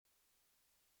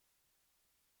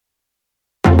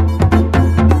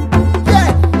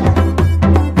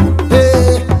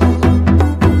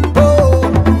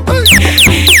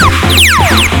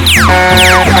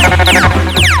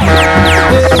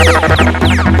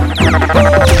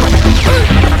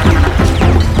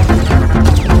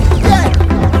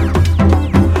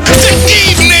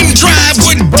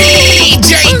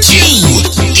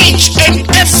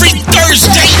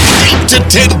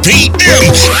p.m.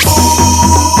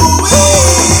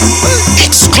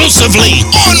 Exclusively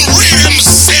on Rhythm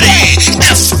City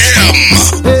FM.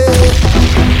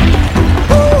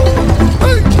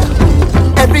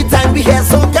 Every time we hear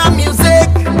soca music,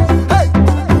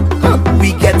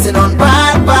 we getting on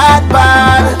bad, bad,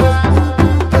 bad.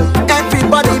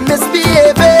 Everybody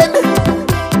misbehaving.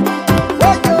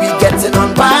 We getting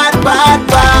on bad, bad,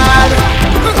 bad.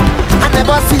 I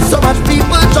never see so much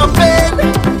people jumping.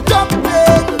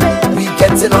 We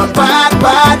getting on bad,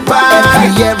 bad, bad.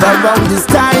 Every year around this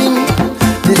time,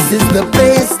 this is the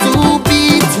place to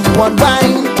be, to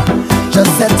unwind.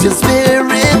 Just set your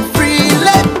spirit free,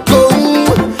 let go.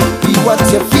 Be what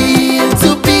you feel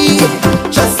to be.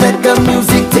 Just let the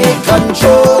music take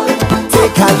control.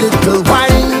 Take a little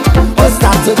wine, or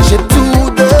start to chip to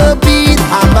the beat.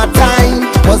 Have a time,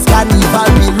 cause carnival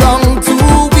belong to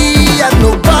we, and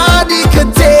nobody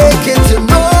could take it. You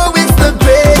know it's the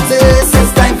greatest.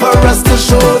 It's time for us to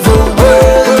show the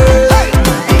world.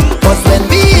 Cause when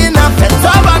we in a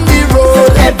festival on the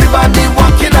road, everybody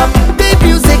walking up, the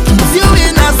music keeps you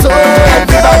in a soul.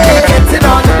 Everybody getting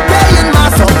on, playing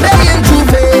mass or playing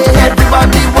juve.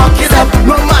 Everybody walking up,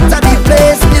 no matter the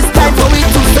place. It's time for we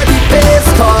to set the pace.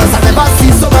 Cause I never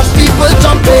see so much people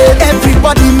jumping.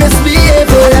 Everybody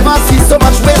misbehaving. I never see so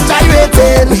much waist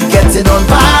gyrating. We getting on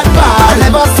bad, bad. I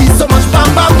never see so much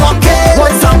bamba walking.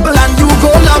 One sample and you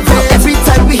go love it. Every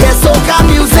time we hear soca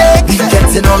music, we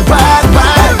getting on bad,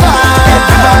 bad, bad.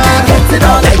 Everybody getting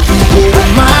on like we go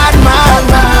mad, mad,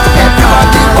 mad.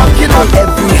 Everybody walking on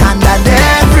every hand and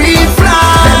every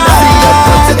flag. Let me see you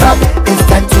put it up. It's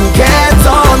time to get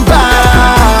on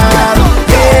bad.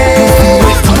 Yeah.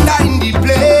 Thunder in the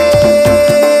place.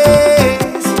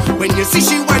 When you see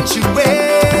she when she waits,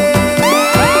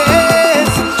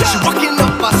 she walking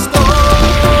up a stone.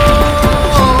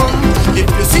 If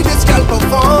you see this girl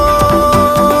perform,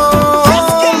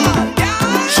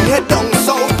 she head down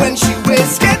south when she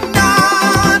waits get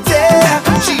naughty.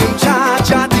 She in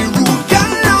charge of the rude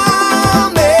girl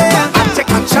army. I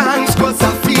take a chance cause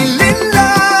I'm feeling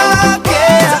lucky.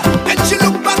 And she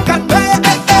look back at me,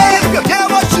 you hear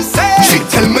what she say? She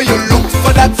tell me you look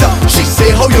for that. She say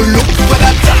how you look for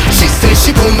that. She say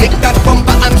she gon' make that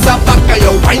bumper answer back and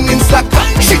you whining slack.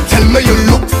 She tell me you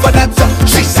look for that.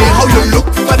 She say how you look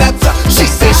for that. She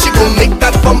say she gon' make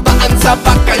that bumper answer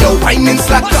back and you whining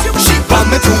slack. She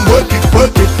want me to work it,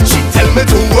 work it. She tell me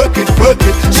to work it, work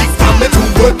it. She want me to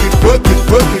work it, work it,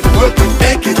 work it, work it,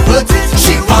 make it, work it.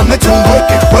 She want me to work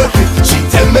it, work it. She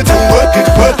tell me to work it,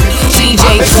 work it. She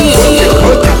want me to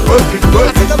work it, work it,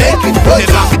 work it, work it, make it, work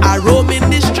it. I roam in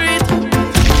the street,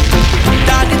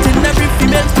 targeting every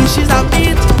female species I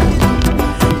meet.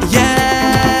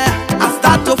 Yeah, I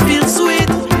start to feel sweet,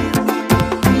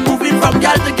 moving from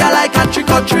girl to girl like a trick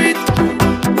or treat.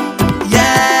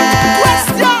 Yeah,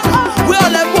 we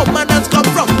all have woman that's come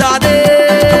from daddy.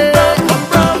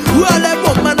 We all have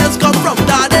woman that's come from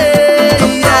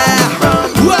daddy.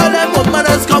 Yeah, we all have woman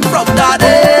that's come from daddy.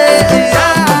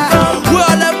 Yeah, we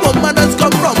all have woman that's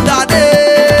come from daddy.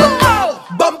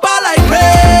 Bumper like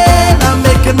rain, I'm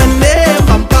making my name.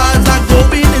 Bumpers are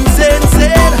going insane,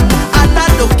 insane. And I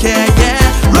don't care, yeah.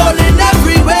 Rolling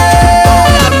everywhere.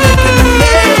 I'm making my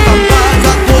name. Bumpers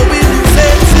are going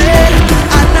insane, insane.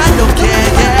 And I don't care,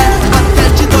 yeah. And then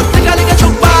she don't think I like a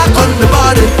choke back on my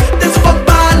body. This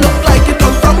bumper look like it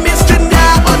come from Miss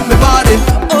Trinidad on my body.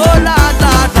 Oh la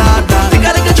la la la. Think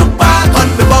I like a choke back on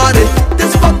my body.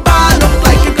 This bumper look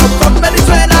like it come from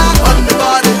Venezuela on my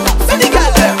body. So they got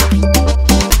there.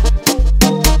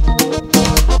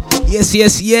 Yes,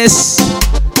 yes, yes.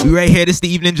 We right here. This is the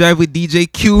Evening Drive with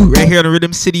DJ Q. Right here on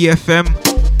Rhythm City FM.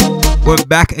 We're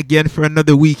back again for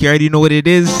another week. You already know what it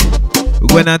is. We're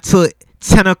going until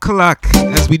 10 o'clock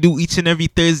as we do each and every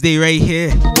Thursday right here.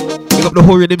 Big up the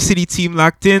whole Rhythm City team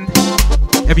locked in.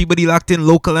 Everybody locked in,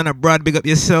 local and abroad. Big up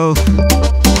yourself.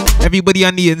 Everybody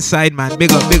on the inside, man.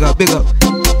 Big up, big up, big up.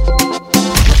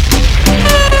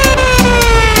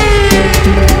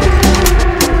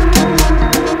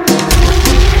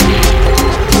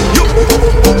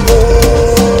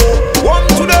 One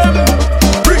to them.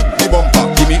 Bring the bumper.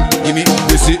 Gimme,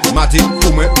 this is Matty,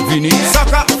 Ume, Vini.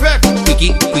 Saka, Fek,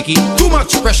 Quickie, too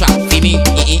much pressure. Fini,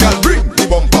 girl, bring the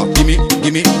bumper. Gimme,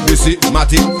 this is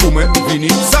Matty, Ume, Vini.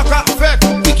 Saka, Fek,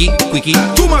 Quickie,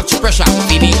 too much pressure.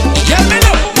 Fini, yeah, me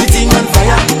know. The thing on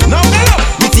fire, now me know.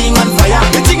 The thing on fire,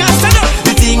 the thing on stand up.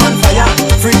 The thing on fire,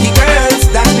 freaky girls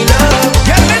that me love.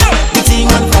 Yeah, me know. The thing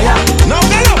on fire, now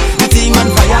me know. The thing on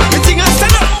fire, the thing on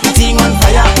stand up. The thing on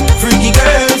fire, freaky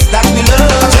girls that me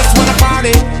love. Just wanna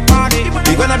party.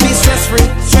 We gonna be stress free.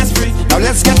 Now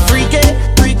let's get freaky.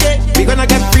 We gonna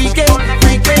get freaky.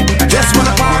 Just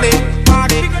wanna party.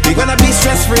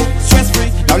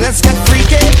 Now let's get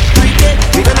freaky, freaky.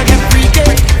 We gonna get freaky,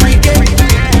 freaky.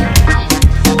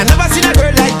 I never seen a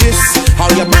girl like this.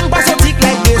 How your man was so thick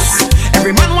like this.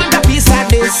 Every man want a piece like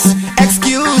this.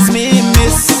 Excuse me,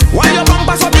 miss. Why your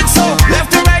bumper so big so? Left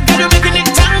to right, girl, you making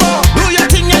it tango. Do your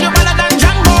thing, yeah, you better than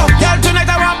Django. Girl, tonight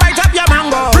I want bite up your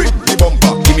mango. Bring the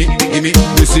bumper, gimme.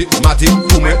 This is Matty,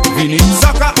 Kume, Vini.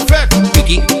 Sucker, fed,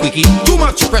 quickie. Too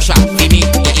much pressure, gimme.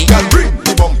 Girl, bring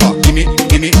the bumper, gimme.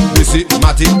 This is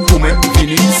Matty, Kume,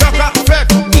 Vini. Sucker, fed,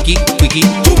 quickie.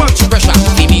 Too much pressure,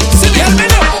 gimme. Girl, me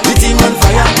know the thing on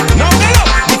fire. Now me know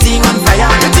the thing on fire.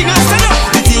 The thing on fire.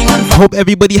 The thing on fire. I hope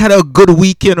everybody had a good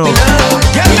week, you know.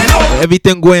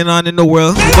 Everything going on in the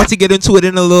world. We're about to get into it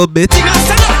in a little bit.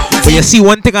 But you see,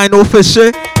 one thing I know for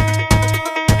sure.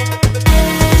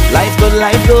 Life good,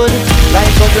 life good.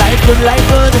 Life good, life good, life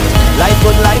good. Life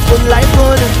good, life good, life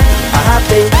good. I'm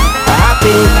happy.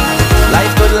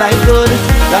 Life good, life good.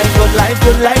 Life good, life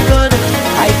good, life good.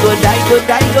 I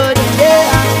good. Yeah.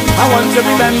 I want to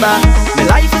remember my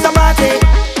life is a party.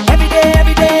 Every day.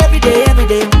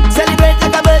 Celebrate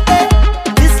like a birthday.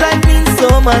 This life means so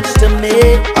much to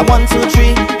me. I 1, 2,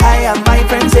 3. I have my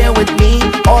friends here with me.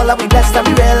 All of we blessed and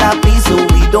we real happy, so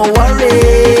we don't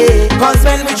worry. Cause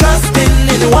when we trusting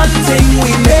in one thing,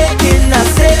 we making a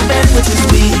statement, which is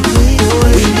we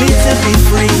need to be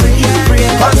free.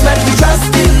 Cause when we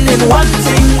trusting in one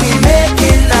thing, we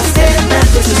making a statement,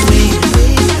 which is we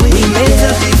made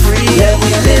to be free. Yeah, we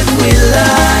live with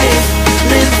life.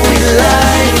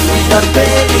 We got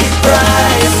paid the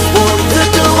price. To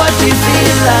do what we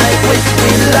feel like with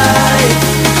we life.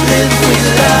 Live with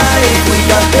life. We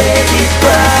got paid the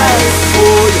price.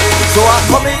 So I'm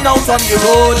coming out on the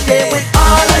road there with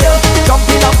all of you.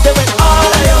 Jumping up there with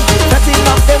all of you. Setting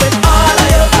up there with all of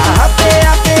you. Happy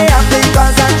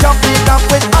cause I'm jumping up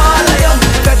with all of you.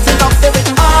 Setting up there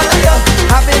with all of you.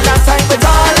 Having a time with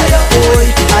all of you.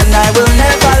 And I will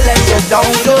never let you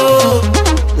down.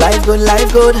 Life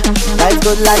good.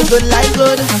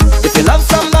 If you love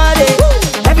somebody,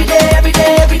 every day,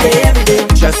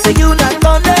 just say you not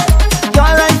gonna. Your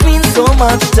life means so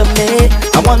much to me.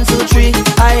 I 1, 2, 3.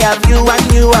 I have you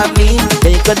and you have me.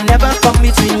 They could never come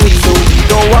between we, so we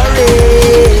don't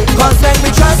worry. Cause when we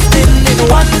trusting in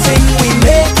one thing, we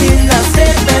making a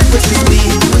statement, which is we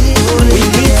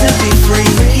need to be free.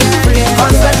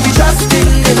 Cause when we trusting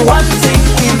in one thing,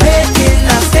 we making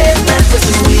a statement, which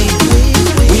is we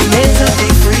made to be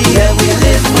free. Yeah, we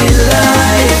live with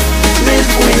life.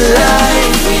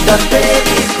 We got paid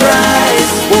the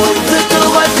price. To do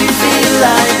what we feel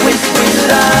like with we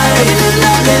life.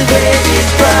 Live paid the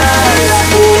price.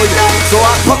 So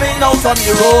I'm coming out on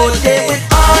the road there with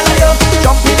all of you.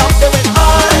 Jumping up there with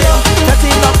all of you.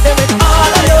 Setting up there with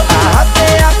all of you.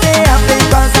 Happy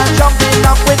cause I'm jumping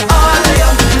up with all of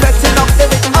you. Setting up there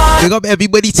with all of you. Big up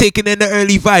everybody taking in the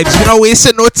early vibes. We're not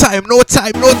wasting no time.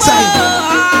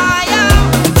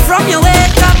 From your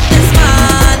wake up this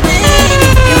morning,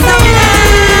 you know yeah.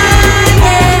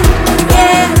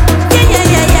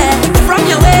 From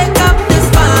your wake up this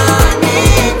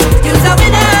morning, you know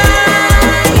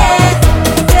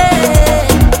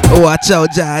yeah. Watch out,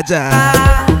 Jaja.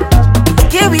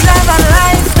 Here we live our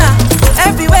lives now.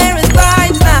 Everywhere is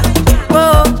vibes now.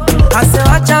 Whoa, I say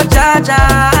watch out, Jaja.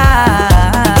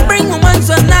 Bring woman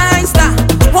so nice now.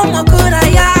 What more could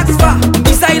I ask for?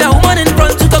 Beside a woman in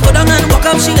front to go down and walk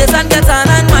up, she lays and get on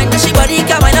and mind. She body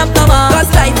can wind up no more. Cause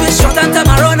life is short and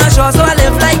tomorrow not sure, so I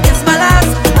live like it's my last.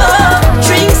 Oh,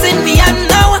 drinks in me and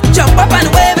now. Jump up and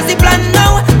wave is the plan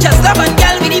now. Just love and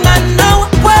girl with the man now.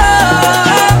 Whoa,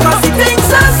 cause he thinks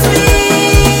so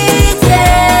sweet,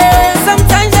 yeah.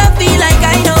 Sometimes I feel like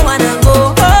I don't wanna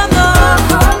go home, no.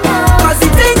 Cause he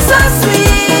thinks so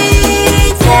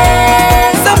sweet,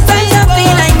 yeah. Sometimes I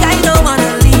feel like I don't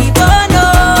wanna leave, oh no.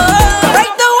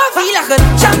 Right now I feel like a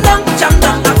jam down.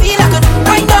 I feel like a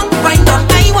wind down.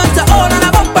 I want to hold on a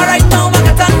bumper right now. I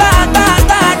got on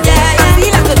bad, yeah. I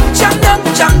feel like a jam down. I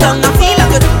feel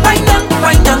like a wind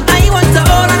down. I want to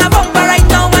hold on a bumper right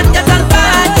now and get on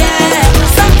bad, yeah.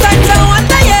 Sometimes I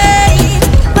wonder, yeah,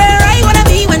 where I wanna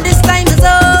be when this time is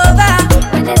over.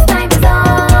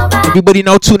 Everybody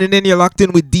now tuning in. You're locked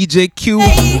in with DJ Q.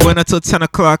 We're going until 10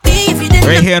 o'clock.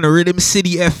 Right here on Rhythm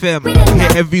City FM. We're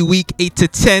here every week, 8 to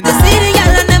 10.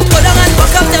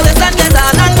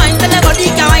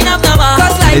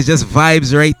 It's just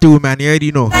vibes right through, man. You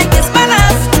already know.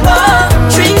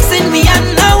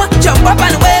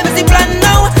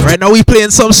 Right now we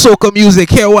playing some soca music.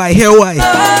 Hear why. Sometimes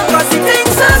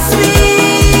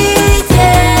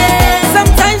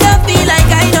I feel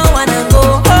like I don't wanna go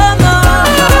home, no.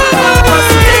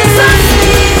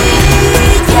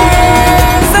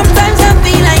 Sometimes I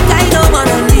feel like I don't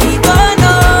wanna leave, oh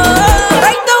no.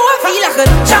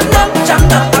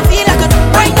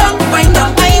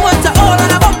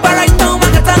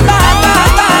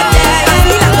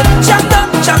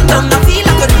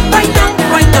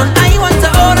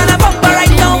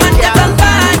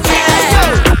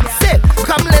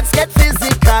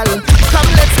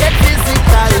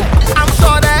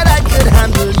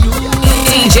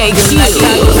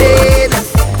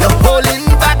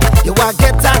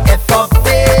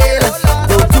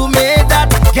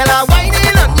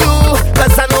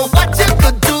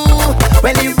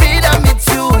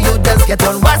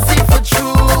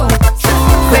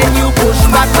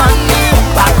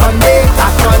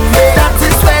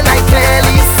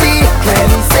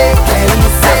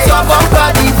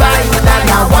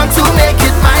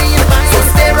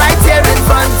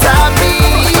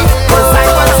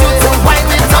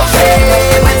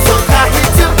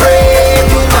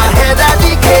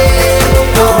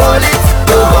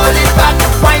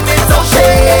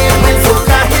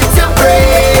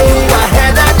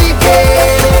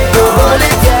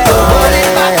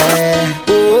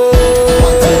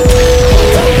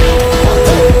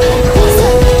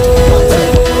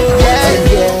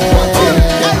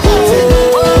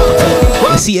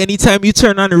 see, anytime you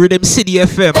turn on the Rhythm City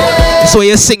FM, this is what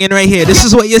you're singing right here. This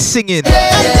is what you're singing.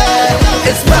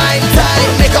 It's prime time,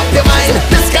 make up your mind.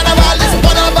 This carnival is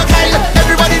one of a kind.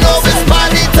 Everybody knows it's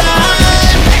party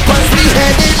time. Cause we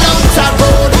heading down the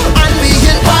road and we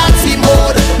in party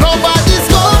mode. Nobody's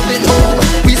going home.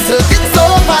 We circuit so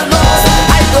lost.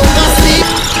 I don't want sleep.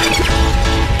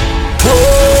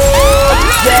 Oh,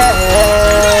 yeah. Oh.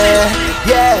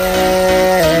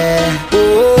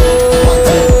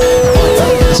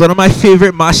 It's one of my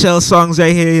favorite Marshall songs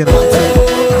right here, you know.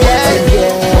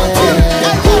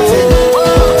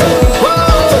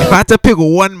 If I had to pick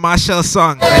one Marshall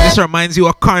song that just reminds you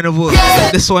of Carnival,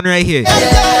 this one right here.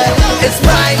 It's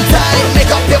prime time, make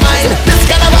up your mind. This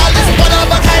carnival is one of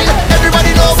a kind.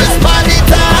 Everybody knows it's party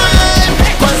time.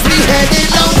 Cause we heading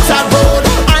down the road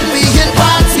and we in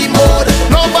party mode.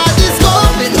 Nobody's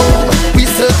going home. We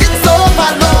circuit so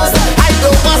lost. I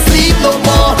don't want sleep no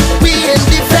more. We in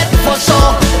the fed for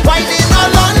sure. Whining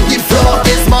all on the floor.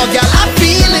 It's more girl I'm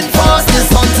feeling for this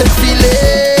haunted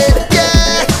feeling.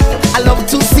 Yeah, I love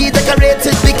to see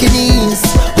decorated bikinis.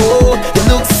 Oh, you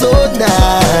look so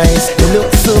nice. You look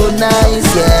so nice,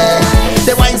 yeah.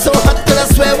 They wine so hot till I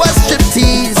swear was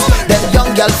striptease. That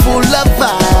young girl full of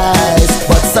vibes,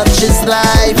 but such is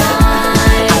life.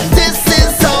 And this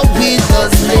is how we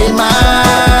does play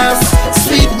mass.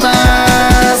 Sweet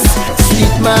mass,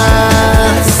 sweet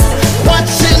mass.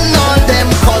 Watching all them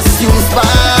costumes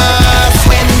pass.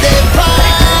 When they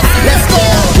pass, let's go.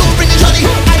 You bring the jolly,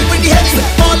 I bring the heady.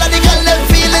 All of the girls them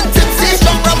feeling tipsy.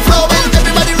 Strong rum flowing,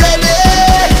 everybody ready.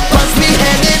 Cause we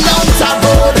heading down the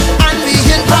road and we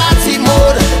in party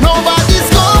mode. Nobody's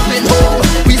going home.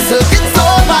 We circuit so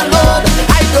loud.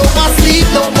 I don't want sleep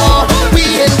no more.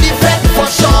 We in the bed for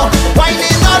sure.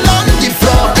 Whining all on the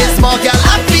floor. It's more girl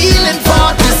I'm feeling for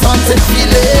this haunted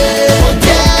feeling.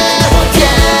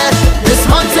 Yeah, this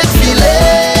haunted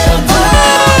feeling. Oh,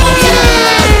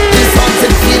 yeah, this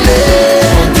haunted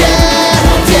feeling. Yeah,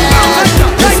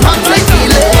 this haunted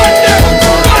feeling.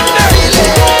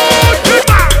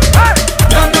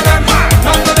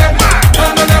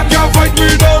 None of them can fight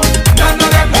me down. None of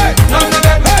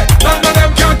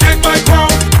them can take my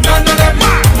crown. None of them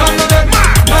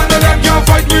can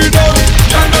fight me down.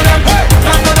 None of them,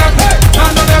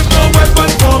 no weapon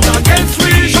formed against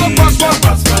me shall prosper.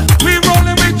 We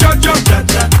rolling with Judge.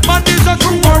 Man is a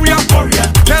true warrior.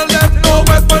 Tell them no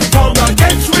weapon formed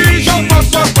against me shall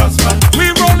prosper. We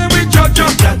rolling with Judge.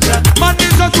 Man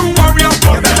is a true warrior.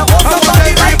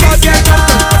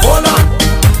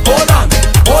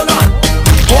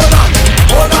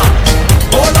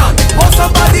 Hold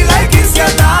somebody like it's your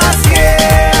last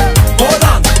year. Hold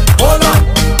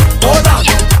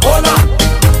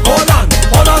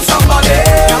on, somebody.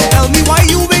 Tell me why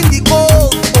you in the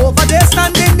cold, over there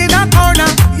standing in a corner.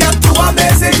 You're too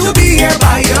amazing to be here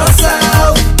by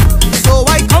yourself. So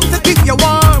I come to keep you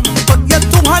warm, put your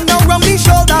two hands around the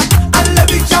shoulder, and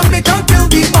let me jump it until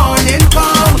the morning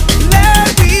come.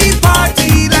 Let me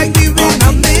party like we win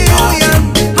a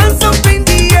million. Hands up in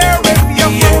the air if you're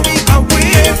moving a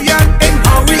Wavian in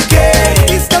hurricane.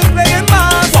 He's still playing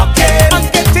mass, walking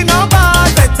and getting a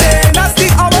bad betting as the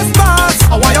hours pass.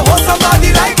 I want you hold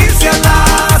somebody like it's your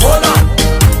last. Hold on.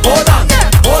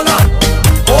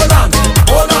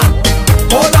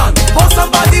 Hold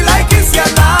somebody like it's your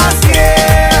last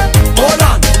year. Hold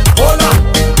on,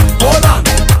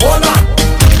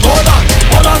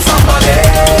 somebody.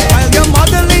 While you're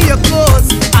modeling your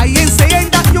clothes, I ain't saying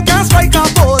that you can't strike a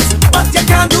pose, but you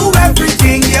can't do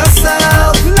everything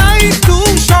yourself. Life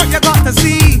too short, you got to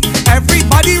see.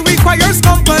 Everybody requires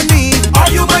company, or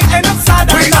you might end up sad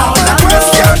and down.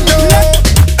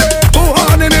 Who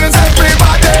horning is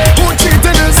everybody? Who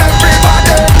cheating is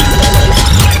everybody?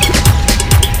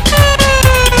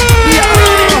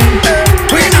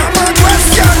 We have a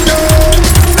question,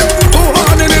 who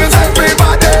horning is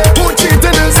everybody? Who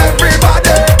cheating is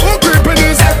everybody? Who creeping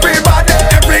is everybody?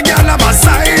 Every girl on my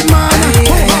side, man.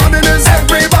 Who horning is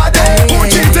everybody? Who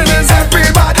cheating is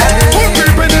everybody? Who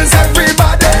creeping is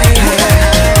everybody?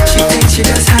 She thinks she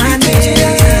does honey,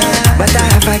 but I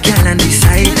have a girl on the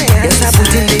side. Yes, I put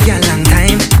in the girl long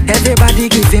time. Everybody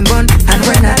giving bun, and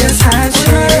when I just have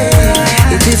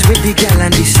it is with the girl on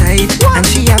the side, and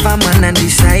she have a man on the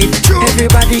side.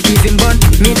 Everybody giving bun,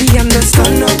 maybe I'm the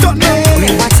stun up. Me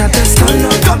WhatsApp the stun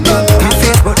up. Me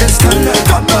Facebook the stun up.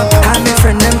 I'm a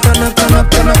friend them turn up.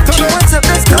 She WhatsApp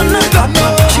the stun up.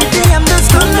 She DM the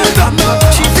stun up.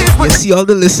 She Facebook. You see all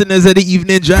the listeners of the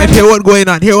evening drive. Hear what going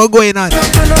on. Who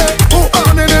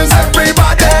horning is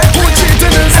everybody? Who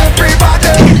cheating is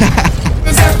everybody?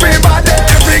 Is everybody?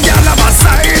 Every girl on my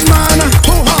side, man.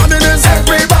 Who horning is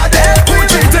everybody? Who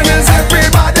cheating is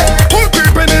everybody? Who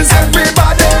creeping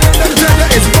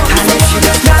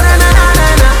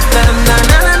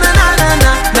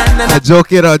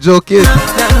joking.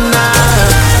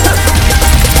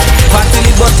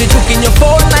 Partly but you took in your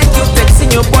phone like you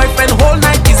texting your boyfriend whole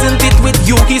night. Isn't it with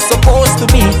you he's supposed to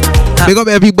be? Big up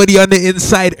everybody on the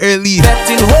inside early.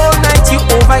 Betting whole night you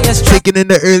over your stress. Taking in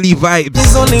the early vibes.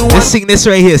 There's only one. Let's sing this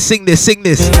right here. Sing this.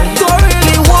 Don't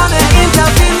really wanna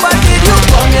intervene, but did you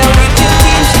come here with your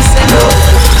team? She said no.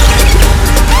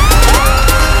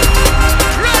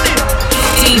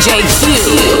 DJ Q.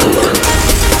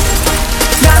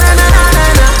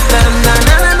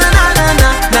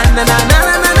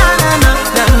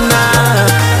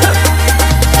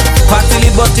 Partly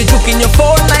but you took in your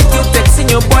phone like you texting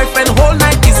your boyfriend whole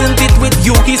night. Isn't it with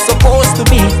you he's supposed to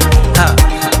be?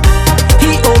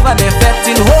 He over there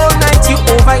fetting whole night. You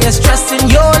over here stressing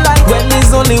your life when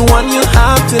there's only one you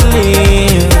have to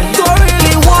live. Don't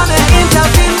really wanna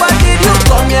intervene, but did you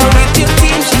come here with your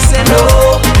team? She said no.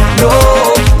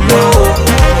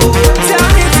 Tell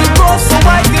me to go so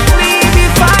I can leave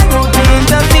if I don't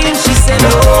intervene. She said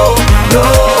no.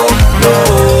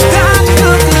 That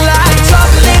looking like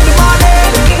trouble in the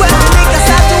morning when the niggas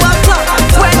start to walk up,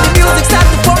 when the music start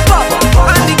to pump up,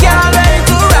 and the girl ready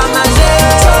to round and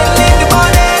shake. Trouble in the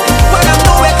morning when I'm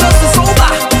nowhere close to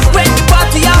sober, when the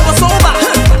party hours over,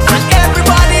 and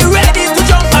everybody ready to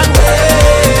jump and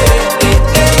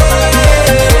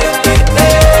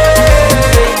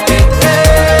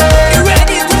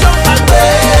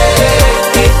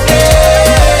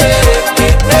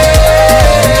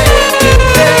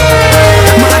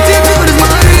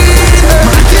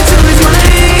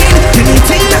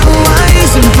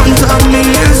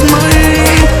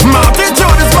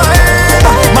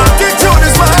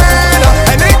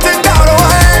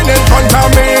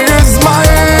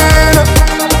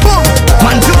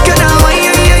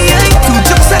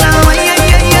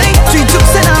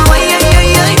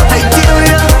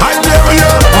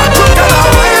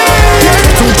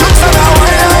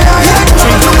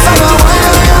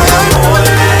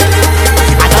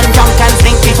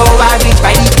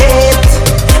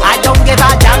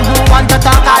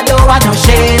no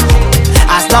shame.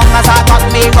 As long as I got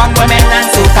me wrong, women and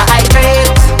soca I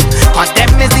rate. Cause them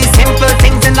is the simple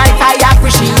things in life I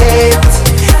appreciate.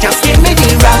 Just give me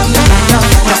the rum,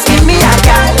 just give me a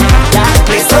girl.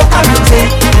 Play soca music,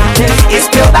 it's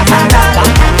pure baccarat.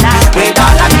 With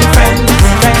all of me friends,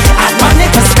 and money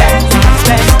to spend.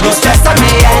 No stress on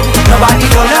me head, nobody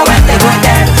don't know when they go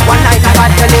there. One night I got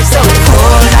to live so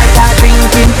whole night I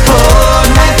drinking, whole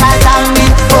night I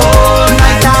lambing, whole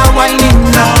night I whining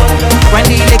now. When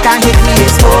the liquor hit me,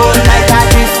 it's whole night I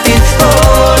drifting,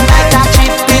 whole night I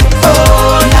tripping,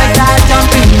 whole night I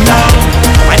jumping now.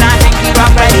 When I drink the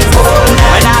rum, well it's whole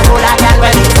night. When I roll a girl,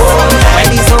 well it's whole night.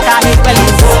 When the soca hit, well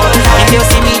it's whole night. If you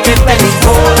see me trip, well it's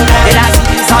whole night. Then I see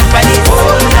the sun, well it's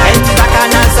whole night. When the back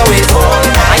and so it's whole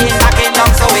night. I ain't backing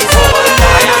down, so it's whole night.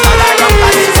 I am not a rum,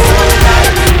 but it's whole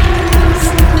night.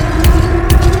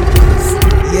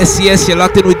 Yes, you're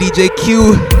locked in with DJ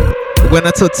Q. We're going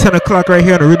until 10 o'clock right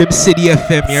here on Rhythm City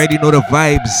FM. You already know the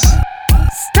vibes.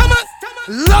 Come on,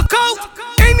 look out.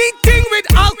 Anything with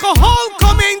alcohol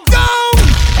coming down.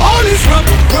 All is rum.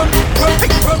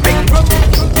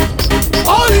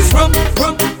 All is rum.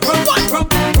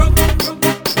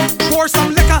 Pour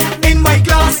some liquor in my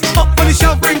glass. Up on the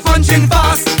shelf, bring punching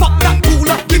fast. Pop that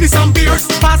cooler, give me some beers.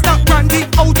 Pass that brandy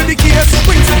out of the case.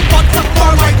 Bring some vodka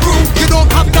for my crew. You don't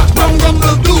have that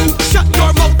rumble blue. Shut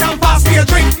your mouth and pass me a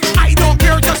drink. I don't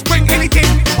care, just bring anything.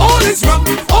 All is rum,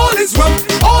 all is rum,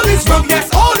 all is rum. Yes,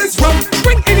 all is rum.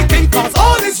 Bring anything, cause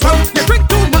all is rum. You drink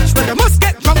too much, but you must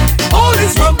get drunk. All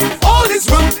is rum, all is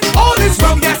rum, all is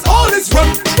rum. Yes, all is rum.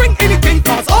 Bring anything,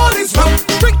 cause all is rum.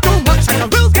 Drink too much and you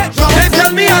will get drunk. They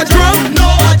tell me I drunk. No,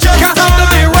 I just can't have to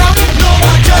be rum. No,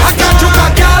 I just I can't drink a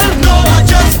gal. No, I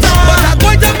just but I'm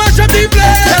going to mash up the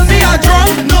place. Tell me I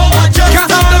drunk. No, I just can't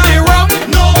have to be rum.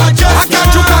 No, I just I can't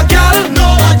drink a gal. No,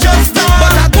 I just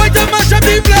but I'm going to mash up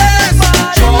the place.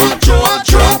 Throw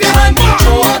up your hand.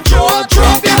 Throw up your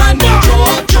hand.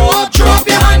 Throw up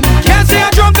your hand. Can't say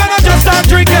I'm drunk and I just start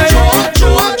drinking.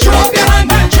 Throw up your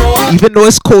hand. Even though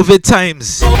it's COVID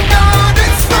times. God,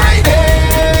 it's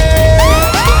Friday.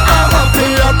 I'm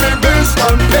happy bills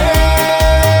can pay.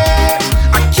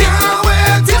 I can't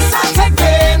wait till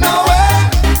Saturday. No way.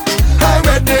 I'm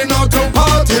ready now to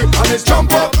party. And it's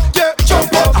jump up, yeah,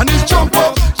 jump up. And it's jump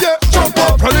up, yeah, jump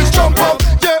up. And it's jump up,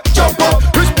 yeah, jump up.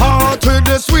 It's party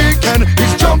this weekend.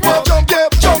 It's jump up, yeah,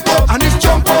 jump up. And it's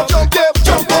jump up, yeah,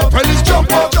 jump up. And it's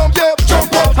jump up, yeah,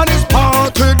 jump up. And it's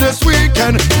party this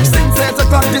weekend. Since 8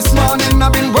 o'clock this morning,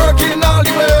 I've been working all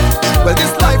the way.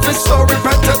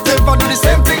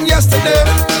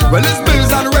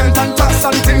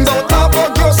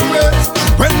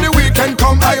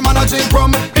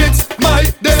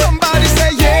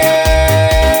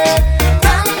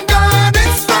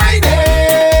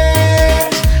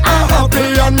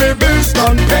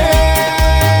 front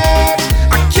page.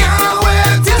 I can't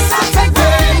wait till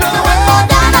Saturday. No More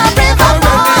than a river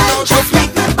boy, just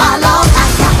make me follow.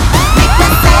 Make me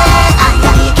say,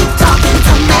 you keep talking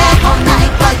to me all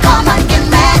night. Boy, come and give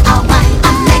me a wine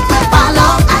and make me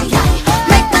follow.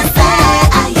 Make me say,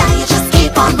 you just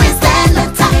keep on wasting the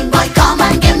time. Boy, come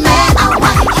and give me a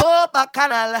wine. Oh,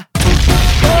 Bacchanal.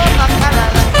 Oh,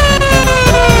 Bacchanal.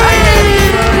 I'm ready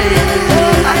for it.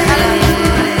 Oh, Bacchanal.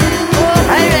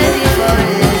 I'm ready for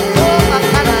it. Oh,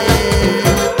 Bacchanal.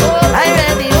 I'm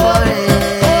ready for it.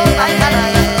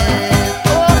 Bacchanal.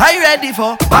 I'm ready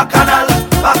for Bacchanal,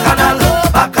 Bacchanal,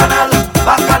 Bacchanal,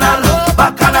 Bacchanal,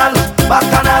 Bacchanal,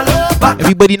 Bacchanal, Bacchanal.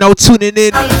 Everybody now tuning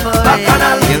in.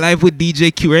 Bacchanal, You're live with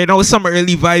DJ Q right now with some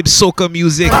early vibe soca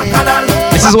music. Bacchanal.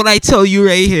 This is what I tell you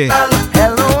right here.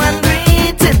 Hello and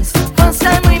greetings. First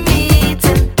time we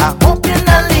meeting. I hope you're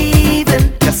not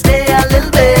leaving. Just stay a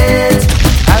little bit.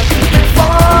 I'll keep it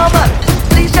formal.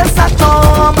 Please just act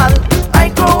normal. I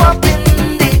grow up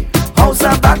in the house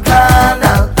of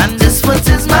Bacchanal, and this foot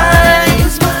is mine.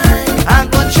 I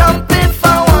go jump if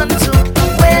I want to.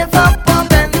 Wave up or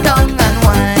bend down and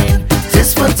whine.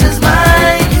 This foot is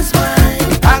mine.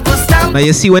 I go stand. Now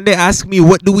you see when they ask me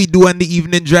what do we do on the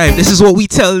evening drive, this is what we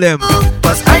tell them.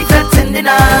 Cause I felt in the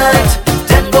night,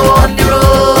 then go on the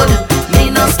road. Me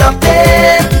no stop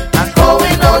there, I'm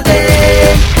going all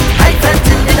day. I felt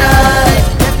in the night,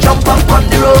 then jump up on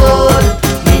the road.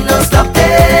 Me no stop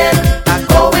there, I'm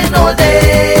going all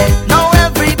day. Now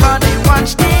everybody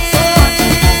watch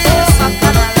this.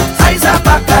 Eyes are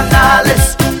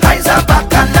Bacchanales, eyes are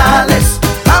Bacchanales.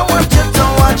 I want you to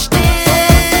watch this.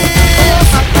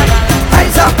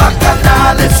 Eyes are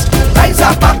Bacchanales, eyes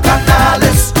are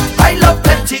Bacchanales. I love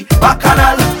plenty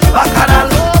Bacchanal, Bacchanal,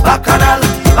 Bacchanal,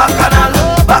 Bacchanal,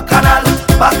 Bacchanal,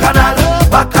 Bacchanal,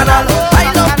 Bacchanal. I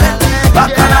love plenty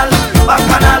Bacchanal,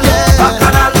 Bacchanal,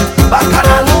 Bacchanal,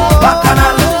 Bacchanal,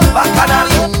 Bacchanal, Bacchanal.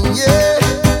 Yeah,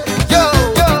 yo,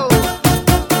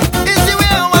 it's the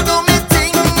way I want to me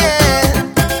thing,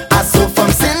 yeah. I saw from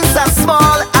since I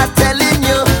small, I telling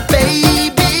you,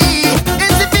 baby,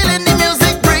 it's the feeling the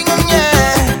music bring,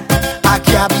 yeah. I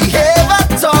can't behave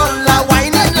at all, I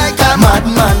whining like a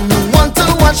madman. You want to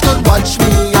watch, could watch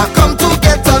me. I come to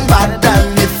get on bad,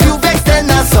 and if you vex, then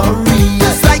I'm sorry.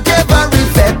 It's like every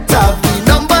vet have the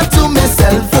number to my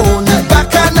cell phone. The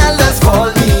Bacchanal has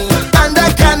called me, and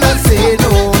I cannot say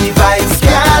no. The vibes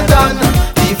can't done,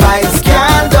 the vibes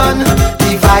can't done,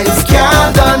 the vibes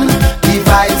can't done, the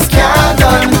vibes can't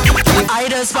done. I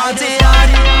just party hard.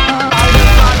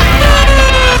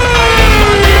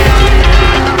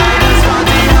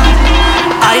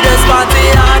 I just party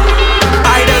hard.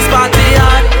 I just party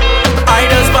hard. I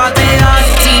just party hard.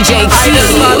 DJ I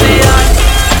just party Q. hard.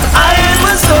 I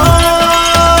was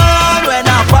on when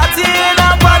I party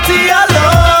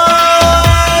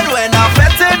alone. When I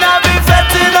fetting, I be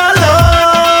fetting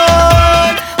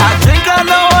alone. I drink, I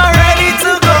know I'm ready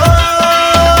to go.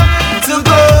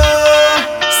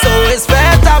 So it's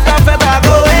fed after fed, I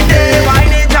go in there.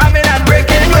 Whining, jamming and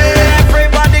breaking way.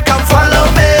 Everybody come follow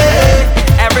me.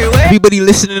 Everywhere. Everybody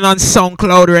listening on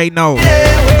SoundCloud right now.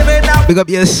 Big up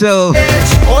yourself.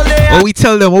 What we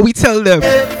tell them, what we tell them.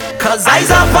 Cause I's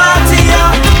a party,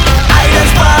 I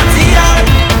just party,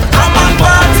 come and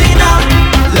party now.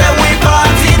 Let we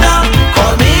party now.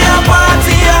 Call me a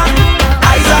party,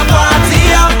 I's a party,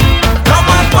 come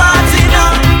and party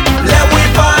now. Let we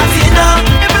party now.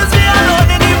 If it's me alone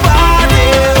in the party,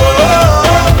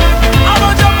 I'ma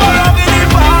jump around in the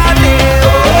party,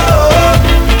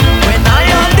 When I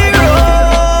on the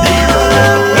road,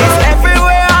 it's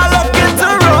everywhere I look into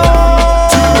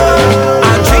road.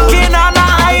 I'm drinking and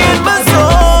I in my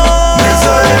zone.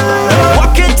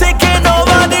 Walking, taking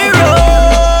over the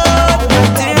road.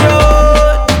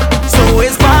 So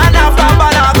it's man after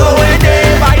man, I go in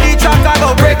there. By the track, I go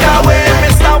break away.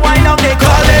 Mr. Wine up, they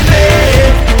calling me.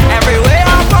 Everywhere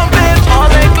I'm pumping,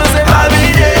 all inclusive, I'll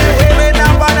be there. Waving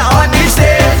up on the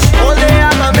stage. Only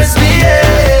I'ma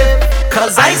misbehave.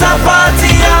 Cause I's a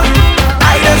party,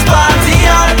 I just party,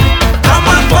 come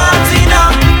and party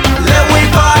now. Let we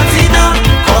party now.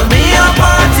 Call me a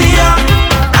party,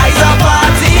 I's a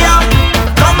party,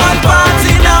 come and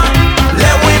party now.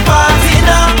 Let we party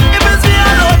now. If it's me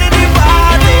alone in the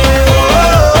party,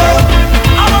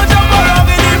 I'ma jump around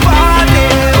in the party,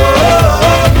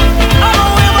 I'ma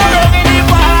wave around in the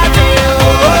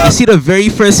party, You see the very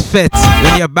first fete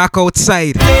when you're back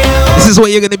outside. This is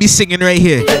what you're gonna be singing right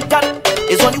here.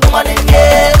 It's only woman in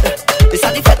here. It's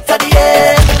only fat at the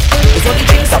end. It's only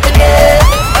drinks up in here.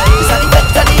 It's only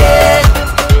fat at the end.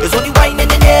 It's only wine in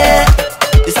here.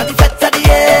 It's only fat at the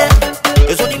end.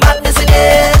 It's only madness in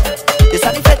here. It's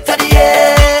only fat at the end.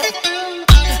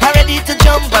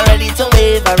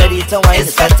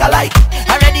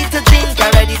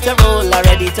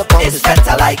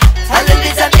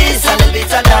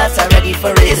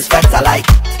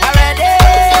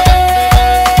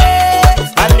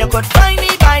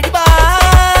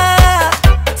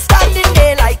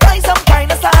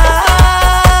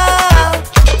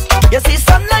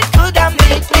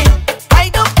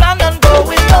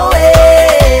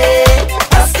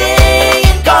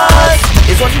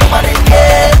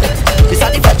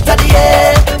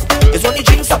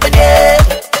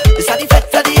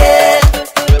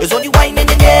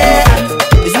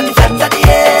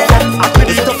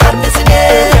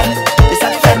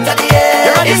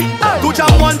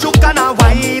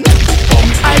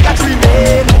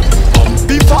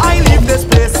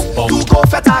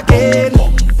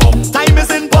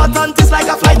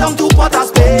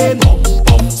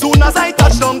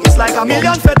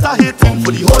 million feta hit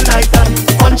for the whole night time.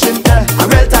 Punching there, a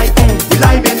real tight, we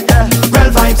lime in there,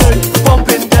 real vibes,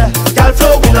 pumping there. Girl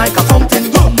flowing like a fountain,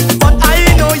 but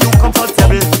I know you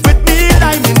comfortable with me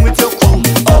liming with your crew.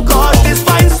 Oh God, this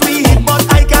fine sweet, but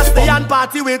I can't stay and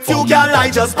party with you, girl. I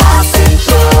just passing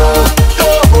through.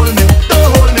 Don't hold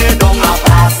me down, I'm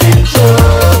passing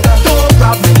through. Don't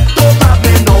grab me,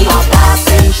 no, I'm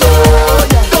passing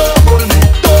through.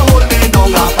 Don't hold me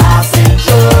down, I'm passing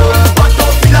through. But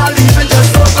don't feel like leaving just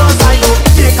so cause I go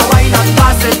take a wine and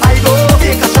pass it, I go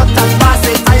take a shot and pass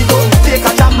it, I go take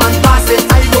a jam and pass it,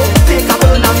 I go take a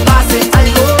burn and pass it, I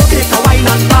go take a wine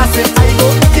and pass it, I go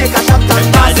take a shot and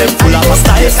pass it. Full of a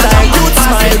style, good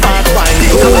smile, bad wine,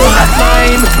 take a bad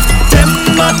time. Them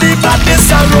not the badness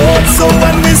a road, so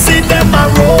when we see them a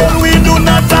roll, we do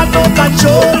not have no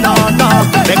control. No,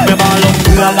 make me ball up,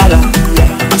 la la la.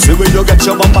 I see where you get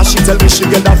your bumper, she tell me she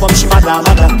get that from she mother.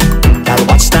 Girl,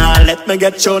 watch now, let me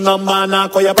get your number now,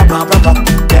 call you papa.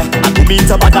 Yeah, I do mean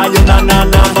to bother you, na,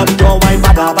 but don't wine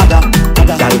bada.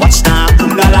 Girl, watch now,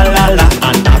 la la,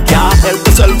 and I can't help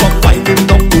myself from winding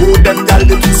down road. Them girl,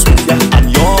 they too sweet, yeah, and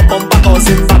your bumper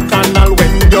causing bacchanal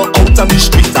when you're out on the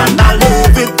street, and I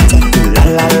love it.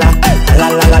 La,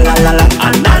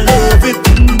 and I love it.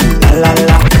 La.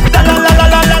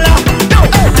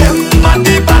 Them and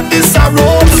the baddies a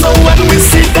roll, so when we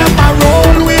see them a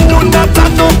roll, we do not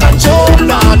have no control.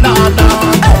 Nah.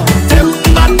 Them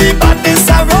and the baddies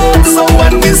a roll, so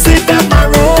when we see them a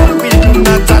roll, we do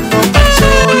not have no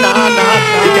control. Nah.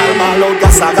 The girl ball out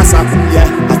gasa, yeah.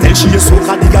 I tell she is so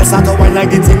hot, the girl start to whine like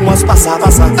the thing was passa.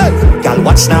 Girl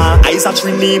watch now, eyes are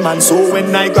trini man, so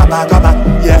when I grab her,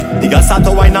 yeah. The girl start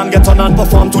to whine and get on and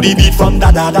perform to the beat from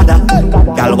da.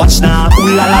 Girl watch now,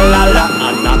 ooh la,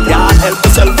 and I can't help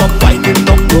myself from whining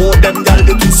down road. Them girl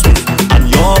they too sweet, and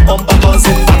your bumper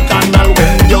buzzing bacchanal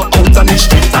when you're out on the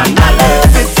street, and I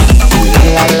love it.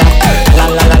 La,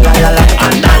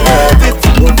 and I love it.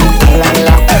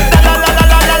 La.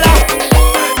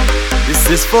 This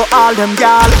is for all them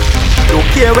gal. Don't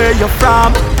care where you're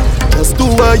from, just do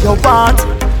what you want.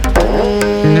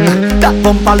 That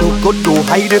bumper look good, don't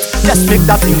hide it. Let's make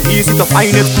that thing easy to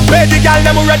find it. Where the gal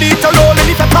them ready to roll and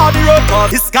if I call the road,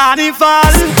 cause it's carnival.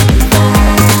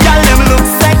 Gal them look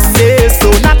sexy,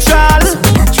 so natural.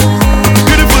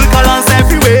 Beautiful colors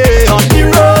everywhere on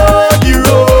the road.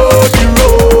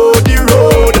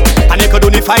 And you could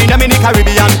only find them in the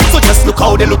Caribbean. So just look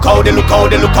how they jump.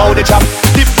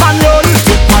 Dip and roll,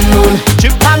 chip and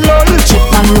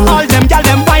roll. All them gal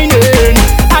them whining,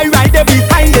 I ride them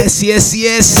behind it. Yes.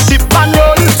 Dip and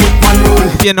roll.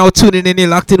 If you're now tuning in, you're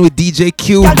locked in with DJ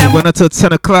Q. We're going until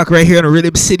 10 o'clock right here on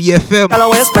Rhythm City FM. Girl, I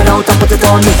want you spread out and put it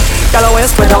on me. Girl, I want you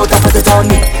spread out and put it on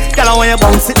me. Girl, I want you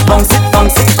bounce it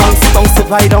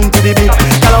right down to the beat.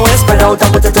 Girl, I want you spread out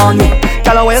and put it on me.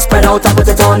 Girl, I want you spread out and put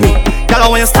it on me. Girl, I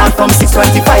want you start from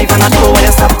 6:25 and I know where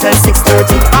you stop till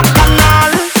 6:30.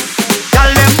 Bacchanal. Girl,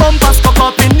 them bumpers pop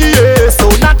up in the air, so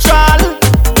natural.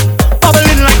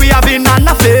 Bubbling like we having an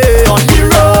affair on the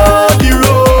road.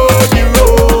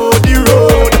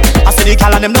 I see the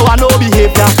gal and them know I know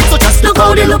behavior, so just look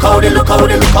how they jump.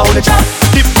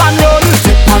 Dip and roll,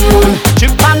 chip and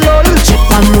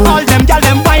roll. All them gal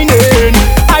them whining,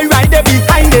 I ride them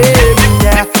behind them.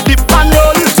 Yeah, dip and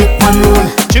roll, chip and roll.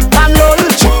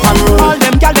 All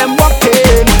them gal them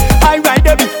walking, I ride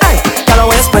them behind. Gal I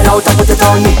want you spread out and put it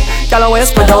on me. Gal I want you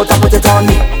spread out and put it on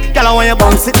me. Gal I want you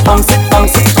bounce it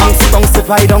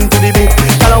right down to the beat.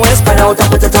 Gal I want you spread out and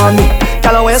put it on me.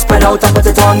 Gal I want you spread out and put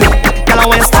it on me. Gal I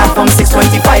want you start from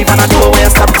 6:25 and I know where you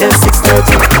stop till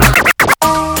 6:30.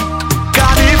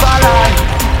 Carnival eye,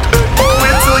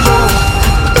 owing to you,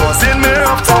 causing me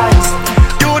rough times.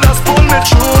 You just pull me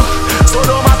through, so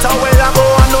no matter where I go,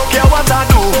 I don't care what I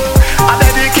do. I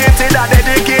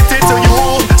dedicated to you,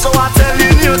 so I'm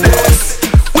telling you this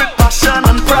with passion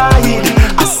and pride.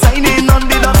 I sign in on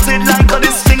the dotted line, 'cause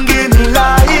this thing give me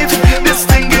life.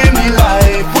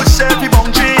 Push every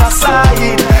boundary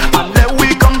aside, and then we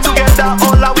come together.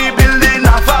 All are we building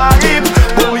a vibe.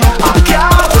 Boy, I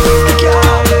can't wait.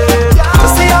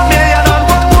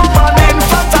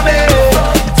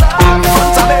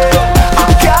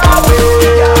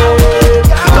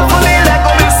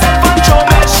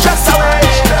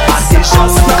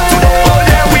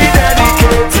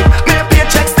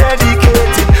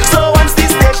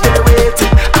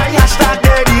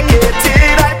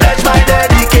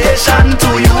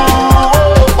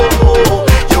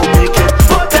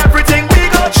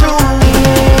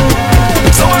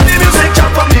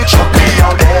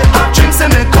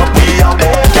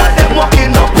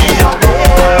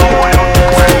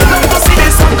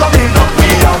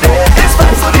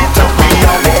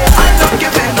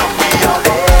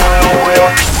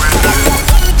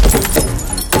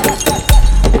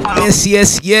 Yes,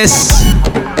 yes, yes.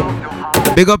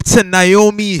 Big up to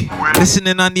Naomi,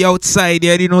 listening on the outside.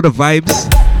 You already know the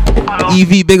vibes.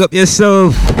 Evie, big up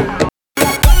yourself.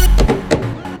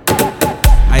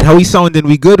 Alright, how we sounding?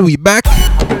 We good? We back?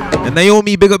 And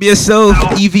Naomi, big up yourself.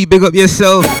 Evie, big up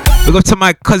yourself. Big up to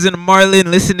my cousin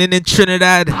Marlon, listening in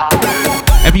Trinidad.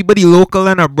 Everybody local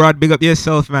and abroad, big up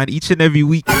yourself, man. Each and every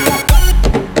week.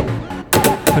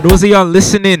 For those of y'all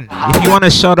listening, if you want a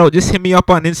shout out, just hit me up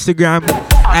on Instagram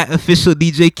at official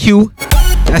DJ Q.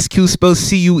 That's Q spelled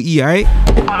C-U-E, alright?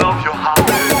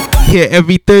 Here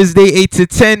every Thursday, 8 to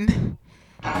 10.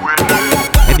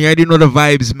 And you already know the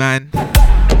vibes, man.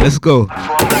 Let's go.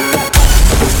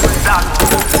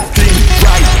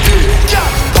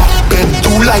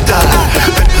 Do like that.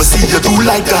 Let me see you do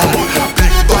like that.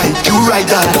 Big bike, you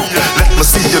ride that. Let me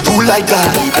see you do like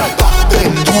that.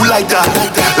 Then do like that.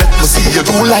 Let me see you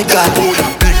do like that.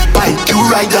 Big bike, you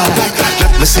ride that.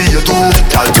 Let me see you do.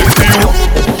 I'll take you up.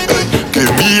 Give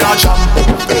me a jam.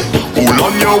 Hold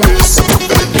on your waist.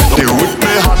 Stay with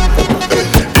me hand.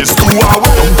 It's 2 hours.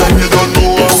 Sometimes you don't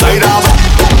know what side of it.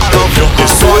 I love you.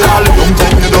 It's all I love.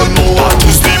 Sometimes you don't know what to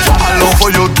sleep. I love how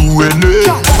you doing it.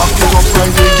 Back it up right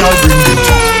there, girl. Bring it.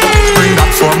 Bring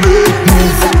that for me.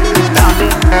 Move that.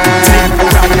 Take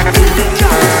that.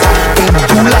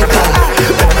 Do like that.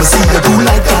 Let me see you do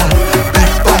like that.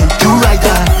 Big bike, you like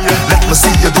that. Let me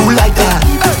see you do like that.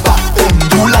 Back then,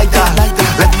 do like that.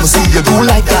 Let me see you do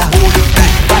like that.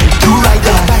 Big bike, you like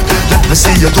that. Let me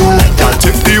see you do like that.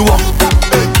 Take the walk.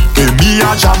 Give me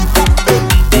a jam.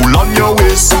 Pull on your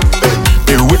waist.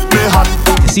 Stay with me hand.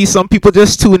 See, some people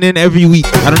just tune in every week.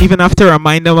 I don't even have to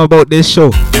remind them about this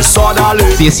show. So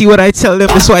you see what I tell them?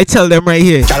 This is what I tell them right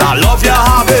here. Girl, I love your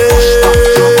habit.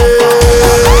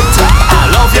 I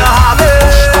love your habit.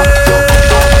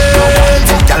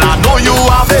 Girl, I know you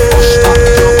have it.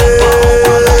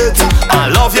 I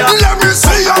love you. Let me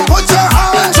see you put your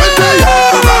hands in the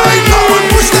air right now and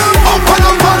push them up and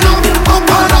up and up, up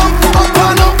and up, up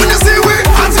and up. When you see we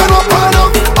hands gone up and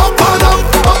up, up and up,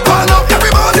 up and up.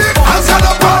 Everybody hands gone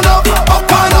up and up,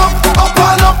 up and up, up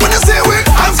and up. When you see we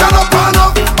hands gone up and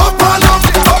up, up and up,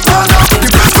 up and up. You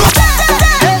best go.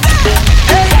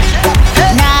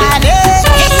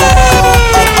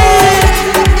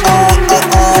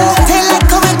 They like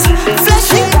how it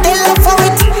flashy, they love how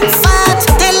it fat.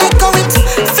 They like how it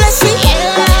flashy.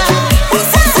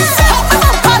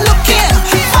 Papa looking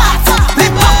fat, me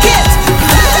pocket.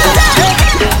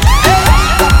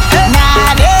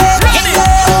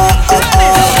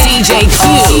 DJ Q.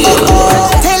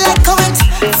 They like how it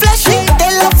flashy,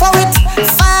 they love how it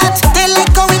fat. They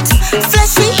like how it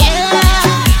flashy.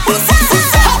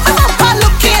 Papa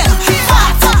looking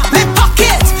fat, me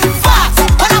pocket fat.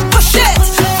 When I push it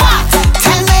fat,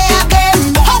 tell me again.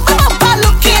 Papa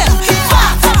looking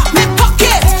fat, me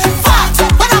pocket fat.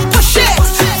 When I push it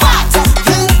fat,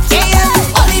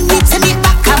 yeah. Only me to me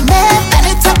back and me, bend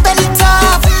it up, bend it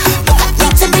up. Look at me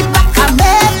to me back and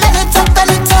me, bend it up,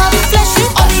 bend it up. Flashy,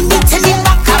 only me to me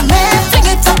back and me, fling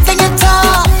it up, fling it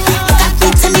up. Look at me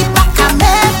to me back and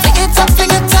me, fling it up,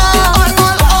 fling it up.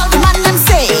 All the man them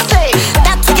say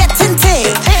that we getting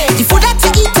thick. The food that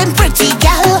you eating pretty,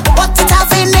 girl, what it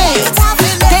have in it?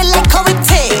 They like how it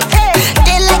take,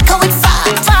 they like how it fat.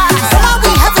 Somehow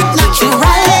we have it natural.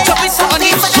 Chop it on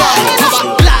it strong.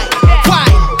 Like why?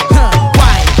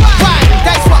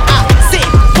 That's what I say.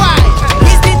 Why?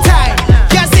 It's the time.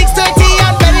 Yeah, 6:30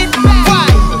 and ready. Why?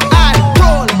 I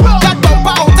roll. That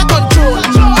bumper out of control.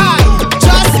 I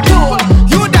just do.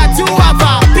 You that you have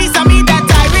a piece of me that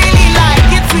I really like.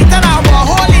 It's sweet and I will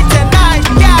hold it tonight,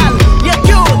 girl. You're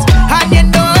cute and you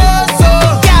know so.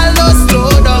 Girl, no slow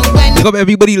down when Big up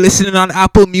everybody listening on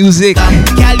Apple Music.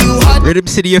 girl you hot. Rhythm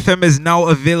City FM is now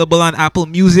available on Apple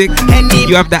Music. If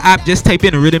you have the app, just type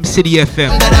in Rhythm City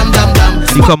FM. Dum dum dum.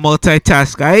 You can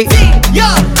multitask, alright? Yo,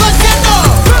 cause you know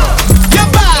you're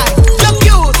bad, you're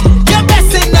cute, you're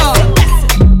blessing now.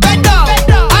 Bend down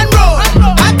and roll,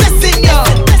 I'm blessing you.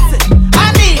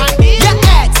 I need your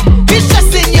ex, he's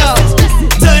stressing you.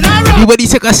 Turn around. Everybody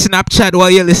take a Snapchat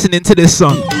while you're listening to this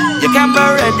song. Your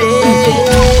camera ready,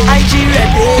 IG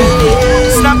ready,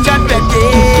 Snapchat ready.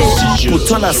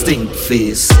 Put on a stink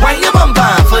face. Wind your bumper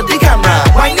for the camera.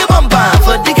 Wind your bumper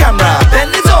for the camera. Bend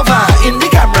it over in the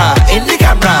camera, in the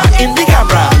camera, in the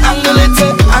camera. Angle it,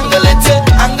 angle it,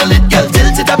 angle it, girl,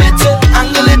 tilt it a bit.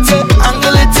 Angle it,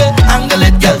 angle it, angle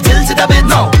it, girl, tilt it a bit.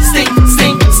 Now, stink,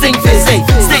 stink, stink face, hey,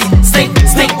 stink, stink,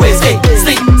 stink waist, hey,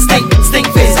 stink, stink, stink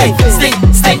face, hey, stink,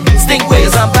 stink, stink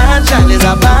waist. It's a bad child, it's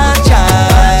a bad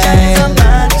child.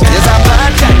 It's a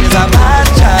bad child, it's a bad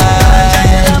child.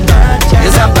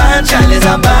 It's a bad child, it's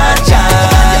a bad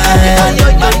child.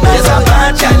 It's a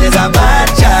bad child, it's a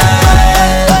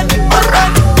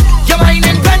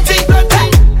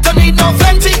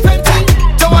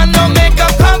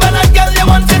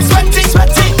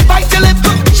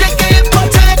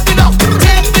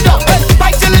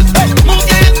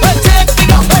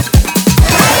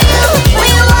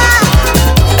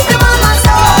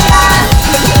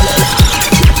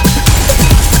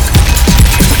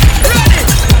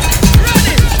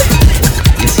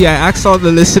see, I asked all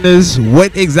the listeners,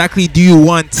 what exactly do you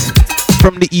want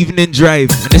from the evening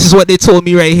drive? And this is what they told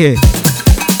me right here.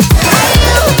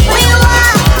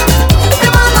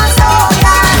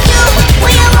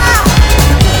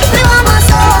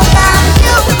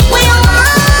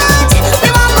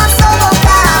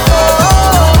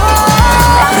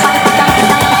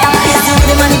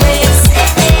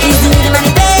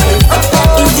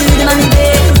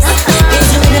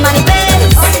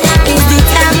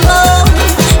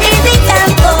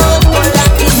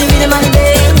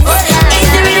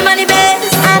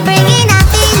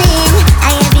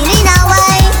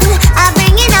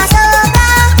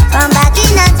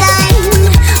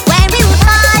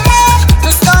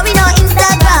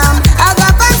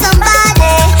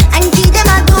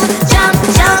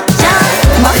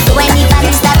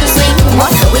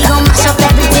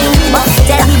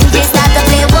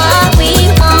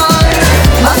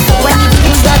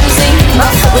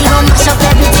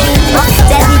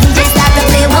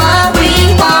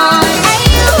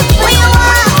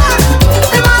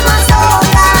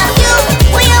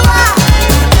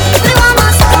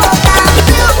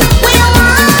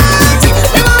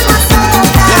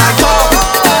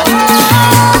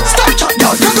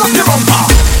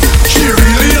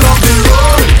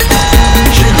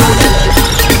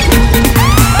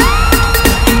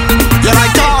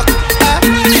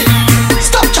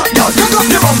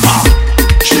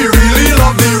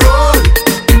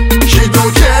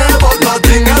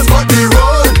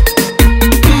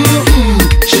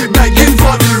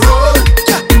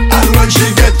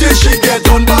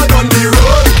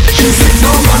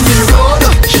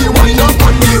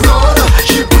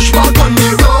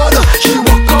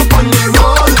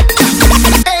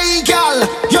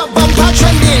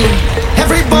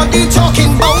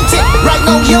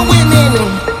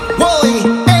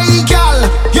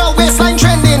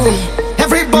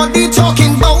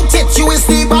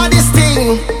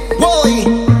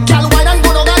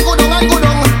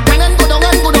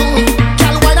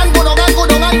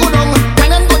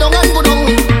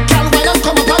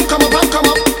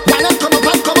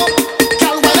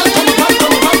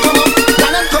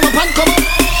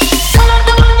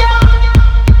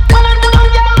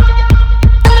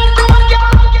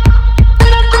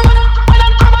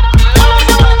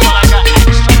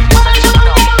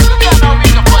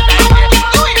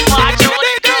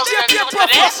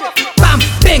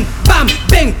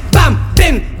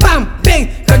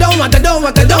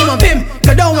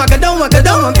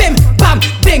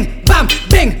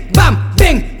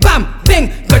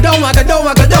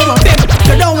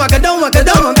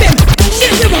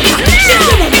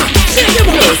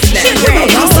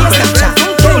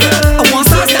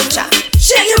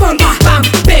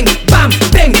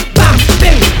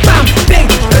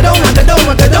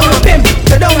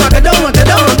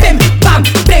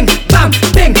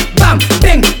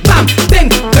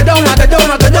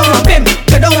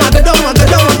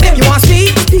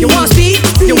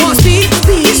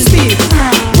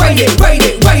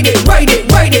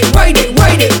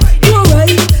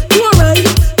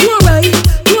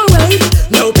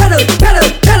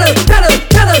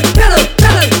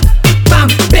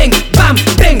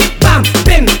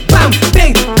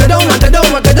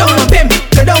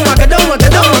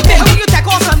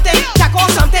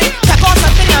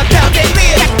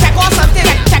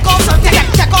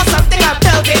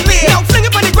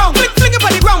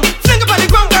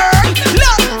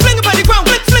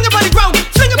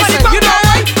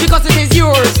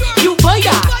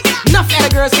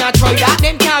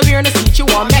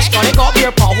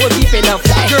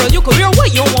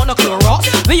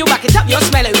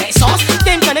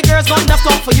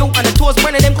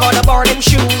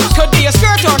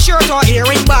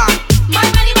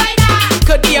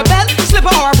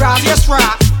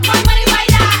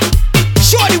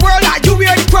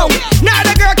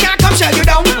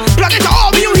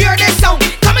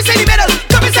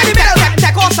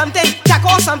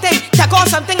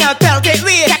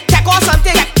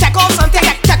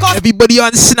 Everybody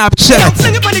on Snapchat.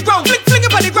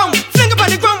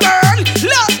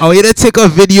 I want you to take a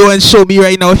video and show me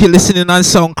right now if you're listening on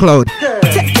SoundCloud.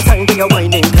 Take your time to your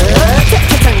whining girl. Take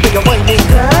your time to your whining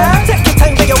girl. Take your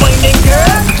time to your whining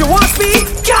girl. You want speed?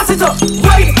 Gas it up.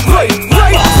 Right.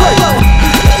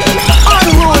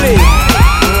 Unruly.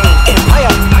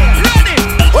 Empire.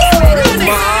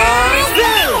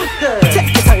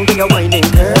 Take your time to your whining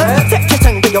girl. Take your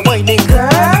time to your whining girl.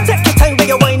 Take your time to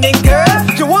your whining girl.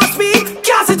 You want speed?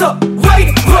 Gas it up.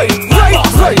 Right. Right.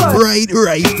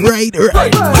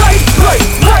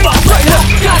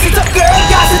 Gas it up, girl.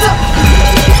 Gas it up.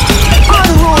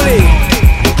 Unruly.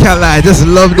 Can't lie, I just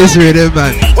love this rhythm,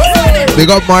 man. Big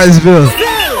up Marsville.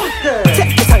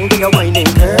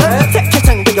 whining, girl. Take your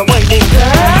time, you're whining,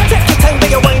 girl. Take your time,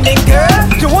 you're whining, girl.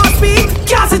 You want speed?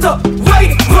 Gas it up.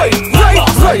 Right.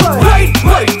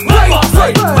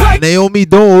 Naomi,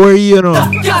 don't worry, you know.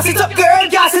 Gas it up, girl.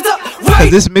 Gas it up.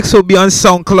 Cause this mix will be on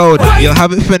SoundCloud. You'll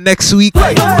have it for next week,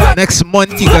 next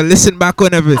month. You can listen back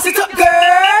whenever. Gas it up, girl.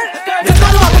 You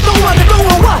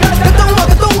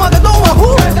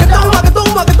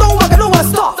don't want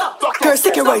stop. Girl,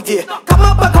 stick it right there. Come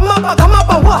up, what? Come up,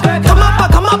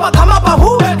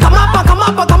 who?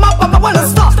 Come up, I wanna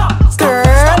stop. Girl,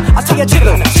 I tell you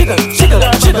jiggle.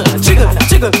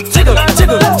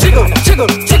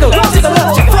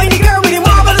 Find the girl with the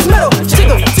marvelous metal.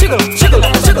 Jiggle.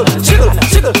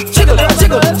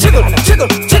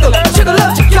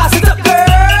 Gas it up, girl.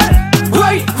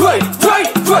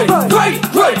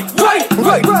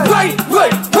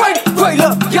 Right.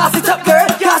 Look, gas it up,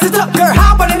 girl.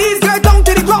 Hop on the knees, girl, down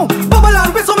to the ground. Bubble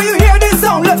and whistle when you hear this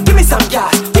sound. Look, give me some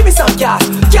gas.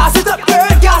 Gas it up, girl.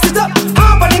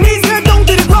 Hop on the knees, girl, down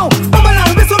to the ground. Bubble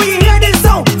and whistle when you hear this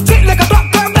sound. Tick like a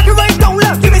clock, girl, back it right down.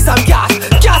 Look, give me some gas.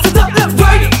 Gas it up, look,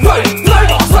 right.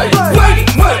 Gas it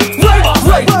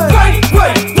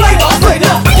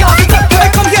up, girl. I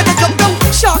come here to jump down.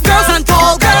 Short girls and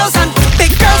tall girls and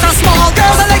big girls and small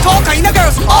girls. I like all kind of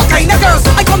girls.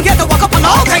 I come here to walk up on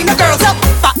all kind of girls.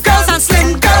 Fat girls and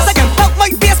slim girls. I can pump my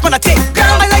bass when I take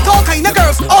girl. I like all kind of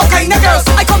girls.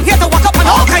 I come here to walk up on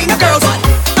all kind of girls.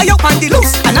 I out on the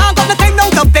loose and I got the time now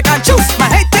to pick and choose. My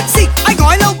head tipsy, I go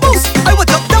a little boost. I would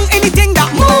duck down anything that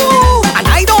move, and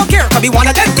I don't care. Could be one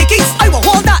of them dickies. I will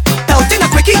hold that belt in a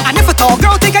quickie. And if a tall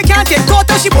girl think I can't get caught,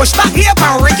 she push back here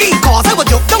for Ricky. Cause I would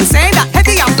duck down saying that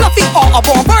heavy and fluffy, or a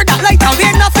bomber that light out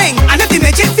there nothing. And if the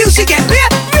midget feels she get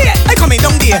lit, I come in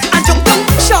down there and jump down.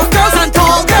 Short girls and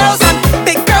tall girls and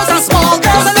big girls and small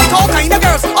girls. I like all kind of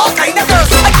girls.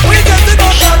 We get the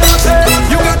dog.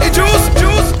 You got the juice,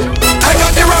 I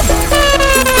got the rum.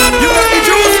 You got the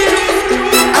juice,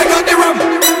 I got the rum.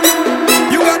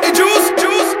 You got the juice,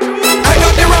 I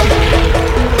got the rum.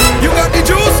 You got the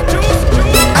juice, I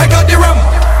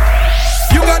got the rum.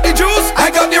 You got the juice,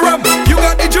 I got the rum. You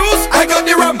got the juice, I got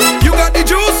the rum. You got the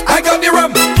juice, I got the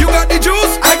rum. You got the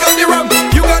juice, I got the rum.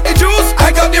 You got the juice,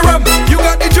 I got the rum. You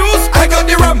got the juice, I got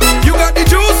the rum. You got the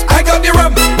juice, I got the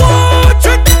rum.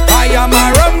 I am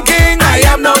a rum king, I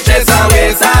am no chaser.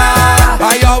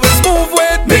 I always move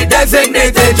with me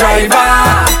designated driver,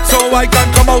 so I can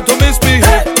come out to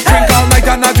misbehave. Drink all night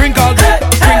and I drink all day.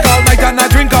 Drink all night and I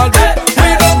drink all day.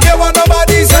 We don't care what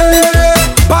nobody say.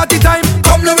 Party time,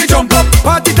 come let me jump up.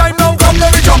 Party time now, come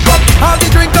let me jump up. All the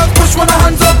drinkers push one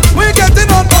hands up. We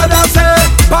getting on what I say.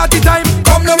 Party time,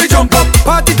 come let me jump up.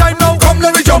 Party time now, come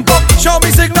let me jump up. Show me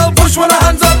signal, push one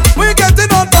hands up. We getting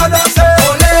on what I say.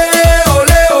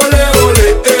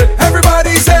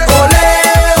 Everybody say ole,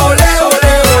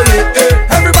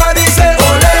 everybody say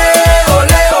ole,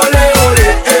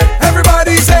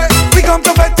 everybody say we come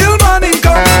to fight till morning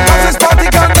come. Cause this party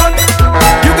can't done.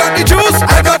 You got the juice,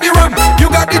 I got the rum. You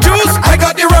got the juice, I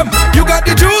got the rum. You got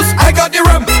the juice, I got the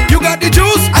rum. You got the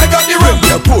juice, I got the rum.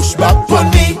 You push back on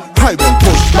me, I will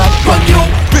push back on you.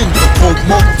 Bring the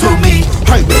come up to me,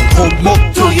 I will come up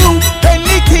to you.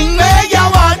 Anything where you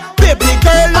want, baby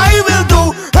girl, I will do.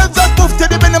 Heads up, move to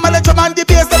the minimum and the drum and the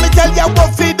bass. Let me tell you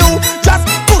what we do. Just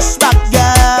push back,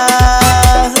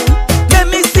 girl. Let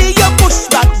me see you push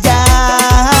back,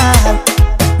 girl.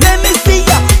 Let me see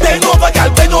you bend over, girl,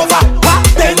 bend over. What?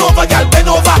 Bend over, girl, bend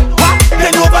over. What?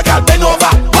 Bend over, girl, bend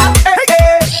over. What?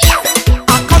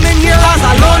 I come in here as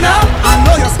a loner. I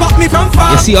know you spot me from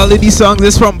far. You see, all of these songs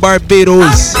is from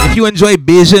Barbados. If you enjoy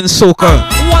Bajan soca,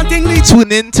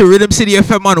 tune in to Rhythm City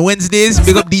FM on Wednesdays.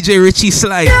 Big up DJ Richie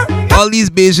Sly. All these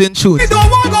Bajan tunes. Don't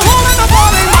want to go home in the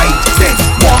morning.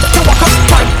 Walk up,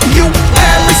 you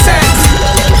every sense.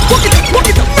 Walk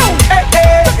it, no.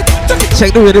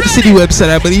 Check the Rhythm City website.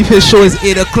 I believe his show is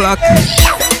 8 o'clock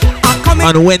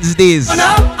on Wednesdays.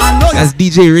 That's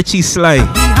DJ Richie Sly. We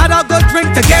had a good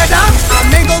drink together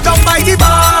and mingled down by the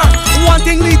bar. One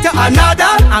thing lead to another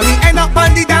and we end up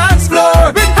on the dance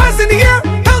floor. With hands in the air,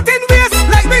 held in waist,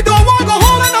 like we don't want to go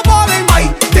home in the morning. I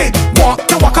did walk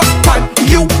up on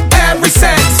you every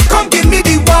sense. Come give me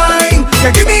the wine,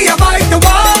 yeah, give me a bite the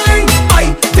wine.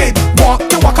 I did walk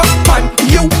up on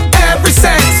you every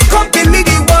sense. Come give me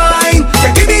the wine,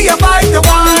 yeah, give me a bite the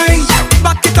wine.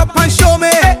 Back it up and show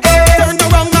me, turn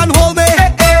around and hold me.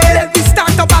 Let me start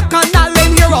the back on that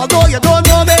lane here, although you don't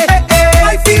know me.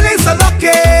 My feelings so lucky,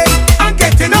 I'm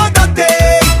getting out that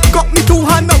day. Got me two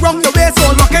hands around your waist,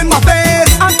 so look in my face.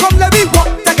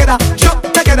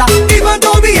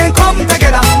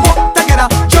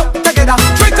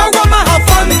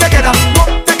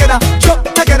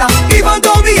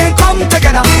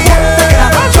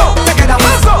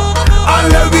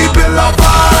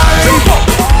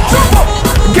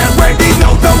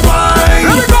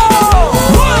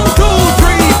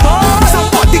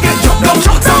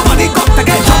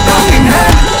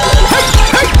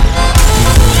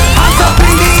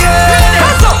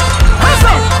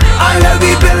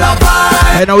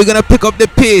 now we're gonna pick up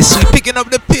the pace. We're picking up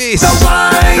the pace.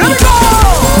 Let me go.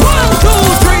 1,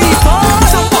 2, 3, 4.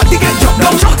 Somebody get jumped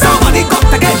down. Somebody got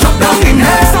to get jumped down in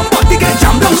here. Somebody get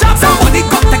jumped down. Somebody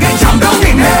got to get jumped down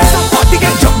in here. Somebody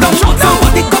get jumped down.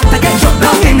 Somebody got to get jumped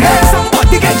down in here.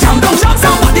 Somebody get jumped down.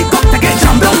 Somebody got to get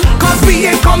jumped down. Cause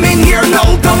we ain't coming here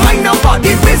now to mind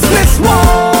nobody business.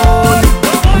 One.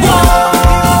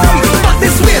 But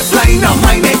this waistline of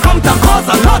mine ain't come to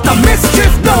cause a lot of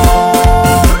mischief. No.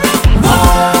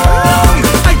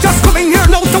 I just come in here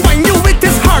now to wind you with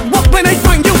this hard work. When I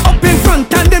find you up in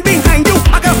front and then behind you,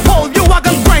 I can hold you, I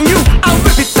can grind you. I'll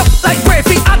whip it up like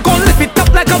gravy. I gon' lift it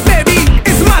up like a baby.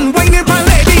 It's man whining for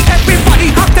lady. Everybody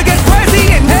have to get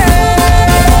crazy in here.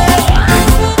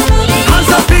 Hands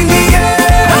up in the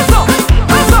air. Hands up,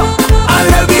 hands up. I'll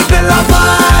let me feel a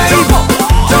vibe. Jump up,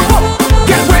 jump up.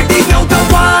 Get ready now to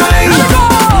wine. Let's go.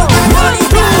 1,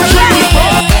 2, 3,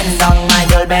 4. Bend down, my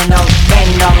girl, bend down. Bend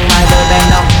down, my girl, bend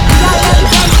down. Bend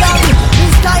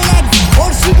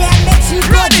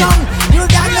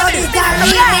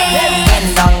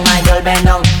down, my girl, bend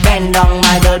down. Bend down,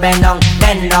 my girl, bend down.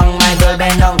 Bend down, my girl,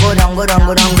 bend down. Go down, go down,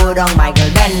 go down, go down, my girl.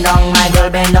 Bend down, my girl,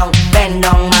 bend down. Bend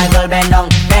down, my girl, bend down.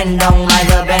 Bend down, my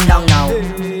girl, bend down now.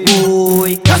 Ooh.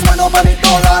 Just when nobody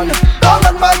don't run,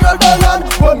 my girl don't run.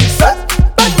 When me set,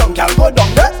 bend down, girl, go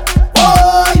down there.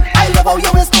 Boy, I love how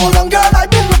you waist so long, girl. I've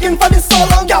been looking for this so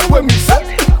long, girl. When me set,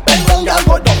 bend down, girl,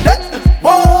 go down there.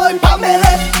 Boy,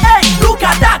 Pamela, Hey, look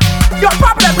at that. Your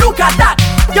problem, look at that.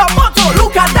 Your motto,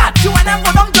 look at that. You and them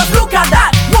go down, just look at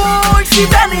that. Boy, she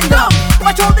bending down.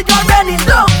 Watch how the girl bending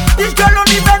down. This girl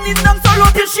only bending down solo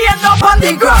till she end up on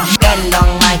the ground. Bend down,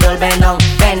 my girl, bend down.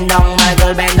 Bend down, my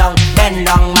girl, bend down. Bend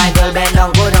down, my girl, bend down.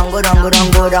 Go down, go down, go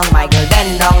down, go down, my girl.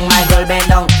 Bend down, my girl, bend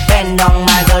down. Bend down,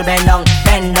 my girl, bend down.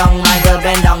 Bend down, my girl,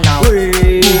 bend down now.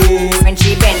 When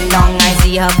she bend down, I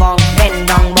see her bong. Bend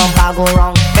down, bumper go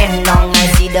wrong. Bend down, I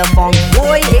see the bong.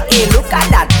 Boy, hey, look at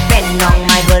that. Bend down,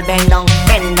 my girl, bend down.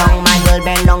 Bend down, my girl,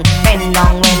 bend down. Bend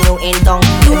down when you in town.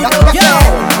 yo,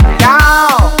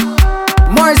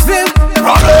 Marsville,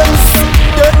 problems.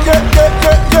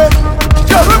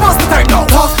 Girl, we must time now.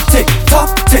 Talk, tick, talk,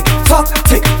 tick, talk,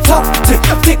 tick, talk, tick,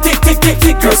 tick, tick, tick, tick,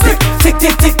 tick, girl, stick, tick,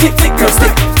 tick, tick, tick, tick, girl,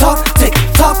 stick, talk, tick,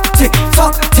 talk, tick,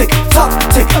 talk, tick, talk,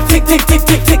 tick, tick, tick, tick,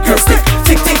 tick, tick, girl, stick,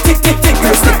 tick, tick, tick, tick, tick,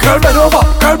 girl, stick. Girl, bend over,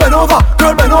 girl, bend over,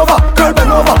 girl, bend over, girl,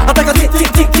 bend over. I take a tick,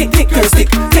 tick, tick, tick, tick, girl, stick,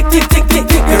 tick, tick, tick, tick,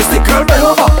 tick, girl, stick. Girl, bend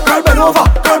over, girl, bend over,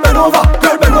 girl, bend over,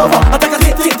 girl, bend over. I take a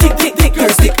tick, tick, tick, tick, tick, girl,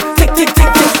 stick, tick, tick, tick,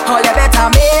 tick. All you better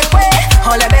make way.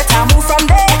 All you better move from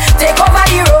there. Take over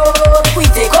the road. We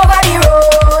take over the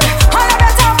road. All you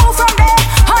better move from there.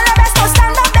 All you best to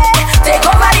stand up there. Take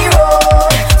over the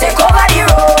road. Take over the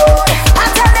road. I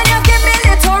tell them you give me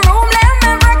little room, let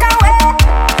me break away.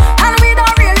 And we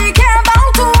don't really care about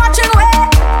to watching way.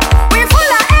 We full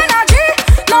of energy.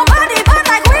 Nobody bad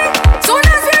like we. Soon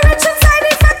as we reach inside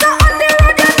the factor on the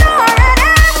road, you know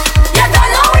already. You don't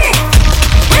know we.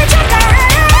 We check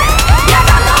already. You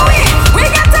don't know we. We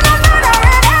getting on bad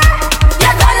already.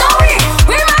 You don't know we.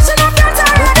 We mashing up your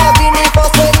already.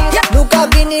 Nunca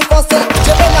vini você,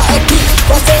 je vais la équipe,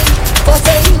 você,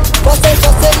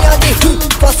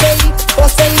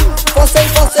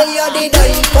 y'a des y'a des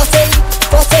dailles, y'a des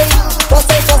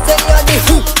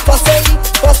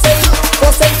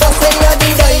y'a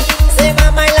des dailles. C'est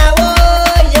mama la wo,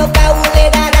 yo ka ule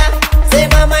dada. C'est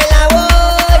mama la wo,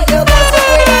 yo ka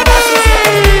ule dada.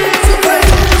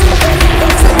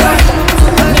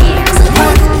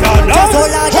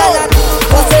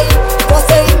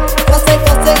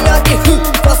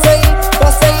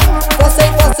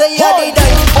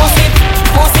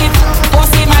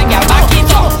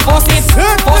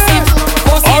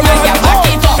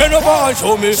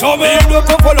 Show me, you don't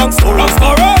come for long story.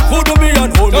 Who do me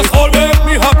and hold me? Just hold me, make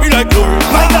me happy like glory.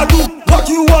 Mind I do what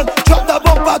you want, drop the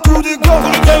bumper to the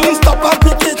ground. Then you stop and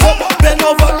pick it up, bend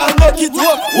over and make it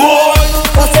work. Whoa.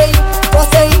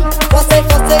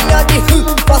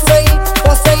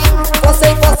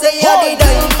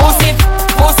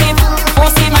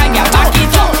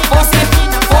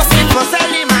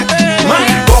 My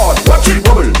God, watch it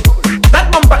bubble. That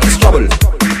bumper is trouble.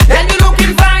 Then you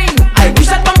looking fine. I wish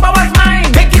that bumper was mine.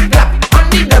 Make it clap on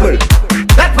the double.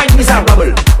 That might miss a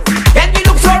rubble. Then you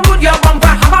look so rude, your bumper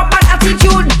have a bad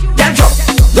attitude. Then drop,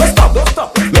 don't stop.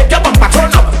 Make your bumper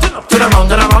turn up. Turn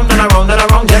around and around and around and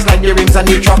around, just like the rims on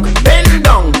the truck. Bend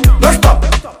down, don't stop.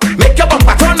 Make your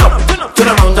bumper turn up. Turn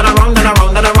around and around and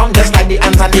around and around, just like the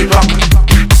hands on the clock.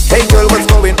 Hey girl, what's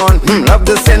going on? Love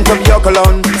the scent of your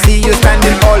cologne. See you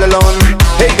standing all alone.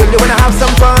 Hey girl, you wanna have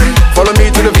some fun? Follow me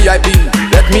to the VIP.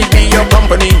 Let me be your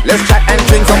company. Let's chat and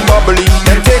drink some bubbly.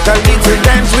 Then take a little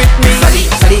dance with me. Sally,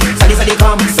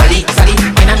 come.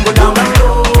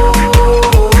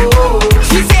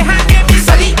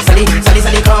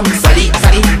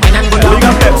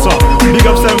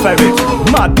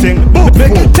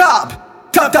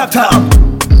 top, top.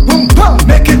 Boom, boom,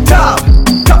 make it top.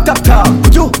 Top, top, top.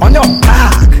 Put you on your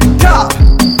back. Top,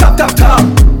 top, top, top.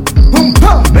 Boom,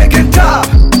 boom, make it top.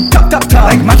 Top, top, top.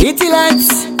 Like my Kitty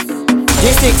lights.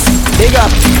 G6, big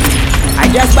up. I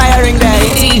just buy a ring there.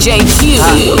 DJ Q.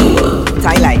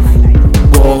 Thai life.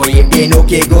 Boy, if they no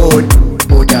okay good,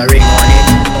 put a ring on it.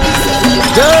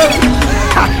 Good.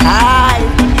 Hi.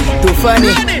 Too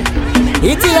funny.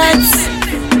 Kitty lights.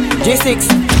 G6,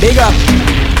 big up.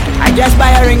 I just buy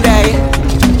a ring there.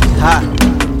 Ha.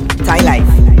 Thai life.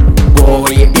 Boy,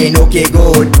 if they no okay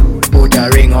good, put a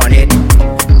ring on it.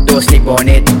 Don't sleep on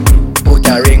it. Put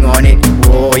a ring on it.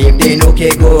 Boy, if they no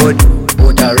okay good,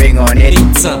 put a ring on it.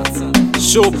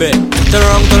 Show bet. Turn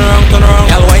around, turn around, turn around.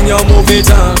 Girl, wind your move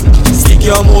it on. Stick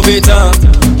your move it on.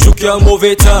 Juke your move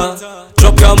it on.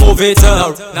 Drop your move it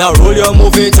on. Now roll your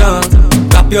move it on.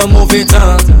 Tap your move it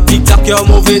on. Tick tock your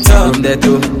move it on. From there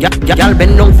too. Y'all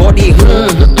bend down for the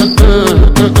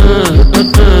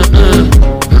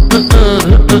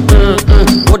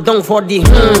Go down for the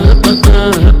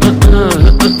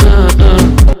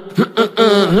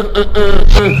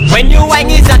When you whine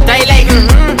is a tie like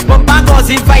bumper goes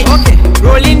in fight. Okay.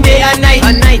 Rolling day and night.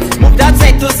 Move that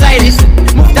side to side.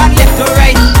 Move that left to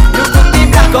right. You could be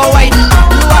black or white.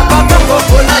 You have a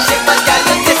Coca-Cola shake, but girl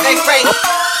you taste like Sprite.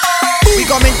 We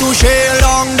coming to share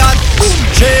long that.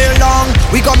 Share long.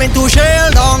 We coming to share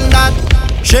long that.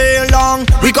 Share long.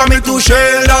 We coming to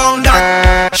share long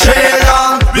that. Share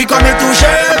long. We coming to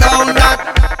share long that.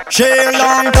 Share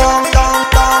long. Dong dong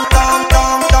dong dong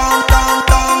dong dong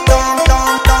dong dong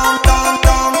dong dong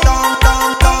dong dong dong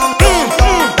dong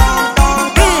dong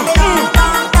dong.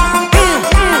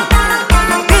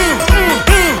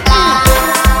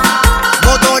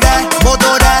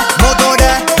 Moto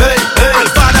there. Hey, hey.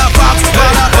 Alfada Fox.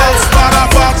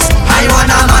 I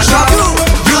wanna mash up you.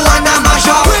 You wanna mash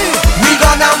up. We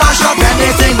gonna mash up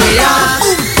anything we are.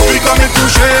 We coming to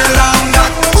share long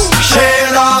that.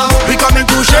 Share long. We coming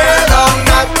to share long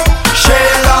that.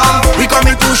 Share long. We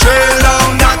coming to share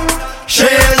long that.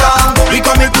 Share long. We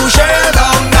coming to share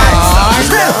long that.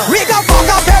 We gon' fuck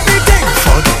up everything.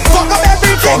 Fuck up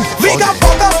everything. We gon'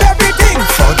 fuck up everything.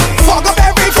 Fuck up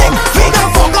everything. We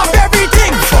gon' fuck up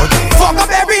everything. Fuck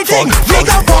up everything. We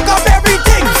gon' fuck up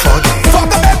everything.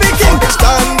 Fuck up everything.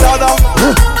 Standard up.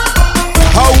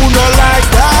 How you no like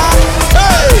that?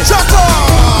 Hey, shut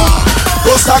up.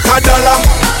 Go stack a dollar.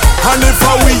 And if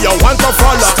we you want to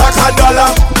follow, stack a dollar.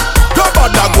 Don't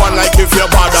bother go on like if you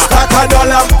bother. Stack a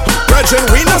dollar. Virgin,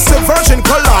 we not say virgin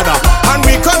colada. And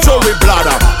we control with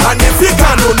bladder. And if you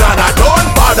can't do nada, don't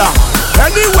bother.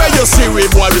 Anywhere you see we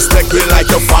boy, respect we like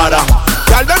your father.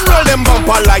 Tell them roll them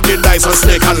bumper like the dice on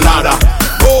snake and ladder.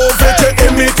 Over to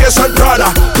imitation brother.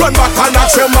 Run back and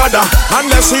ask your mother.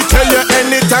 Unless he tell you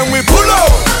anytime we pull out.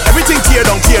 Everything tear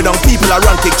down. People are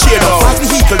run, kick, cheer down. Fast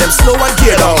vehicle, them slow and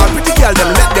gear down. And pretty girl, them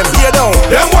let them hear down.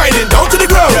 Them whining down to the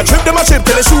ground. Yeah, trip them a chip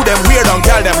till they shoot them weird down.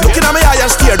 Girl, them looking at me eye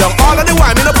and steer down. All of the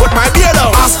while, me no put my beard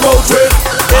down. Ask about it.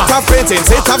 It have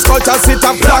paintings, it have sculptures, it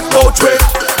have black out way.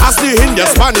 As the Indian,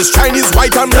 Spanish, Chinese,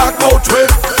 white and black out way.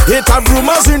 It have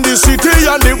rumors in the city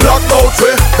and the black out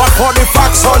way. But for the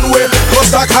facts on way, go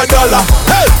stack a dollar.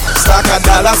 Hey, stack a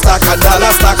dollar, stack a dollar,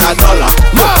 stack a dollar.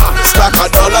 Ma, stack a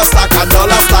dollar, stack a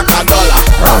dollar, stack a dollar.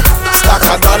 Stack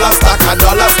a dollar, stack a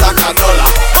dollar, stack a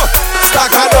dollar.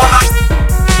 Stack a dollar.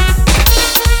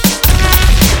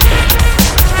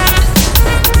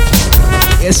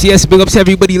 Yes, big ups to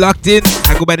everybody locked in.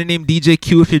 I go by the name DJ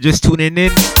Q if you're just tuning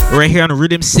in. Right here on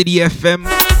Rhythm City FM,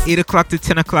 8 o'clock to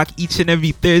 10 o'clock each and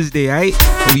every Thursday, alright?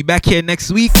 We'll be back here next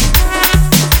week.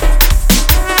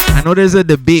 I know there's a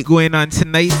debate going on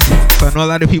tonight, so I know a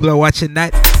lot of people are watching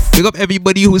that. Big up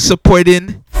everybody who's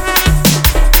supporting.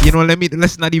 You know,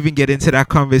 let's not even get into that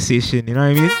conversation, you know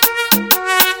what I mean?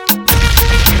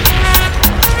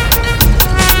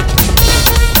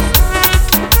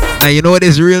 Now, you know what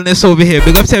is realness over here.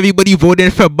 Big up to everybody voting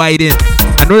for Biden.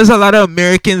 I know there's a lot of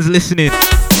Americans listening.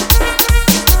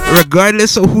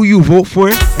 Regardless of who you vote for,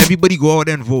 everybody go out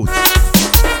and vote.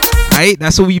 Alright,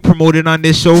 that's what we promoted on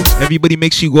this show. Everybody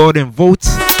make sure you go out and vote.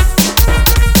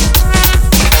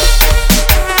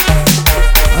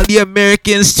 All the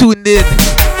Americans tuned in.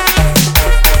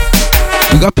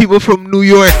 We got people from New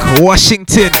York,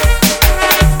 Washington,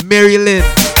 Maryland,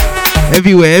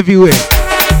 everywhere.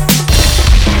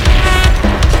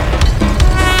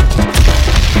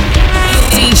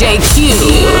 DJ Q.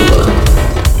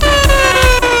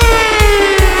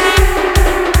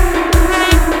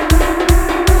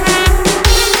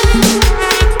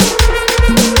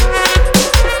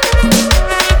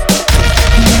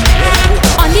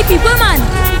 On the people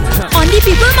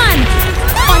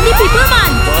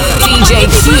man. DJ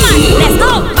Q.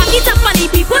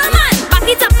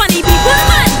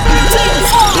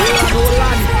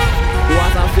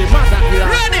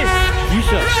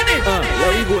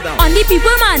 Where we go down? On the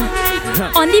people man.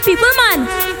 On the people man.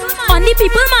 On the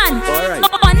people man. Alright.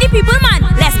 On the people man.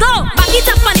 Let's go. Back it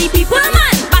up on the people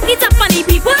man. Back it up on the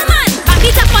people man. Back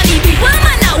it up on the people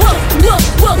man. Now whoa.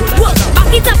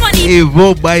 Back it up on the Hey,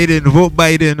 vote Biden. Vote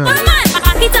Biden. people man.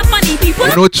 Back it up on the people.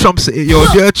 You know Trump's. Yo,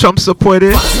 if you're a Trump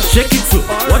supporter. Shake it so.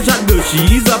 Watch that girl,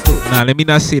 she is a pro. Nah, let me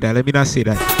not say that.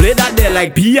 Play that there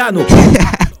like piano.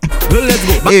 Well, let's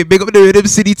go. Hey, big up the Rhythm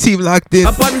City team locked in.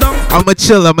 Up and down. I'ma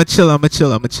chill. I come to push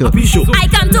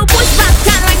back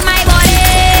and like my body.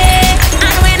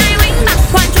 And when I wing back,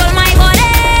 control my body.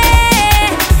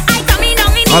 I come in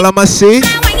down in All I'ma say,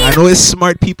 I know it's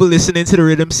smart people listening to the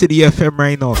Rhythm City FM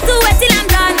right now. do it till I'm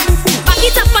done. Back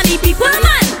it up on the people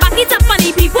man. Back it up on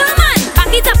the people man.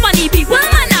 Back it up on the people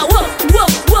man. Now whoa.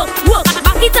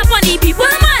 Back it up on the people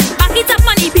man. Back it up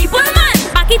on the people man.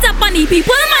 Back it up on the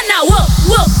people man. Now whoa.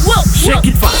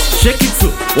 Shake it fast, shake it slow.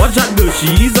 Watch that girl,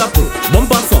 she is a pro.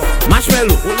 Bumper soft,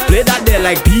 marshmallow. Play that there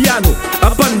like piano.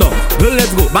 Up and down, girl, let's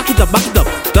go. Back it up.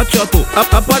 Touch your toe. Up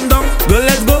and down, girl,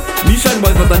 let's go. Mission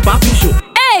boys, not a papi show.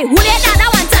 Hey, who let that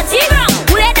one touch it wrong?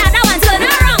 Who let that one turn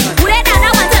around? Who let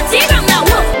that one touch it wrong? Now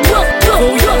whoa. So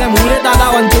we tell them who let that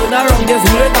one turn around. Guess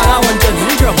who let that one touch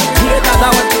it wrong? Who let that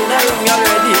one turn around? Y'all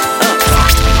ready?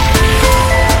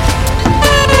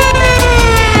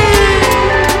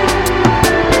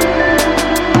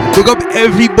 Big up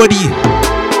everybody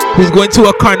who's going to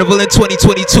a carnival in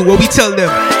 2022. What we tell them?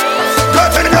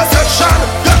 Get in your section,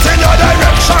 get in your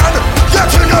direction. Get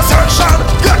in your section,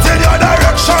 get in your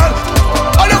direction.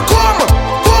 And you come.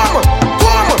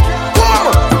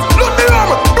 Look me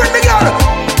rum, bring me gun.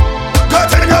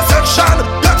 Get in your section,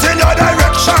 get in your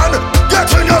direction. Get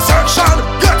in your section,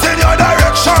 get in your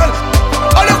direction.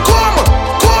 And you come.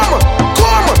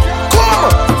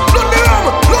 Look me rum,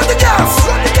 look the gas.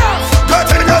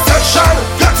 Get in your section,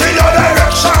 get in your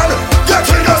direction. Get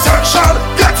in your section,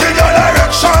 get in your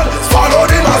direction. Follow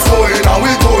the mass going and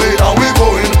we going.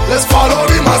 Let's follow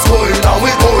the mass going and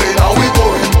we going.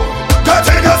 Get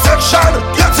in your section,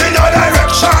 get in your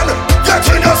direction. Get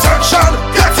in your section,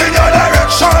 get in your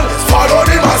direction. Follow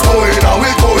the mass going and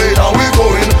we going.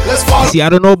 Let's follow. See, I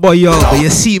don't know about y'all, but you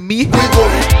see me. We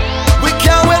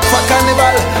can't wait for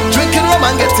carnival. Drinking rum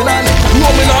and getting on it.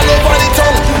 Roaming all over the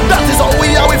town. That is how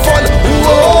we are with fun.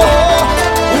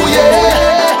 Ooh yeah.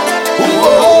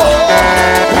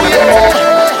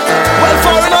 Well,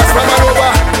 foreigners from all over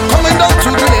coming down to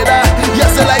Grenada.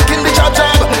 Yes, they like in the job.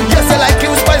 Yes, they like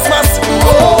in Spice Mass.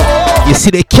 You see,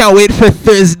 they can't wait for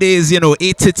Thursdays,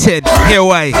 8 to 10. Here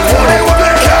why? They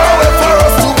can't wait for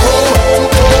us to come.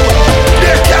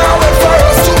 They can't wait for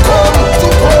us to come.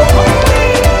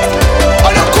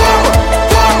 And you come.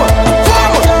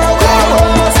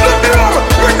 Slip me rum,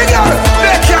 bring me gun.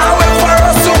 They can't wait for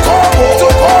us to come.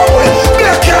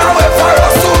 They can't wait for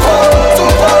us to come.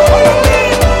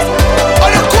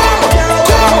 And you come.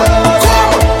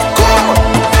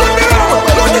 Slip me rum,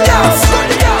 look the gas.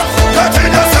 Get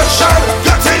in your section,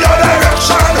 get in your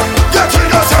direction. Get in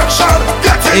your section,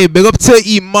 get in. Hey, big up to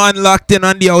Iman locked in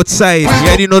on the outside. You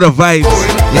already know the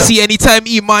vibes. You see, anytime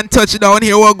Iman touch down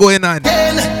here, what going on?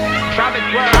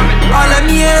 All them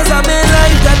years of my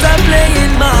life that I'm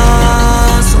playing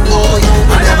mass. Oh,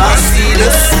 I never see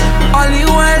this. All the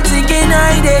while thinking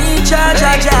I dey in charge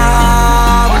of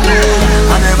job.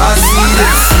 I never see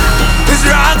this. It's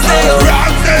rocks there,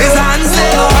 it's hands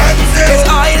there, it's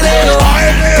oil there,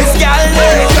 it's gal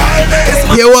there.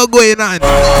 Here, what going on?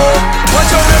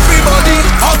 Watch out everybody,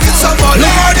 how can somebody?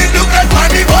 Lordy, look at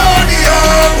money, oh.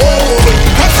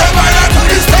 Come somebody to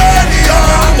the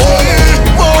stadium,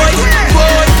 Boy,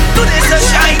 do this a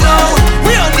shine now.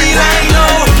 We on the line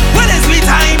now. When is we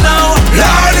time now?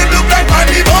 Lordy, look at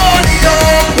money, oh.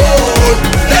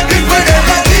 Let me put them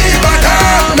on the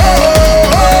bottom, no.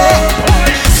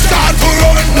 Start to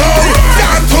run now.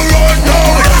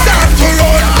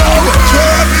 Throw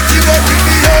everything up in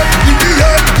the air.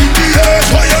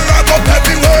 Throw your rag up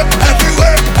everywhere.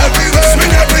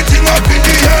 Swing everything up in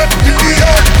the air.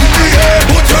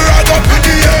 Put your rag up in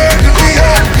the air.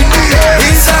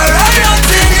 It's a riot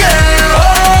thing, girl.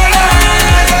 Hold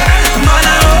on. Man,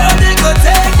 I hope they go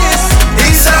take this.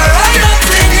 It's a riot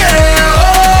thing, girl.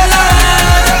 Hold on.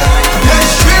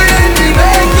 Let's really be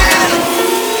making.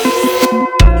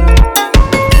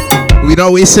 We're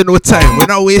not wasting no time. We're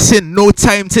not wasting no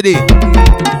time today.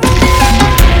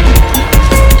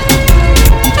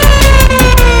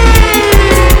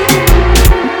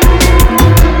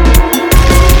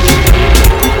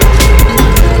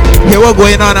 Here, what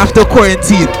going on after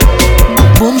quarantine?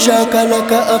 Boom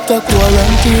shakalaka after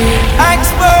quarantine.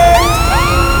 Expert.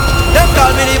 They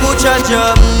call me the butcher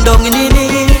jump. Down in the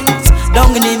knees.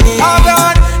 I got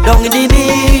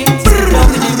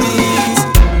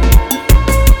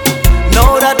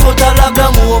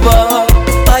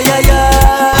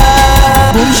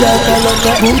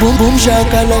shakalaka, boom boom boom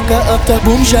shakalaka after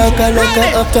boom shakalaka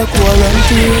after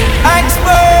quarantine.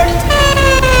 Expert.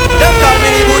 Them call me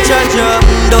the butcher drum.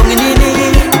 Down in the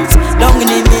knees, down in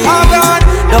the knees,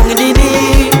 down in the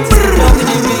knees, down in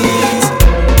the knees.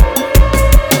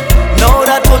 Now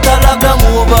that total lockdown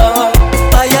over,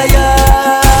 ay ay ay.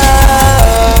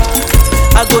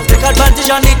 I go take advantage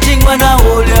on the thing when I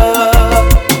hold ya.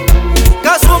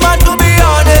 Cause woman, to be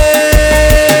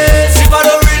honest, if I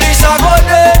don't release I go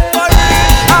dead.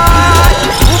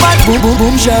 Boom boom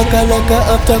boom shakalaka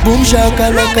after boom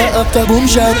shakalaka after boom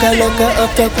shakalaka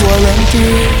after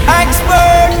quarantine.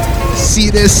 Expert. See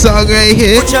this song right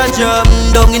here. Put your drum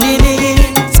down in the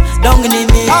knees, down in the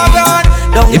knees.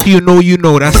 If you know, you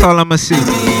know. That's all I'ma say.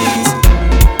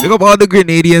 Look up all the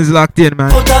Grenadians locked in,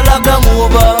 man. Total lockdown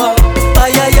over.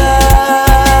 Ay ay ay.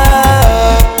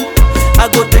 I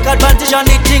go take advantage on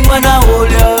the thing when I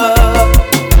hold ya.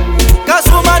 Cause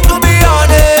woman, to be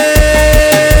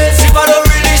honest, if I don't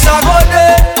release I go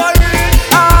dead.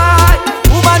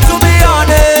 Woman, to be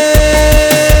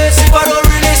honest, if I don't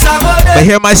release I go dead. But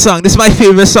hear my song. This is my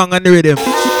favorite song on the rhythm.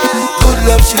 Good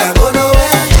love, she not go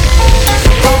nowhere.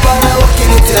 Don't bother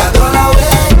walking it till I don't know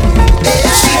where.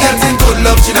 She getting good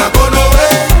love, she not go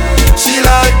nowhere. She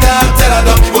like that, tell her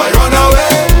don't boy run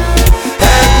away.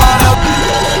 Head man up,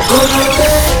 go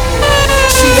nowhere.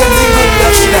 She getting good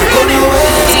love, she not go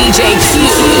nowhere. DJ Q.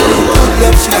 Good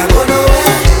love, she not go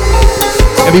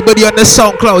nowhere. Everybody on the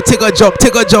SoundCloud, take a jump,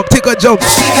 take a jump, take a jump.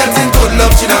 She getting good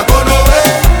love, she not go nowhere.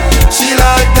 She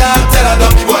like that, tell her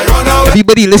don't boy run away.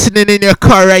 Everybody listening in your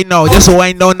car right now, just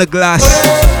wind down the glass.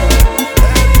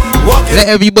 Let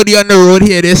everybody on the road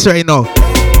hear this right now.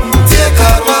 Take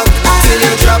hard walk till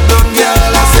you drop down, girl.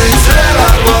 I say it's real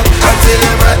hard walk until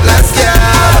you breathless, girl.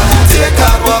 Take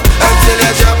hard walk until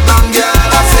you drop down,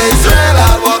 girl. I say it's real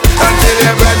hard walk until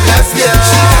you breathless, girl.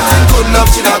 She getting good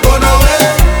love, she not go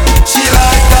nowhere. She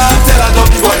like that, tell her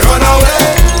don't boy run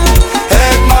away.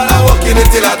 Head man, I walking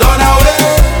it till I done away.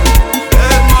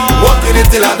 Walking it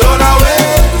till I done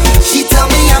away. She tell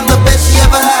me I'm the best she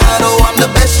ever had. Oh, I'm the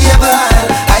best she ever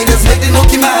had. I just make the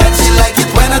nookie mad. She like it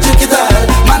when I drink it all.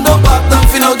 Man don't pop down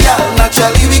for no girl.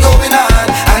 Naturally we going on,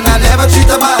 and I never treat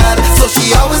her bad. So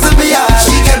she always in me yard.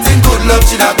 She getting good love,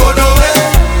 she not go nowhere.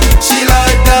 She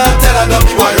like that, tell her don't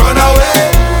boy run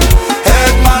away.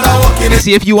 Head man, I walking it.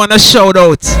 See if you want a shout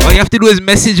out. All you have to do is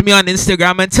message me on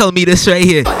Instagram and tell me this right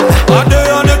here. Are they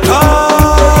on the card?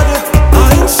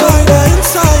 Inside,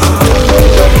 inside.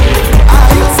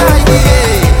 Inside,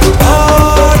 yeah.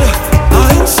 Hard.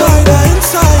 Inside,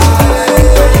 inside.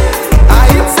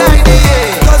 Inside,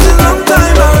 yeah. Cause it's long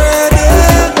time already.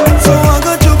 So I'm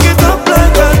gonna choke it up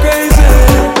like a crazy.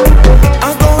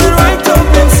 I'm going right up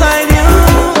inside you.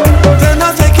 Then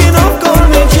I'm taking off gold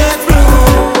me jet blue.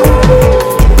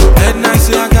 Head nice,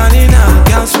 I got it now.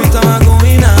 Girl sweet, I'm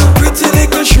going now. Pretty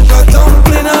little sugar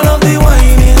dumpling, I love the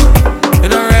whining.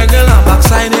 In a regular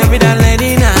backside, every that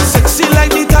lady now. Sexy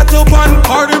like the tattoo on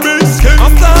Cardi B skin.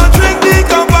 After I drink the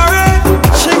Campari,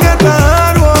 she get the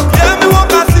hard walk. Yeah, me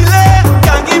walk a silly,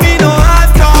 can't give me no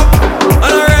hard talk.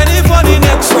 And I'm ready for the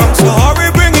next round, so hurry,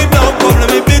 bring it down. Come,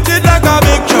 let me beat it like a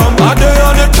big drum. I do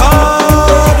on the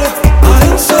card,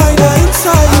 inside,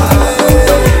 inside.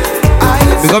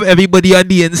 Big up everybody on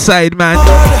the inside, man.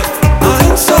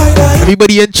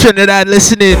 Everybody in Trinidad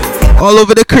listening. All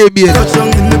over the Caribbean.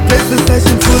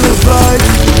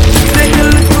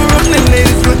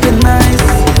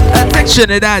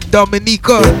 Trinidad,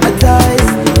 Dominica.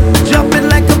 Jumping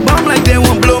like a bomb, like they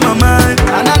won't blow my mind.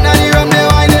 And I'm not here, I'm the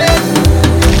wine it.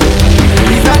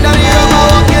 He's not down here,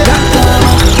 I'm walking.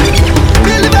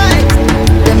 Feel the vibe.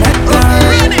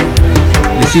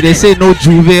 You see, they say no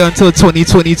Juve until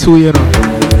 2022, you know.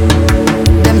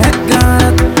 Them head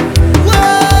gone.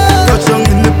 Got young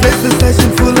in the place, the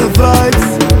session full of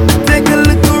vibes. Take a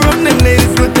look around, them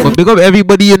ladies with them. But big up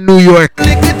everybody in New York.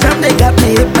 Lick the time, they got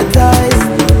me hypnotized.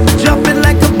 Jumping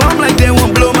like a bomb, like they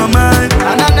won't blow my mind.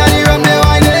 And I'm not here, I'm the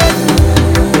wine it.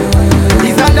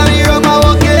 He's not down here, I'm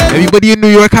walking. Everybody in New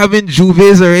York having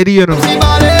Juves already, you know. Hey,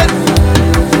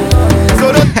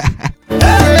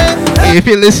 if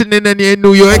you're listening and you're in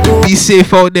New York, be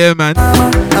safe out there, man.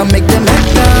 I make them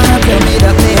head down, tell me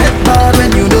that they head bad.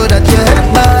 When you know that your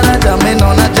head bad, I jam in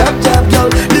on a jab, girl.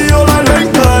 The whole I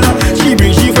like that. She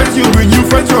brings she friends, you bring you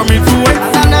friends from me to it.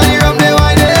 I'm not here, I'm the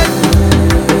wine it.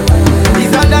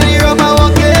 He's not down here, I'm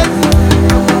walking.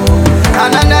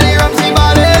 And I'm not here, I'm she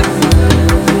bad it.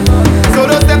 So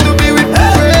those them to be with me.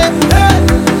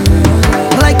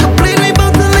 Like a plane we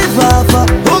bout to live off.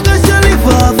 Oh gosh, you live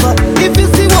off. If you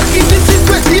see what, if you see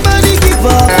sweat, the body give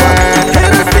off.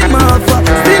 Head a steam off.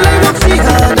 Still I walk she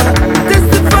hard.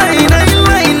 Testifying, I ain't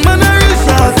lying, man, I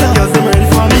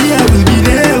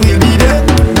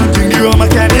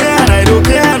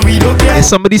Yeah,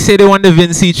 somebody say they want the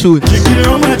Vinci tune.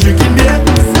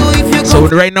 So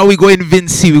right now we going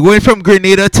Vinci. We're going from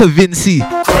Grenada to Vinci.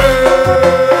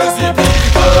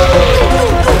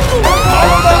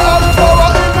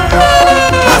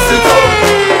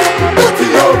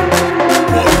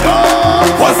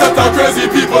 Crazy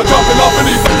people jumping up in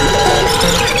these.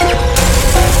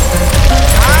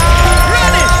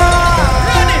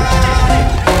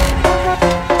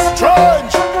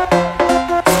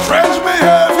 Strange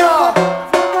behavior.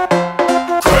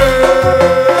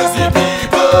 Crazy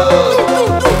people.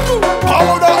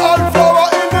 Powder and flour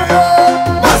in the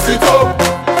air. Mass it up,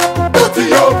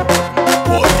 dirty up.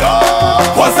 Oh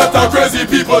yeah. One set of crazy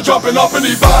people jumping up in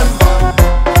the van.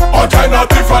 All kind of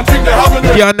different things they have in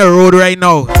If you're on the road right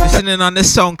now, listening on the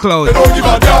SoundCloud,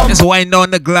 just wind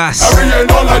down the glass.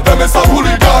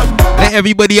 Let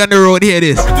everybody on the road hear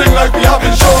this. Everything like we have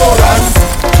insurance.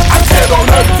 And tear down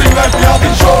everything like we have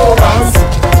insurance.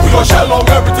 We gon' shell down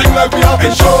everything like we have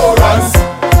insurance.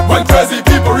 When crazy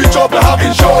people reach up, they have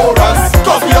insurance.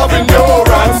 Cause we have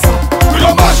endurance. We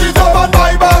gon' mash it up and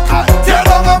buy back. Tear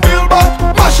down and build back.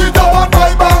 Mash it up and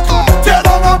buy back. Tear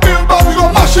down and build back. We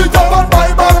gon' mash it up and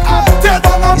buy back.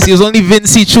 You see, it's only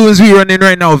Vinci tunes we running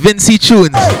right now. Vinci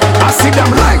tunes. I see them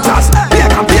lighters,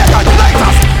 pagan,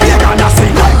 lighters, pagan, I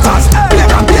see lighters,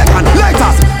 pagan,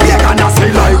 lighters, pagan, I see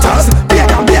lighters,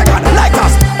 pagan,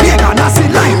 lighters, pagan, I see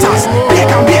lighters,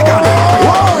 pagan.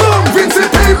 Whoa, Vinci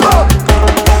people,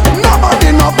 nobody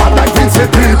know bad like Vinci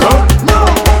people.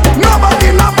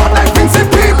 Nobody know bad like Vinci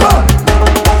people.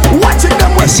 Watching them.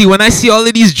 See, when I see all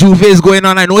of these juves going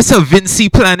on, I know it's a Vinci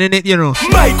plan in it, you know.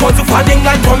 My God, to fighting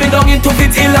and coming down into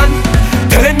Vinci land.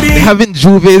 Telling me They're having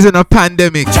juves in a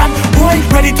pandemic. Jam, boy,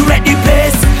 ready to wreck the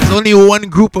place. There's only one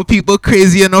group of people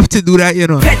crazy enough to do that, you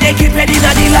know. Let they keep ready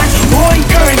na the land. Boy,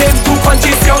 turn them to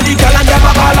countries, yo, the girl and them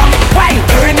a ball. Why?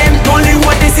 Turn them only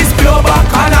what this is global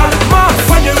canal. Man,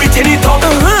 when you reach in it up,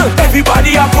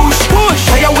 everybody a push.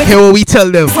 Hear what we tell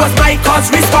them. Was my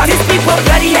cause response. These people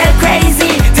bloody hell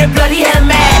crazy. They bloody hell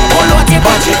mad. Oh Lord, they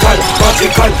magical.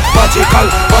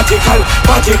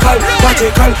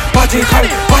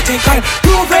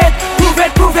 Prove it.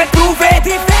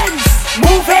 Defense.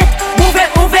 Move it.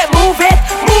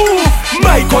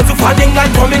 My God, to funding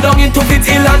and coming down into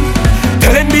Vinci land.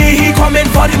 Telling me he coming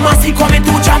for the mass, he coming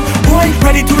to jam. Boy,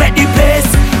 ready to wreck the place,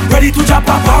 ready to jump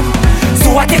up.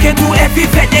 So I take it to every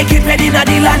vet, they keep ready in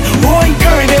the land. Boy,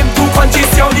 turn them to countries,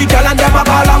 yo, the girl and them a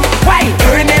ball. Why?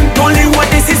 Turn them only what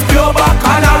this is global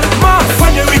canal. Man,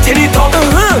 when you reach it up,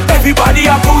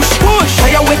 everybody a push.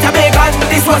 Try away to Megan,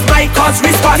 this was my cause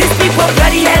response. These people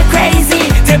bloody hell crazy,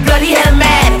 they bloody hell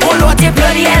mad. Oh Lord, they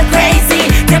bloody hell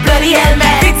crazy, they bloody hell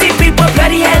mad. These people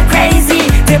bloody hell crazy,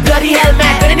 they bloody hell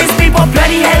mad. And these people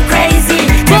bloody hell crazy,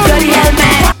 they bloody hell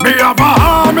mad. Me have a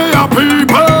army of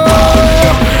people.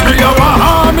 Me have a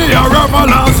army of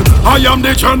revelers. I am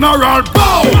the general.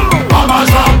 Bow. I'm a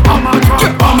trap.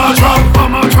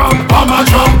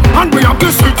 And we have the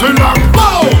city lock.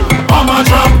 Bow. I'm a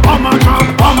trap.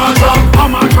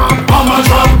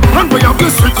 And we have the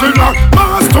city lock.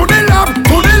 Mass to the left.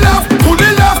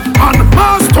 And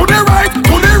mass to the right.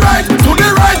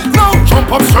 Now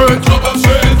jump up straight.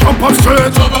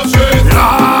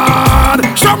 Lord,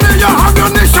 show me your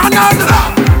ammunition and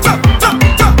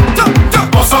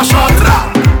bust a shot.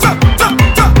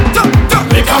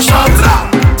 Make a shot.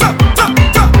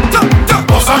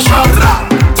 Bust a shot.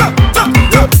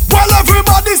 Well,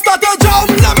 everybody start a jump.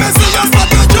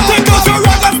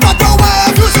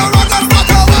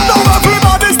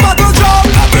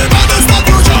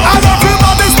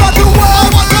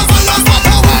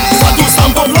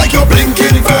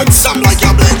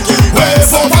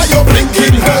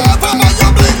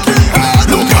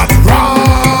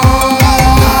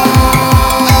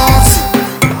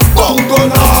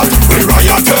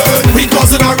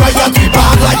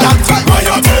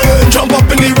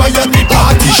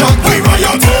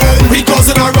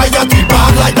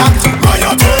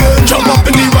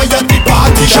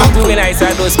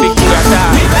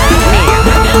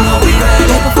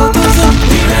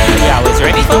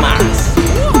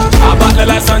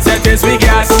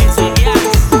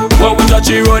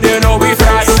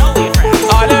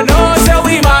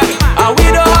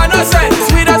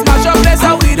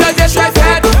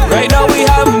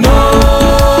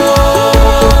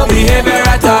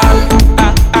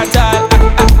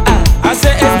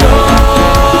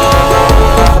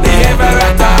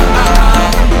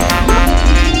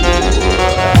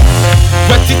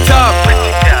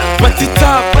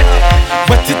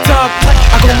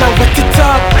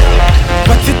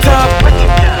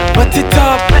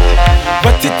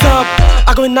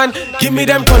 wine and give me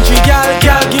them country gal,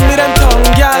 gal. Give me them tongue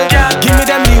gal, gal. Give me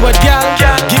them Leeward gal,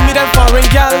 gal. Give me them foreign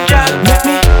gal, gal. Let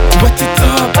me wet it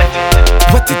up,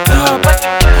 wet it up, wet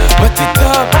it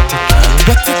up,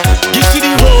 wet it up. Give she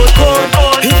the road code.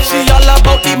 If she all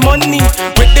about the money,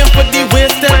 with them for the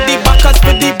waist and the backers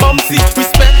for the bumpsy.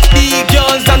 Respect the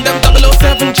girls and them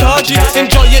 007 charges.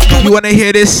 Enjoy it. If you wanna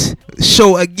hear this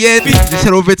show again, just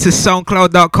head over to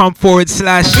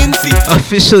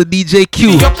soundcloud.com/official DJ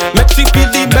Q. And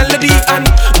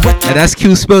that's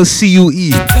Q spelled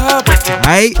C-U-E.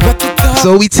 Alright?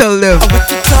 So we tell them.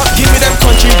 Give me them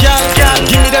country gal,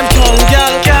 give me them tongue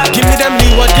gal, give me them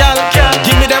Leeward gal,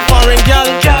 give me them foreign gal.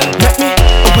 Let me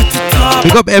wet it up.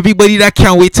 Pick up everybody that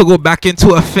can't wait to go back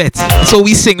into a fete. So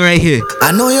we sing right here.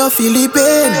 I know you're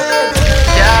Philippine.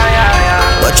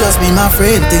 But trust me, my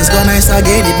friend, things go nice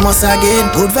again, it must again.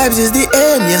 Good vibes is the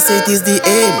aim, yes, it is the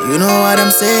aim. You know what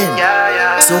I'm saying?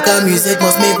 Soca music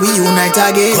must make we unite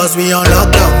again. Cause we on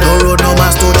lockdown, no road, no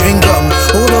mask to drink rum.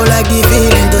 Who don't like the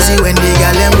feeling to see when the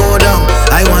gal them go down?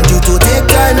 I want you to take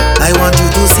time, I want you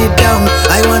to sit down.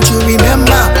 I want you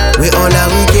remember where all that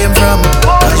we came from.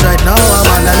 Cause right now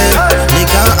I'm on the lake,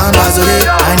 liquor and bazooka.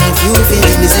 And if you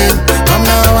feeling the same, come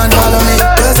now and follow me.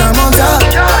 Cause I'm on top,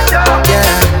 yeah,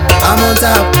 I'm on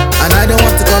top. And I don't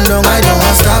want to come down, I don't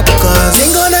want to stop. Cause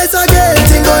tingle nice again,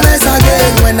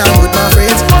 when I'm with my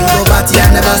friends. We go party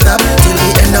and never stop till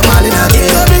we end up all in a jail. It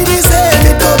don't be the same,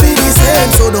 it don't be the same.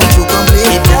 So don't you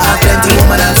complain. If you have plenty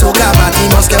woman and soca party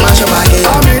must get mash up again.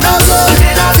 I'm in a zone,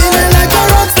 feeling like a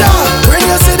rock star. When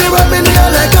you see the rum in here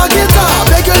like a guitar,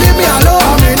 beg you leave me alone.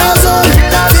 I'm in a zone,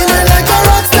 feeling like a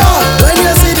rock star. When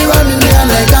you see the rum in here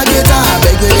like a guitar,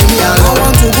 beg you leave me alone. I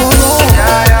want to go home,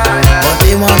 but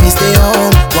they want me stay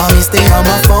home. Want me stay on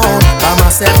my phone, by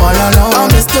myself all alone. I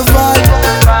miss the vibe,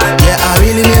 yeah, I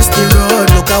really miss the road.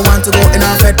 Look, I want to go in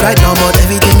a fed right now, but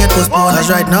everything it postponed.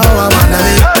 Cause right now I'm on the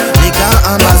way, liquor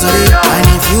and bazooka. And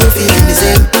if you feeling the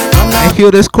same, I feel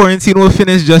this quarantine will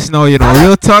finish just now, you know.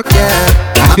 Real talk,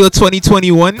 I feel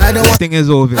 2021, this thing is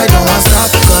over. I don't want to stop,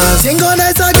 cause tingle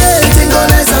nice again,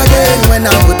 when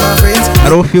I'm with my friends. I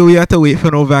don't feel we have to wait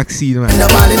for no vaccine, man. So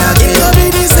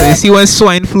you see when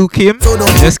swine flu came,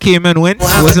 just came and went,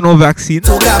 there wasn't no vaccine.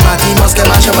 But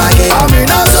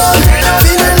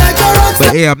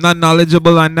hey, I'm not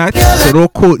knowledgeable on that, so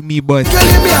don't quote me, but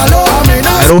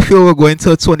I don't feel we're going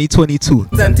till 2022.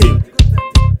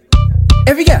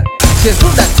 Every girl, just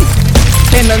do that thing.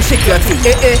 Bend and shake your thing,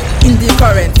 in the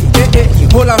current, you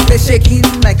hold on, play shaking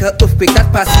like a earthquake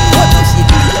that passes. What does she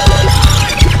do?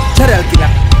 Cheryl killer,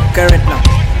 current now.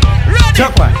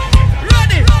 Jump on,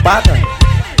 pattern.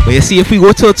 But you see, if we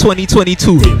go till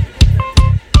 2022,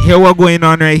 here what going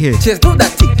on right here. Just do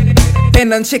that thing.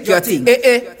 Bend and shake your thing,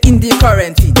 in the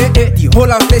current, the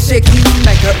whole of play shaking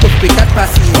like a earthquake that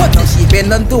passes. What is she bend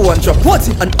and do one drop? What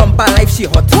on Umpa life she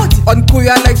hot? What on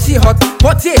Korea life she hot?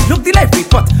 What yeah, look the life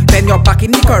report. Bend your back in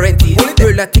the quarantine,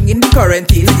 roll a thing in the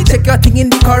quarantine, check your thing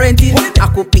in the quarantine,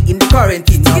 Akupi in the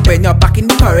quarantine. Now bend your back in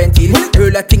the quarantine,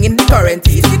 roll a thing in the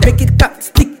quarantine, make it cut,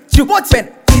 stick, shoot, bend.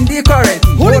 In the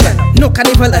quarantine, hold on. No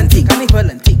carnival and thing, back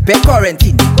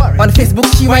quarantine. On Facebook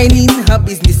she whining, her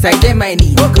business side they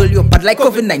mining. Girl you bad like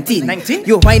COVID-19,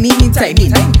 you whining in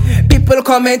timing. People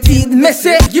commenting,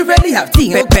 message you really have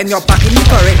thing. Pen your pack in the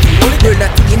quarantine, roll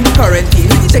that thing in the quarantine,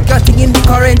 check your thing in the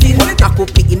quarantine,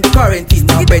 Akupi in the quarantine.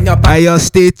 Now pen your pack. Y'all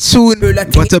stay tuned,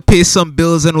 got to pay some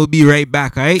bills and we'll be right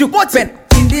back, alright? You what pen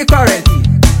in the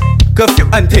quarantine? Curfew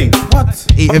and thing. What?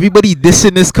 Hey, everybody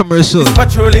dissing this commercial.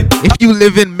 Patrolling. If you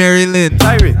live in Maryland,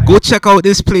 go check out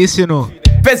this place, you know.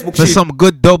 Facebook for some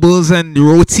good doubles and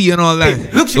roti and all that.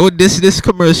 Hey, don't diss this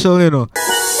commercial, you know.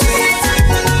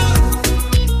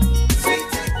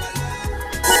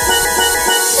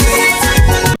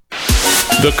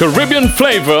 The Caribbean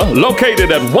Flavor,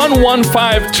 located at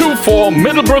 11524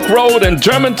 Middlebrook Road in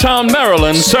Germantown,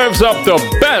 Maryland, serves up the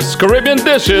best Caribbean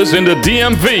dishes in the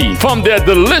DMV. From their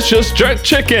delicious jerk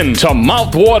chicken to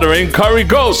mouth-watering curry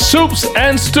goat, soups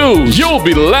and stews, you'll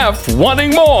be left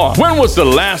wanting more. When was the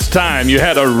last time you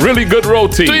had a really good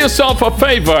roti? Do yourself a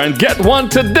favor and get one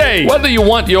today. Whether you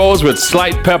want yours with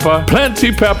slight pepper,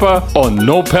 plenty pepper, or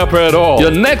no pepper at all,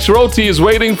 your next roti is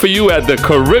waiting for you at the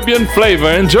Caribbean Flavor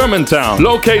in Germantown.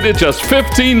 located just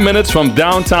 15 minutes from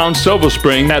downtown Silver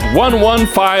Spring at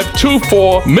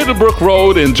 11524 Middlebrook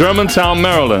Road in Germantown,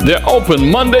 Maryland. They're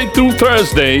open Monday through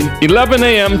Thursday, 11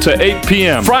 a.m. to 8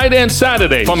 p.m. Friday and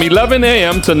Saturday from 11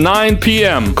 a.m. to 9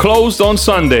 p.m. Closed on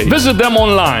Sunday. Visit them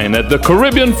online at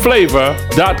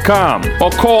thecaribbeanflavor.com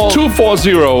or call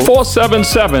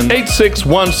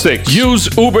 240-477-8616. Use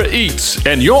Uber Eats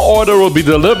and your order will be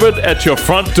delivered at your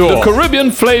front door. The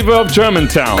Caribbean Flavor of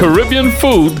Germantown. Caribbean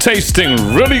food tasting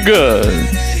really good.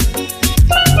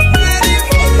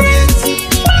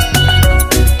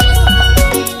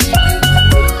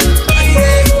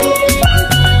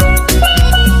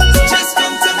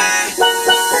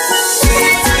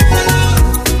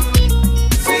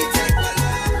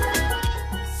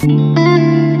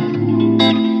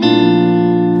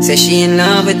 Say she in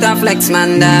love with a flex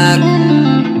man dog.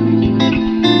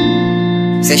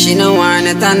 Say she no want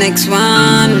it the next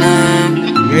one.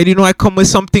 You already know I come with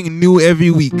something new every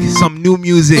week. Some new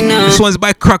music. This one's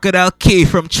by Crocodile K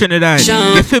from Trinidad.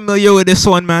 You familiar with this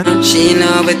one, man? She in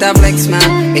love with a flex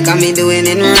man, because me doing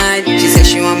it right. She said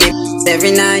she want me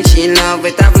every night. She in love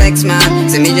with a flex man.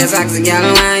 So me just ask the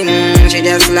girl why. She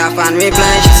just laugh and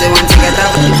reply. She say want to get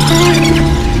up.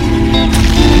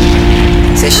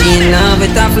 Say she in love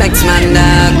with a flex man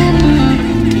dog.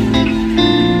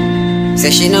 Say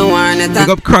she no want it. Big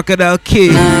up Crocodile K.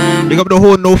 Big up the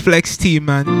whole No Flex team,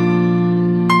 man.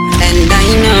 And I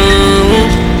know,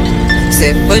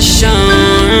 say for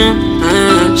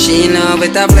sure, she in love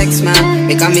with a flex man,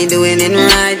 because me doing it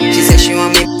right. She said she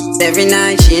want me every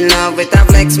night. She in love with a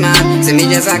flex man. So me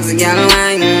just ask the girl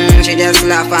why. She just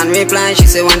laugh and reply. She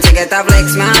say want to get a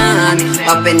flex man.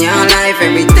 Up in your life,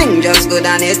 everything just good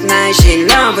and it's nice. She in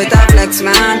love with a flex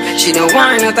man. She don't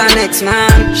want not a next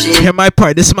man. She hear my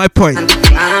part, this is my point.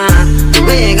 The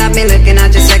way you got me looking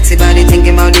at your sexy body,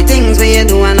 thinking about the things where you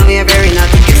do. I know you're very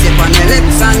naughty. Kiss it on the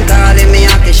lips and calling me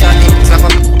out the shorty. Slap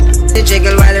up the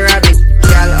jiggle while you're at it.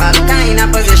 Girl, all kind of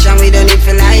position, we don't need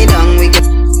to lie down. We could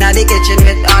now the kitchen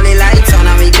with all the lights on,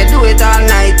 and we could do it all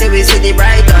night till we see the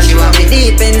bright on. She want me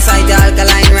deep inside the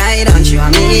alkaline ride on. She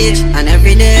want me each and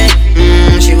every day.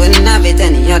 She wouldn't have it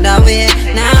any other way.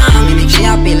 Nah, me make she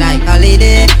happy like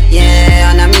holiday.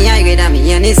 Yeah, and me I agree that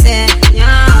me any say.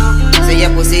 Yeah, so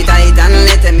your pussy tight and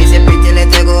let me say pretty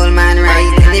little gold man right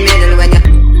in the middle when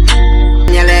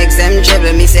your legs them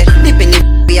trouble. Me say dip in the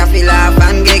I feel laugh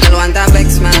and giggle, want a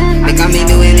flex man, because me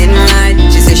doing it right.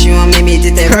 She say she want me meet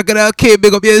it every Crocodile K,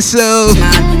 big up yourself.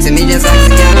 man. So me just ask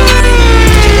the girl why.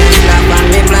 She just laugh and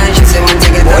reply. She say want to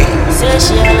get up. Say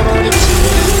she all about the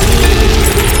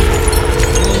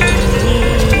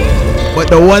But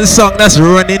the one song that's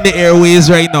running the airways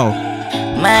right now.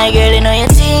 My girl, you know you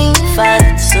think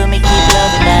fat, so me keep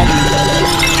loving that.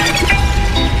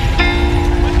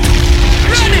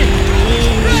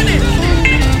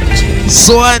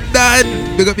 So and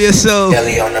done. Big up yourself.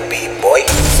 Kelly on the beat, boy.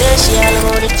 Say she all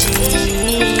about the G.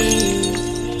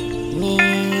 Me.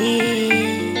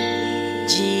 G.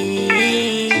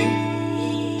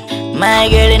 My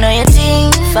girl, you know you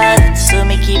think fat, so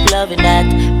me keep loving that.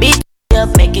 Beat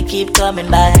up, make it keep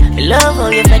coming back. Me love how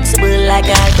you flexible like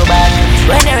a acrobat.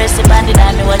 When you rest upon the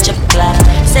dime, me watch your clock.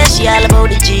 Say she all about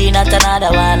the G, not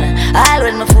another one. All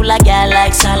when me fool like girl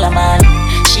like Solomon.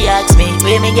 She asks me,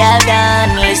 where me girl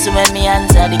gone? Listen when me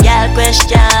answer the girl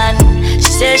question.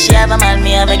 She says she have a man,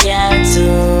 me have a girl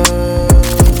too.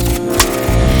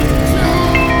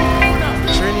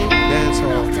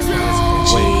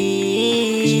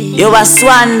 You a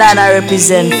swan that I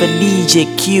represent for DJ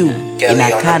Q in a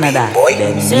Canada.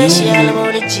 Say she all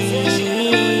about the G.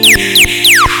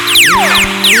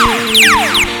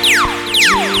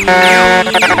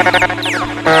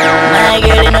 My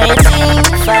girl, you know you think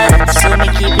fat, so me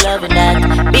keep loving that.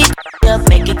 Beat up,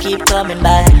 make it keep coming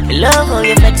back. Me love how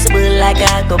you flexible like a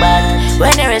acrobat.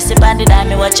 When you rest upon the dime,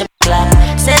 me watch your clock.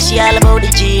 Say she all about the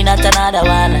G, not another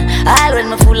one. All when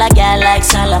me fool like girl like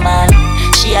Solomon.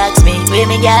 She asks me, where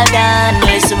me girl gone?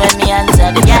 Listen when me answer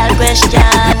the girl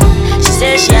question. She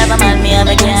says she have a man, me have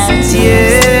a girl.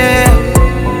 Yeah.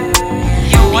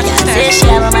 Yo, what's that? Say she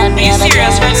have a man, me have a girl. Are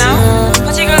you serious right now?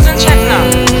 Put your girls in check now.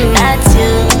 That's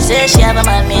you. Say she have a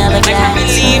man, me have a girl. I can't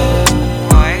believe.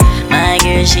 Boy. My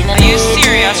girl, she not. Are you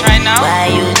serious right now? Why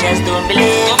you just don't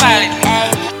believe? Go violate.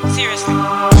 Hey. Seriously.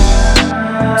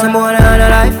 Some boy on a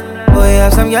life. Boy,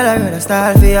 have some girl around a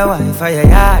style for your wife for your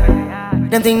yard.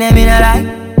 Them think them in a lie.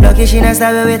 Lucky she not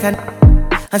stab with her.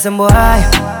 And some boy,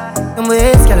 them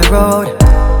ways girl road.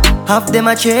 Half them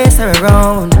a chase her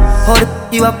around. Hold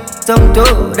you up some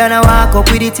toe. Then I walk up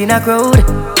with it in a crowd.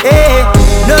 Hey,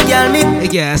 no girl me.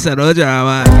 Yeah, I said no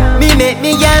drama. Me make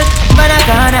me girl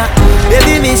banana.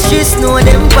 Baby mistress know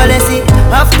them policy.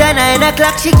 After 9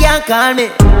 o'clock she can't call me.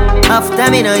 After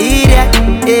me no hear that,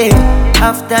 yeah.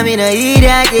 After me no hear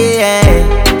that,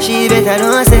 yeah. She better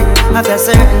know say after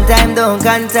certain time don't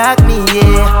contact me,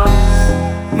 yeah.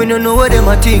 Me no know what them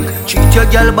a think. Cheat your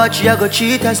girl but she a go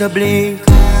cheat as a blink.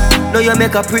 Now you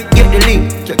make a prick get the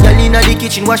link. Your girl inna the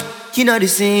kitchen wash inna the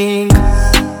sink.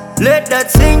 Let that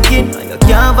sink in. You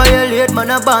can't violate man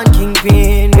a band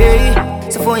kingpin, hey.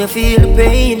 So for you feel the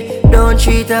pain, don't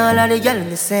treat all of the girl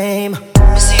the same.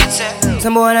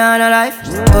 Some boy on a life,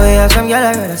 oh you have some girl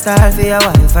I rather style for your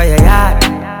wife or your yard.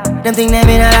 Them think they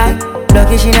mean a lie.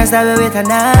 Lucky she not stab you with a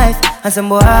knife. And some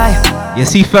boy. You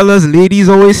see fellas, ladies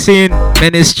always saying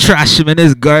men is trash, men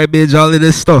is garbage, all of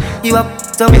this stuff. You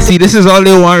see, this is all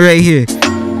they want right here.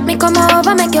 Me come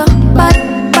over, make your bad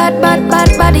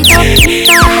body top. Now let's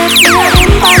see how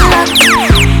them bad luck.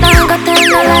 Now go tell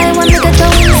no lie when me get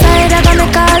down inside. I gotta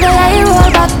make all the lie roll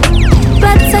back.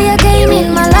 Blood say you came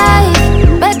in my life.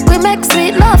 Bet we make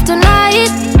sweet love tonight.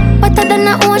 Better than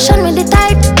the ocean with the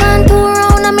tide. Can't do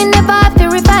round and me never have to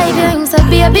revive you. Him say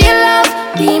baby love,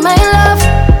 be my love.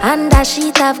 And that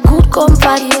she'd have good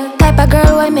comfort. Type of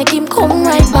girl why make him come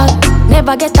right back.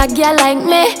 Never get a girl like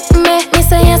me. Me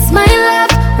say yes my love.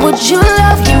 Would you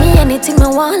love? Give me anything I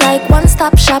want like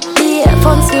one-stop shop. Yeah,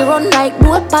 funds we run like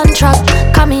boat pan trap.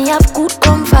 Come me have good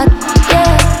comfort.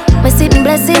 Yeah, me sitting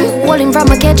blessing, hold him from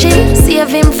a kitchen. Save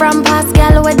him from past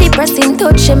gal where depressing.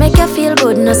 Touch she make you feel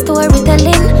good, no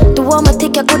storytelling. To warm a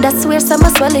tick you coulda swear some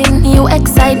swelling. You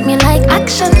excite me like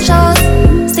action shows.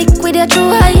 Stick with your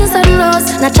true highs and lows.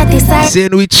 Not chatty side.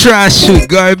 Saying we trash, we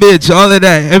garbage, all of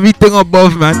that, everything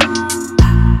above, man.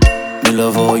 Me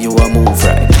love how you a move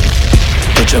right.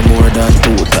 Touch you more than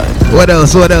 2 times. What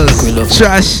else?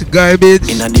 Trash, garbage.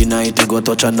 In the night you go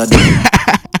touch on the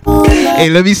Hey,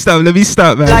 let me stop, man.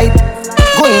 Light.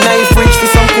 Go in my fridge for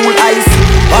some cool ice.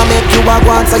 I make you a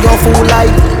go answer your full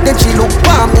life. Then she look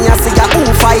for me and say, who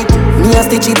fight? Me a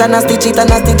stitch it and a stitch it and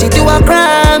a stitch it. You a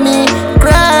Grammy.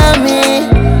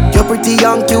 You're pretty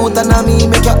young, cute and a me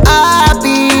make you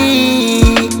happy.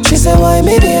 She said, why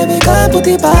me baby can't put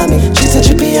it by me? She said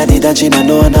she pay a did and she don't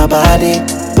know nobody.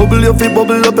 Bubble your feet,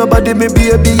 bubble up your body, me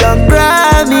baby young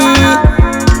Grammy.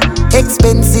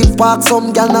 Expensive park,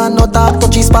 some gal nah no talk.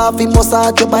 Touch his spa fi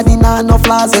massage your body nah no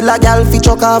flaws. Tell a gal fi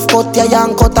chuck off, cut your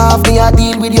young cut off. Me a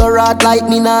deal with your rat like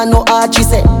me nah no art. She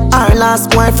say her last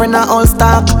boyfriend a all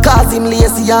stock. Cause him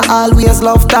lazy and always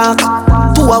love talk.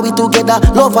 Two are we together,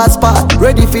 lovers part.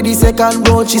 Ready for the second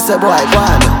round, she say boy go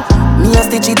on. Me a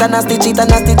stitch it and a stitch it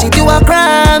and a stitch it. You a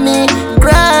Grammy.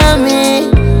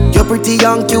 You're pretty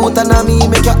young, cute and a me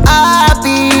make you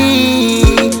happy.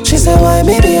 She said, why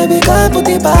me baby can't put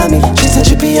it by me? She said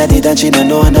she pay a did and she don't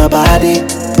know nobody.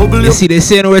 You see, they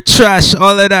saying we're trash,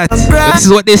 all of that. This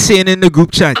is what they're saying in the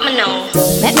group chat.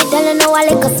 Let me tell you now a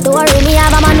little story. Me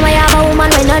have a man, why have a woman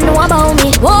when I know about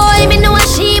me. Boy, me know a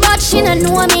she, but she don't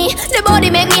know me. The body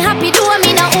make me happy, do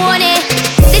me not own it.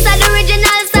 This is the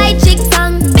original side chick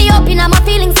song. Me open up my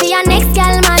feelings for your next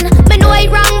gal man. Me know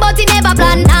it wrong, but it never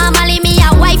plan. Normally me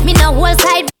a wife, me no whole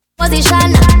side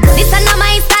position. This is not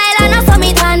my style and I saw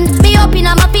me done. Me open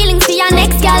up my feelings for your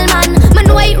next gal man. Me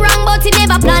know it wrong, but it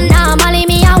never plan. Normally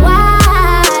me a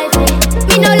wife.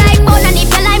 Me no like bone and if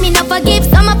you lie, me no forgive.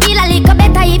 Some I feel a little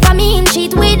better if I mean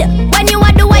cheat with. When you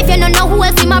are the wife, you don't know who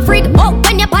else in my freak. Oh,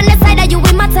 when you're on the side of you,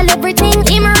 we matter everything.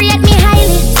 Him rate me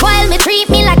highly, spoil me, treat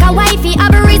me like a wifey. I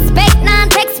be respect, nah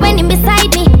text when him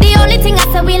beside me. The only thing I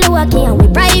say we low key and we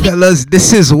private. Fellas,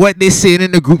 this is what they saying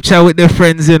in the group chat with their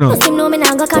friends, you know. Must you know me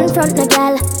now go confront no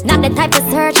girl. Not the type to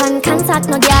search and contact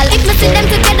no girl. If me see them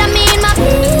together, me in my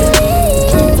feelings.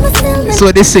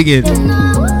 So they singing.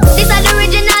 This is the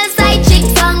original side chick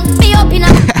song. Me open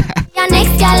up your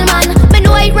next girl man. Me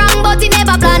know it wrong, but it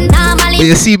never plan. Normally. But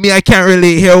you see me, I can't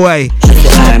relate here. Why? She's the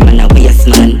arm and a waist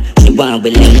man. She want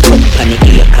we link up on the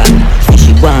ear cut.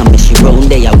 She want me, she round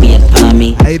there, wait for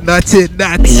me. I not it,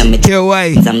 that. Here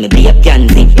why? I'm be a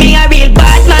pansy. Me a real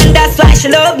bad man, that's why she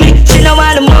love me. She no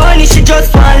want the money, she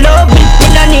just want love me. Me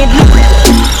no need love.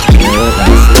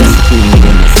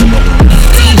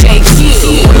 DJ Q.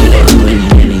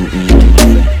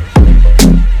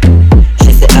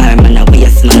 She's the arm and a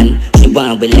waist man. She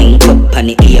want we link up on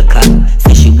the ear cut.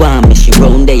 Say she want me, she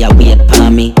round there, wait for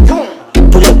me.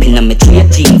 Pull up in my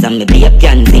straight jeans and me be a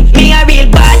pansy. Me a real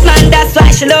bad man, that's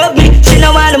why she love me. She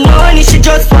no want the money, she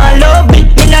just want love me.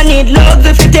 Me no need love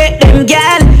if you take them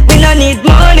gal. We no need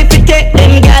money if you take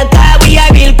them gal. Cause we a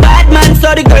real bad man,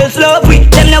 so the girls love we.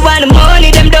 Them no want the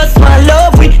money, them just want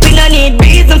love we. We no need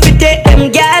reason if you take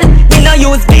them gal. We no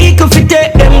use speak if you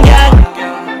take them gal.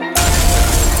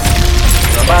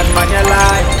 The bad man you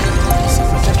like.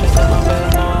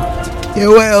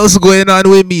 else going on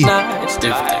with me?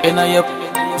 Stiff in your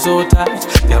so tight.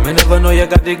 Yeah, me never know you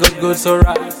got the good so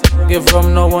right. Give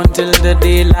from no one till the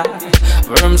daylight.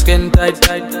 Firm skin tight.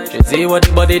 She see what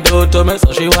the body do to me,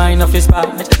 so she whine off his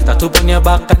spine. Tattoo on your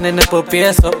back and then put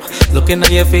pierce up. Looking at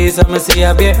your face, I'ma see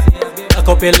a bear. Lock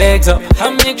up your legs up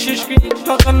and make she scream.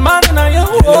 Talking man in your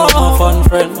wall.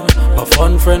 My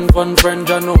fun friend,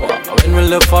 John. When will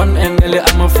the fun end?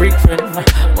 I'm a freak friend.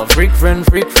 My freak friend.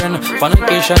 Fun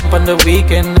occasion on the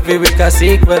weekend, every week a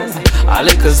sequel. I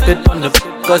like a spit on the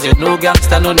cause you know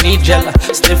gangsta no need gel.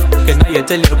 Stiff, can I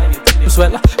tell you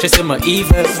swell? She say my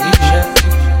evil.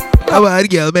 How about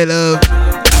girl, my love?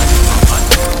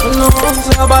 No, it's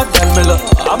a bad girl, me love.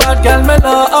 A bad girl, me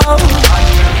love.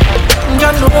 You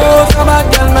know it's a bad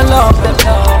girl, me love.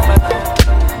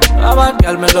 A bad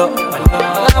girl, me love.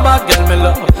 A bad girl, me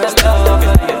love.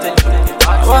 A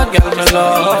bad girl, me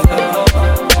love.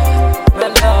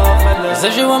 Say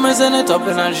she want me send it up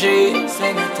in her sheet.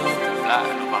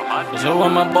 She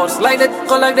want my boss like that,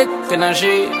 go like that in her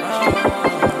sheet.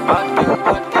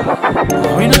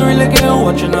 We don't really care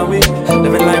watching her way.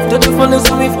 Living life to the fullest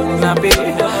and we fucking happy.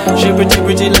 She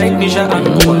pretty like Nisha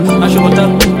and Cole. And she want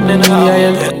up then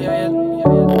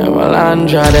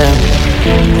Malandra them.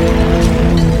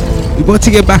 We about to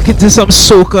get back into some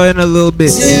soca in a little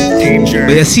bit.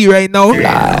 But you see right now,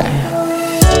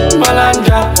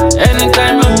 Malandra,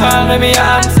 anytime you call me, me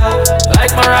answer.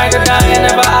 Like my rider down, you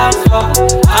never ask for.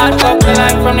 Hard couple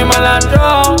line from the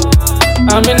Malandra.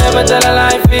 And me never tell a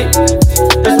lie fit.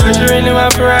 That's why she really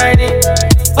want to ride it.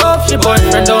 Hope she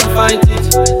boyfriend don't fight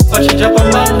it. But she drop a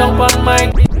band down on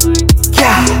my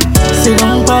yeah. Sit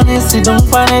don't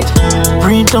panic.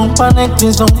 Breathe, don't panic,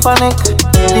 please don't panic.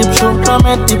 Deep throat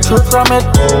from it.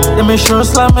 Let me show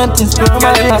slam it, it's pure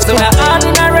magic.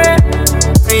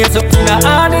 You're so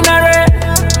ordinary.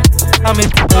 I mean,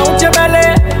 out your belly.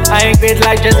 I ain't great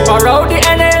like just borrow the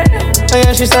NA. Oh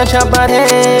yeah, she's such a bad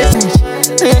head.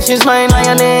 Yeah, she's my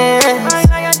lioness.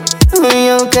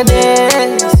 You can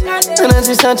dance. And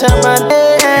she's such a bad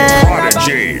head.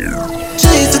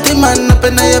 She's the man up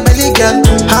in your belly, girl.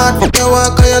 Hard for your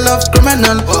walk, or your love's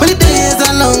criminal. When the days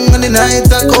are long and the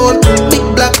nights are cold. Big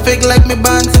black fig like me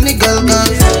bands in the girl.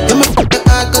 You me fuck your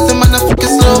heart, cause the man a fuck you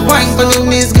slow. Wine for the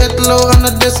knees get low on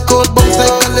the disc code. Bounce like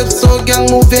a calypso, gang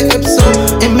move your hips so.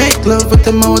 It make love with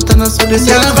the mouth and I saw this.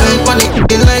 Girl, I vibe on it,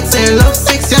 it like say love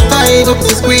six, you're tight up.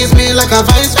 She squeeze me like a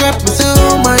vice grip. I say,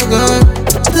 oh my god,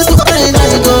 this is fine,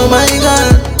 I go, my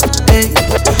god. Hey,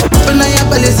 open up your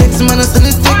belly, 6 minutes and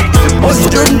it's thick. $1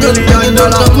 million, $1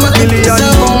 million,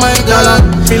 oh my god,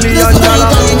 $1 million, $1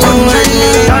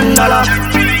 million.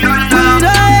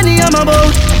 I'm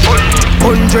about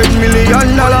 $100 million.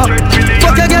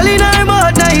 Fuck a girl in her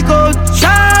mouth, night out,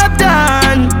 sharp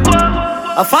down.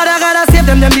 A father gotta save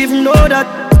them even know that.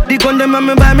 The gun them and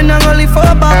me buy me not only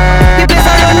for back. The place I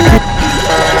run.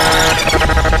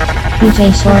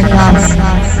 DJ Short Loss.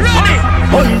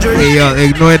 Hey yo,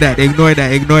 ignore that. $1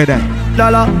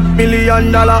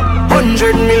 million,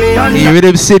 $100 million. Hey,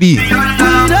 Rhythm City.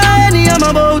 I'm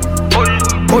about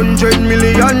 $100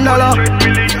 million.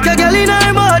 The girl in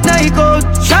her mouth, night out,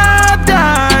 sharp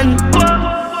down.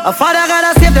 A father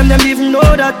gotta save them even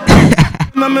know that.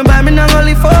 Mama buy me not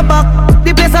only for back.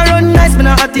 The place I run nice, me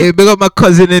not at it. Hey, big up my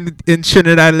cousin in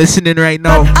Trinidad listening right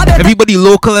now. Everybody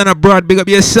local and abroad, big up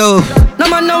yourself. No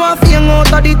man now a fling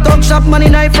out of the talk shop. Man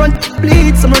in high front,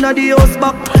 bleed some run of the house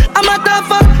back. I'm a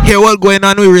tough up. Hear what going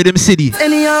on with Rhythm City.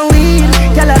 Any weed,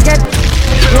 y'all get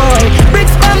boy.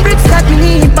 Bricks from bricks that we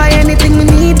need. Buy anything we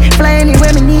need, fly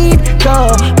anywhere we need.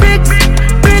 Go bricks,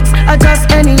 I just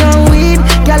any weed,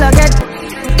 y'all get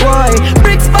boy.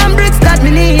 Bricks from bricks that we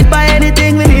need. Buy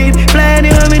anything we need, fly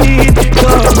anywhere we need.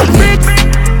 Go bricks.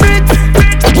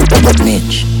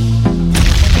 Bitch.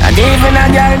 And even a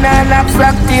girl now laps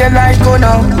like tail like go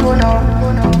now.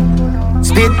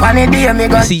 Spit pan it there, me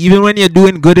go. See, even when you're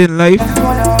doing good in life,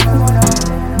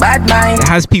 bad mind. It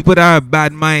has people that are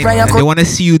bad mind and they want to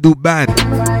see you do bad.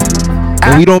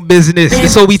 But we don't business.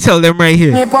 That's what we tell them right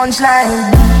here. Me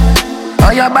punchline.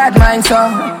 Oh, your bad mind, so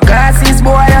glasses,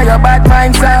 boy, oh, your bad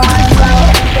mind, so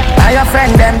are your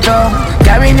friend, them, too.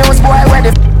 Carry news, boy, where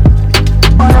the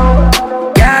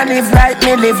can't live like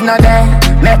me, live no day.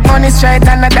 Make money straight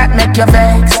and that make you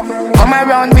vex. Come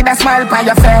around with a smile on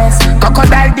your face.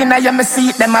 Crocodile dinner, you me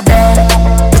see them a bed.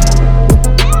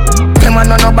 Them a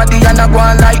no nobody and a go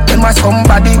on like them a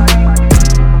somebody.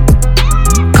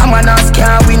 Come on, ask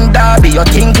can't win derby, you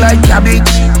think like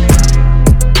cabbage.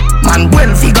 Man well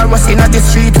vigorous in the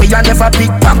street where you never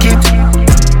pickpocket.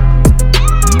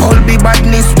 All be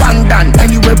badness one done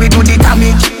anyway we do the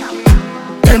damage.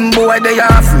 Them boy they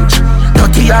average.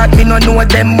 Dirty heart me no know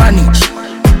them manage.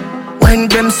 When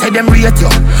them say them rate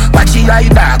you, watch your eye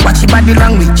dog, watch your body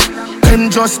language. Them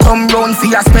just come round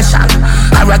for your special.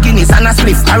 Or a Guinness and a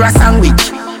spliff or a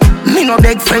sandwich. Me no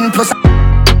beg friend plus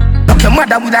look your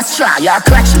mother with a straw, your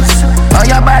clutches. Oh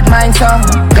your bad mind so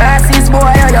glasses boy,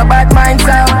 oh your bad mind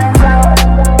so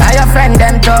oh your friend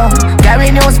them too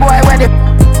Gary News boy where the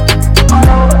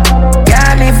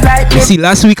can't live like me. You see,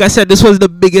 last week I said this was the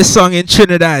biggest song in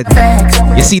Trinidad.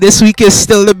 You see, this week is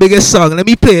still the biggest song. Let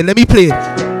me play it.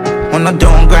 On a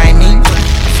don't grind me.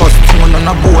 First thing on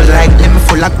a bowl like them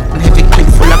full of heavy clip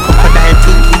full of crocodile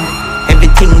teeth.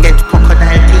 Everything get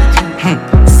crocodile teeth.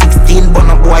 16 bun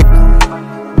a boy.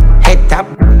 Head tap.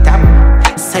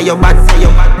 Say your bad,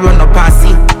 run up and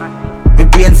see. Me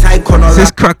brain side corner. This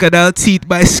is Crocodile Teeth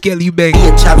by Skelly Bang.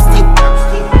 Chapstick.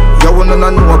 You wanna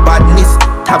know badness.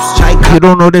 Tap strike. If you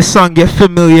don't know this song, get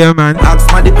familiar, man.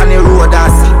 Ask my dip on the road I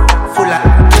see. Full of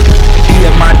be a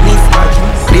madness.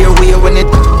 Clear way when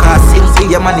it casting. See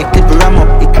your money clip ram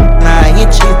up. Nah,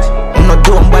 hit shit. I'm not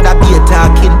dumb, but I be a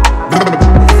talking.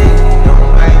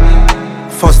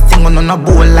 First thing on a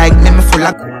bowl like me full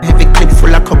of heavy clip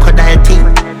full of crocodile teeth.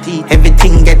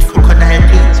 Everything get crocodile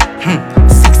teeth.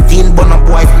 16 bun a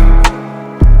boy.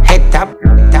 Head tap.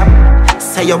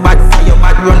 Say your bad,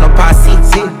 run up and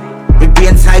see. Me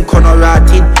brain side corner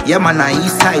rotted. Yeah man, I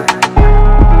east side.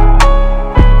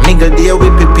 Nigga there we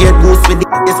prepared goose with the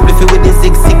spliffy with the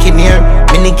sick in here.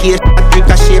 Mini case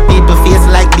ricochet people face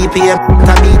like BPM.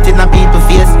 Ta beat in a people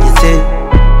face. You say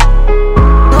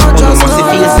oh you must see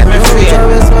face and me free.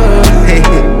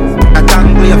 I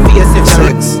can't go your face if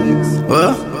you're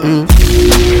what?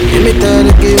 Give me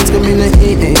the games, come in the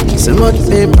eating. So much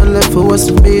paper left for us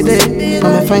to be there.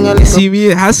 You see me,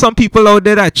 it has some people out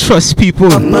there that trust people.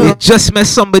 They just met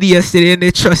somebody yesterday and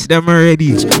they trust them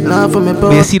already.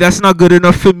 But you see, that's not good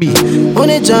enough for me.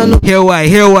 Hear why.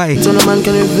 So no man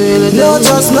can reveal it. No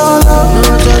just no love,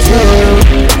 no just no.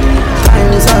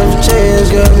 Times have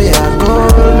changed, girl, me I go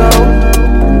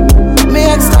now. Me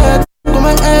excited, come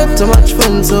and have too much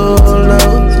fun so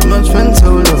loud.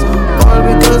 All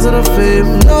because of the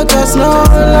fame, no just no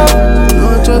love.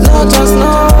 No just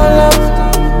no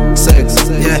love. Sex,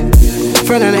 yeah.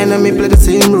 Friend and enemy play the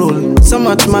same role. So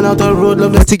much man out the road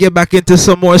love. Let's to get back into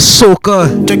some more soca.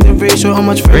 Check the ratio, how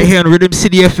much right here on Rhythm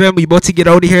City FM. We about to get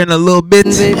out of here in a little bit.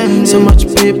 So much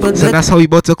paper. So that's how we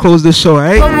about to close the show,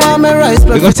 right?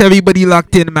 We got everybody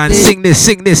locked in, man. Sing this.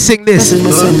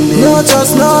 No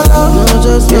just no love, no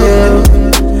just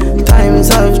yeah. Times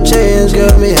have changed,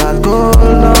 girl, me hard gold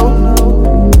now.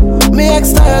 Me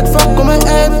excited, fuck with my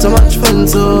head, too much fun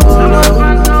so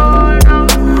loud.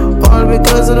 All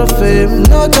because of the fame,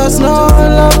 no just no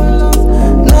love.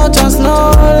 No just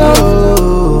no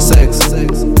love. Sex.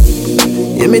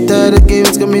 Yeah, me tired of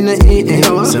games, come in the eating.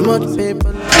 So much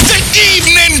paper. The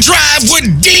Evening Drive with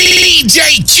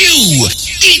DJ Q.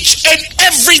 Each and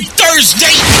every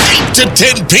Thursday, 8 to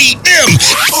 10 p.m.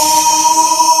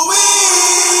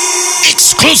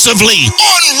 Exclusively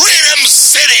on Rhythm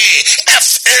City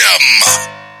FM.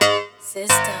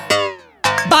 Sister.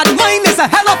 Bad mind is a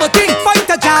hell of a thing. Fight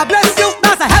a job, bless you,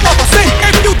 that's a hell of a sin.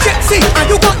 If you tipsy and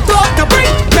you got talk to bring,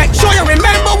 make sure you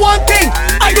remember one thing.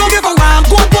 I don't give a damn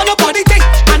what nobody think,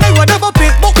 and I would never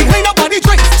pick book behind nobody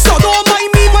drink. So don't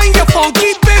mind me, mind your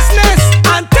funky business,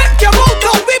 and take your mouth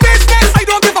out me business. I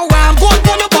don't give a damn what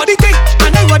nobody think,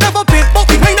 and I would never pick book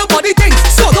behind nobody think.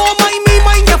 So don't mind me,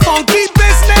 mind your funky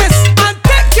business, and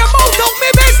take your mouth out me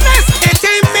business. It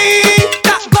ain't me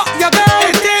that got your girl.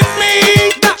 It ain't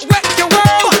me that wet your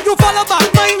world. But you follow back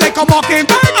mine like a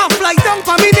mockingbird. I fly down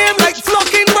for me name like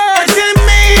flocking bird. It ain't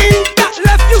me that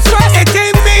left you stressed. It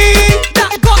ain't me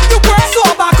that got you pressed. So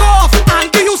back off and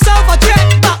give yourself a check,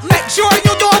 but make sure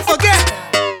you don't forget.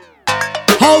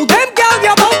 Hold them girl,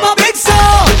 you bump a big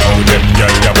soul. Hold them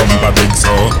girl, you bump a big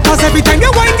soul. Cause every time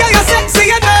you whine, girl, you're sexy,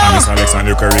 you know. I'm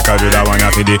Alexander Curry, cause you the one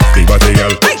for the big body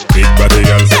girl. Big body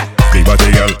girl. Big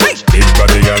body girl. Big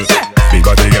body girl. Big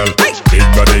body girl. Big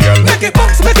body girl. Make it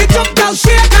bounce, make it jump, girl,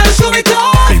 shake and show it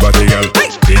off. Big body girl.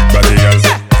 Big body girl.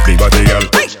 Big body girl.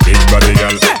 Big body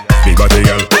girl. Big body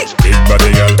girl. Big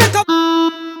body girl.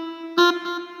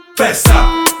 Festa.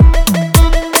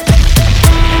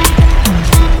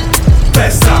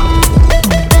 Festa.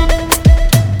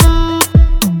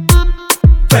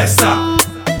 Festa.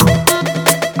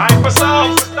 I'm for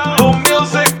sound, boom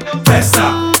music. Festa.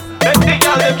 Let the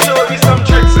girl them show me some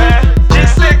tricks, man.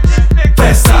 G6.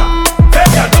 Festa.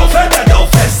 Festa do,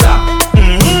 festa.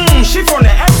 She from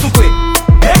the X to quick.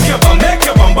 Make your bum.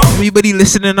 Everybody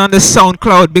listening on the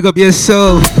SoundCloud, big up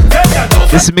yourself.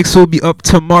 This mix will be up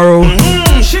tomorrow.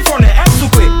 She from the X to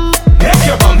quick. Make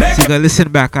your bum. So you gotta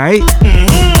listen back, alright?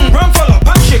 Run follow,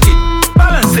 pop shake it.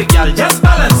 Balance it, girl, just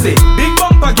balance it. Big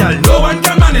bumper, girl, no one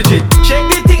can manage it. Shake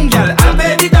the thing, girl, I'll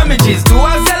pay the damages. Do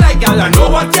as you like, girl, I know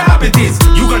what your habit is.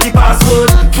 You got the password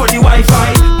for the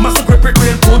Wi-Fi. Must grip it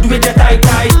real good with your tight.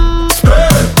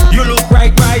 You look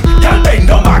right, girl, bend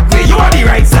down back way, you are the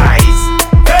right size.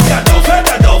 Feather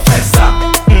down, festa.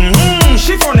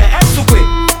 Shift on the head to quick.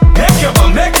 Make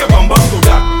your bum bump to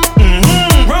that.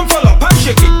 Run full up and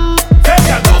shake it.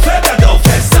 Feather down,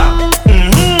 festa.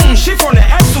 Shift on the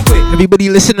head to quick. Everybody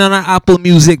listening on Apple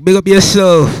Music, big up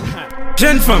yourself.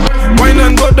 Gentlemen, wine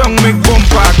and go down, make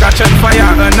bumper, catch on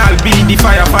fire, and I'll be the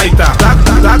firefighter.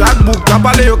 That book,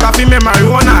 kapale yo kafi me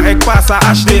marijuana, ek pasa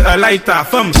Ashley a lighter.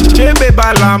 Femme, chebe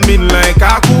bala min like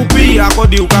a kupi,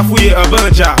 akodi yo kafuye a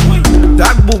berja.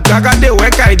 That book, agade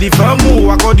wekai di famu,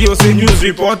 akodi yo se news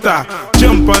reporter.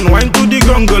 Jump and wine to the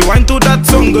grungle, wine to that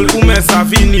songle, ume sa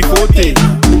fini fote.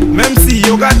 Même si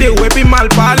yo gade wepi mal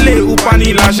parle,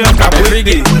 upani la jen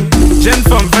kapwede. Jeune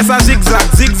femme, fais ça zigzag,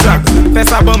 fais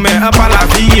ça bon mais up à la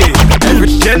vie.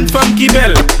 Jeune femme qui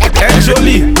belle, elle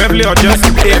jolie, même les just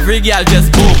every girl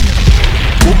just boom,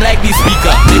 boom like the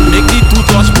speaker. Make the two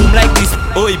touch boom like this.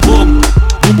 Oh, boom,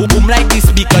 boom, boom like the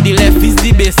speaker. The left is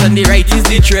the bass and the right is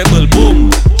the treble. Boom,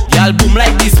 y'all boom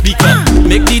like the speaker.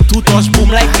 Make the two touch boom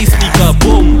like the speaker.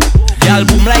 Boom, y'all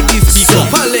boom like the speaker.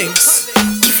 Super links.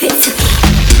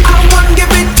 I want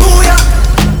give it to ya.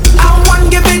 I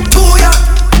want give it to ya.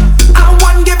 I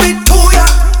want give it to ya.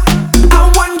 I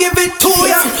want give it to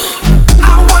ya. I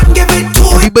want give it to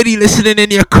ya. Everybody listening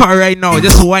in your car right now,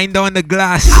 just wind down the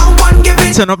glass.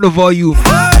 Turn up the volume.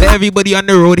 Let everybody on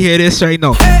the road hear this right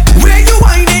now. Where you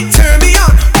whine it, turn me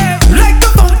on. Like a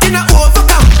fountain I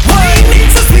overcome. Wine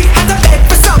it so sweet as a bed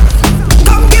for some.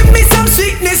 Come give me some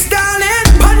sweetness, darling.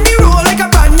 Pon the roll like a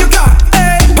brand new car.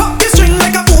 Pop the string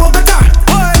like a old guitar.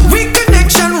 We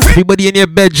connection. Everybody in your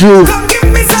bedroom,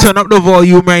 turn up the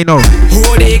volume right now.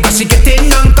 Oh, they cause she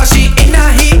getting on, cause she in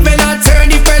a heat when I turn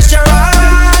the pressure on.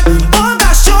 Oh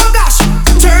gosh,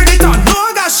 turn it on.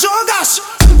 Oh gosh, oh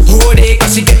they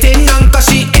cause she getting on, cause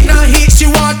she in a heat. She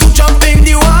want to jump in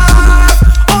the water.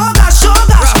 Oh gosh,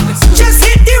 just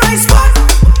hit the right spot.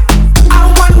 I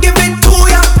want give it to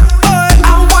ya. I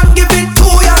want give it to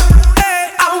ya.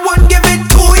 I want give it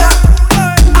to ya.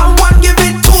 I want give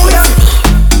it to ya.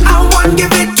 I want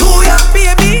give it to ya,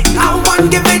 baby. I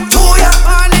want give it to ya.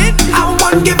 I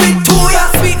want give it to ya,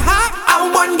 sweetheart. I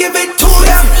want give it to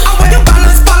ya. I want you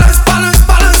balance,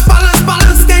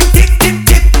 then tick.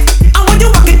 I want you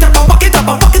walk it up, sick. I want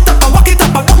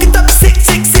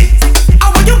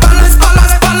you balance,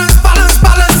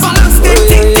 then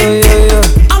tick.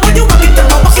 I want you walk it up,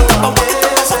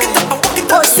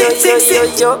 sick.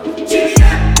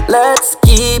 Let's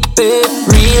keep it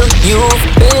real. You've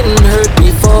been hurt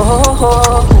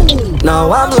before.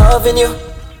 Now I'm loving you.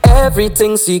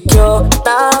 Everything secure.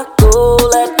 Now go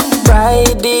let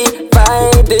pride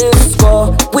divide this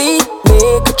war. We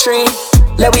make a tree.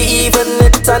 Let we even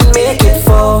it and make it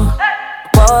fall.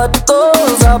 What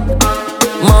goes up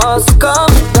must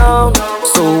come down.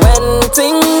 So when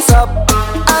things up,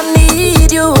 I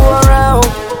need you around.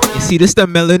 You see, this the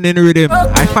melanin rhythm.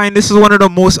 I find this is one of the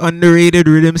most underrated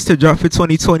rhythms to drop for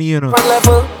 2020, you know. One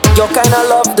level, your kind of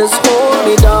love, just hold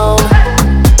me down.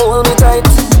 Hold me tight.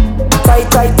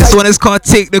 This one is called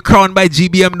Take the Crown by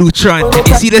GBM Neutron.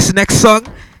 You see this next song?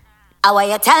 How will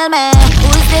you tell me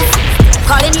who's this?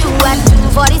 Calling you at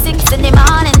 2:46 in the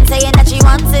morning, saying that she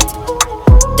wants it.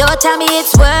 Don't tell me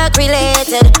it's work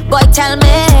related. Boy, tell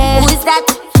me who is that?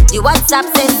 The WhatsApp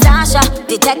says Sasha.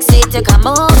 The text say to come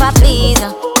over, please.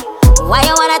 Why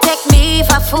you wanna take me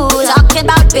for fool? Talking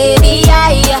about baby,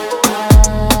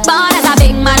 born as a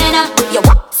big man, you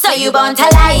walk, so you born to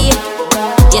lie.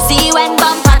 You see when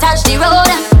bumper touch the road,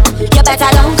 you better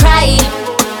don't cry.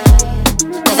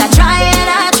 Cause I try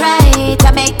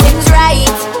to make things right.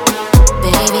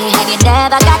 Baby, and you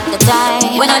never got the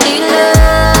time. When I need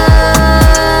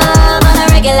love on a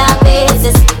regular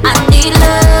basis, I need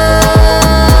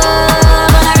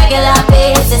love on a regular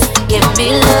basis. Give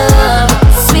me love,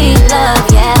 sweet love,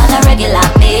 yeah, on a regular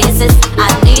basis. I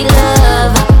need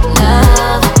love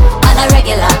on a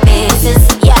regular basis,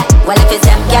 yeah. Well, if it's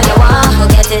them, girl, you want, who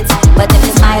get it? But if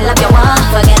it's my love, you want,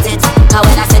 forget it. Cause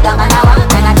when I sit down and I want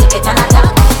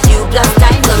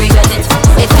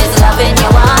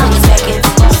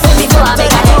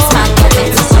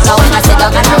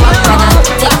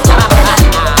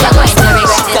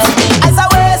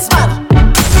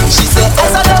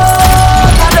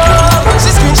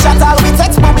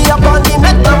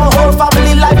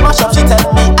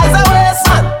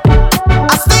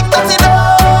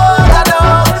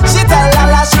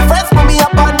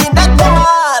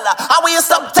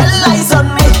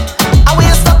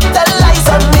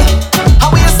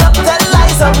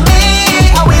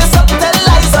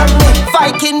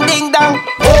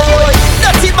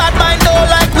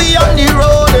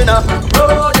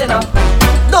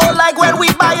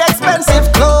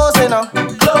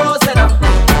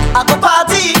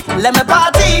Let me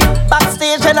party.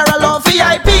 Backstage, general or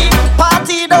VIP.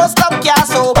 Party, don't stop, yeah,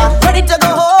 sober. Ready to go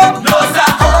home? No,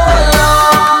 sir. Hold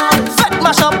on. Fed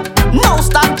mash up. No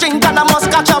stop, drink and I must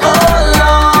catch up. Hold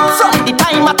on. From the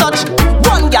time I touch,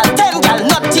 1 gal, 10 gal,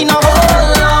 nothing no.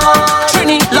 Hold on.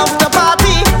 Trini love the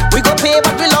party. We go pay,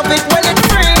 but we love it when it's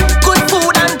free. Good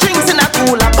food and drinks in a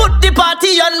cooler. Put the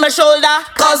party on my shoulder.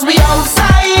 Cause we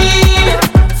outside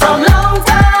from long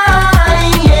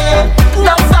time, yeah.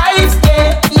 No vibes,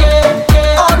 yeah, yeah,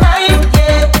 yeah. All night,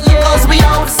 yeah, yeah. Cause we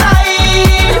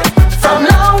outside from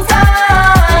long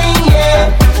time,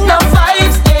 yeah. No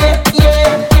vibes, yeah,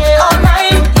 yeah, yeah. All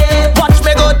night, yeah. Watch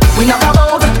me good. We knock a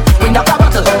bottle, we knock a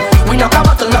bottle, we knock a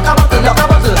bottle, knock a bottle, knock a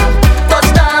bottle. Touch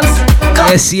dance.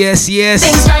 Yes, yes, yes.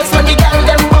 Things nice when the gang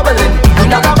them bubbling. We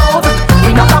knock a bottle,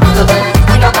 we knock a bottle,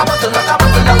 we knock a bottle, knock a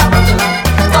bottle, knock a bottle.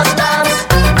 Touch dance.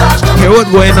 Hear what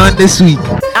going on this week?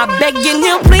 I'm begging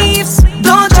you, please,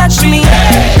 don't touch me.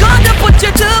 Gonna put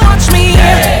you to watch me.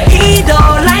 He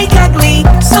don't like ugly,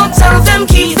 so tell them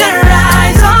keep their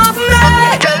eyes off me.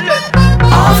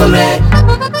 Off of me.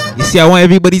 You see, I want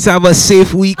everybody to have a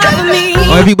safe week. I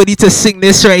want everybody to sing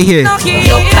this right here.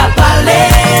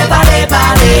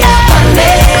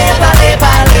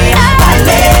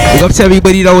 Big up to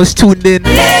everybody that was tuned in.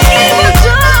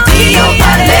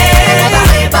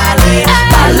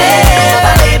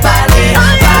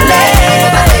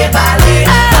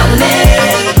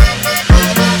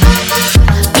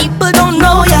 People don't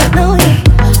know ya,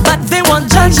 but they won't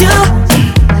judge you.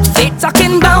 They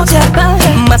talking about ya.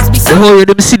 Must be The so whole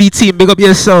Rhythm City team, big up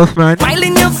yourself, man. smile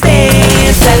in your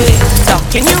face and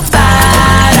talking you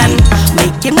bad and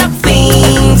making up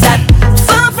things that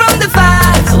far from the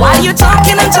facts. Why you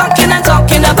talking and talking and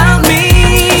talking about me?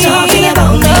 Talking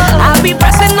about me. I'll be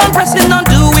pressing on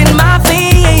doing my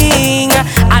thing.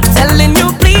 I'm telling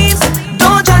you, please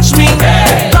don't judge me.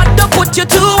 God don't put you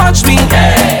to watch me.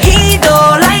 He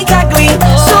don't like ugly,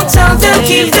 so tell them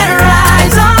keep their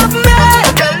eyes off me.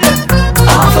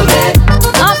 Off of me.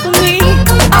 Off of me.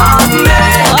 Off me.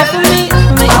 Off of me.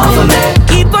 Off of me.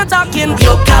 Keep on talking.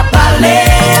 Yo capale,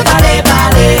 vale,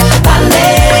 vale, vale,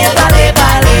 vale, vale,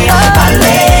 vale,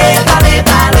 vale,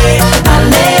 vale,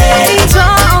 vale.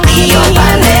 Yo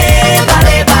vale,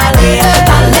 vale, vale, vale,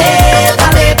 vale,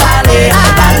 vale,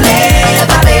 vale,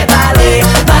 vale,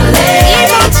 vale, vale.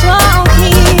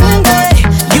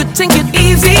 You think it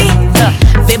easy?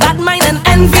 They bad mind and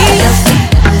envy.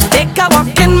 Take a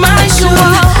walk in my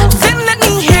shoes, then let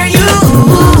me hear you.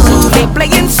 They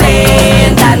playing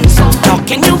Saint and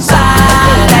talking you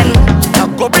bad and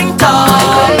talk go bring talk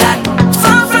that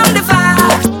far from the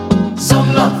fact.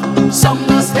 Some love, some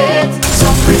must hate,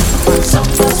 some free, some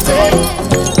must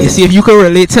hate. You see, if you can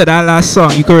relate to that last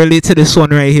song, you can relate to this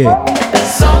one right here.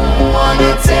 Someone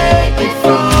to take it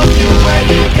from you when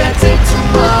you get it too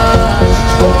much.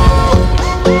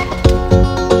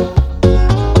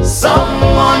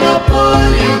 Someone to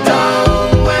pull you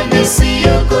down when they see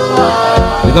you go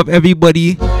up. Big up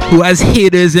everybody who has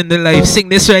haters in their life. Sing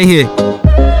this right here.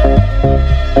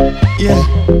 Yeah.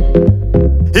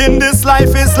 In this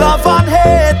life is love and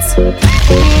hate.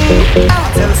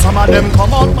 I tell some of them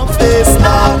come out my face,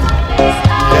 dog.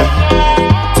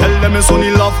 Yeah. Tell them it's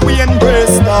only love we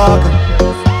embrace, dog.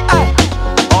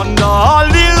 Under all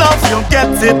the love you get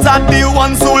it at the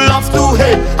ones who love to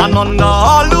hate, and under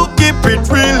all who keep it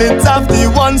real it have the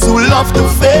ones who love to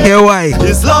fake. Here why?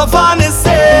 It's love and it's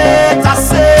hate. I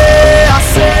say.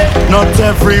 Not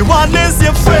everyone is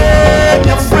your friend,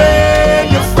 your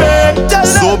friend, your friend.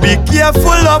 So be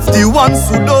careful of the ones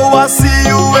who don't want to see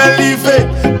you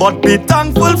elevate, but be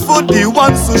thankful for the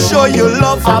ones who show you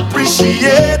love,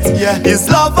 appreciate. Yeah, it's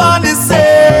love and it's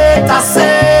hate. I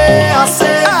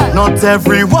say. Not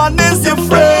everyone is your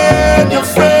friend,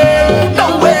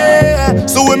 no way.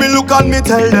 So when me look at me,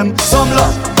 tell them some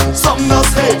love, some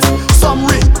does hate, some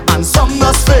real and some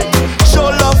does fake. Show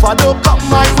love, I don't come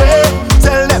my way.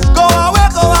 Tell them go away,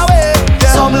 go away.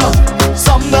 Yeah. Some love,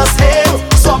 some does hate,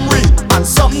 some real and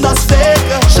some does fake.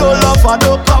 Show love, I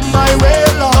don't come my way.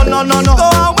 No. Go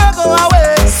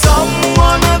away.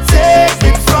 Someone will take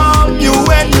it from you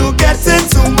when you get it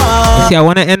too much. See, I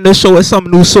want to end the show with some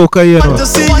new soca, you know. To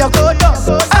see you go down.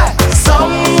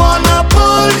 Someone will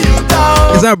pull you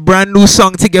down. It's a brand new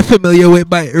song to get familiar with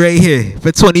right here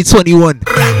for 2021.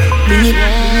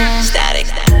 Static.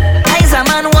 Eyes a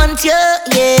man want you,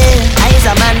 yeah. Eyes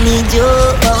a man need you.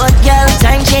 But girl,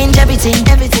 time change everything.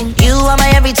 You are my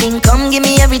everything. Come give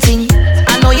me everything.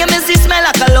 I know you miss the smell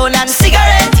of cologne and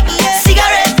cigarette.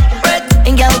 Breath.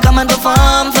 And girl, come and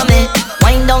perform for me.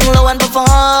 Wind down low and perform.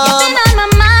 You've been on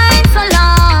my mind so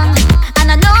long,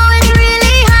 and I know it's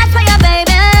really hard for you,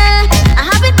 baby. I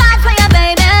have it bad for you,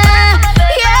 baby.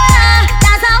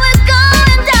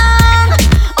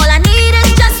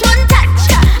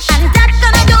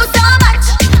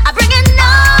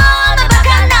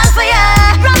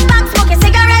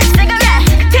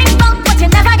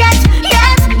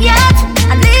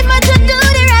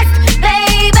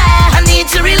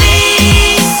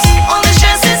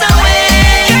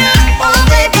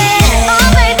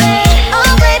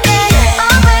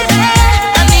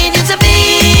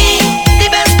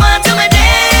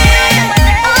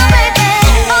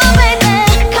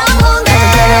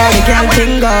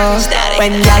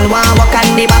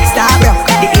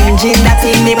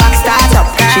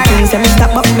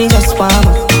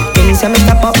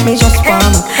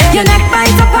 Your neck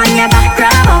bite up on your back,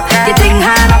 grab up. You think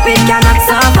hard up, it cannot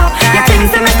stop up. Your things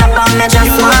that me stop on me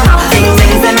just warm up.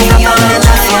 Things that me stop on me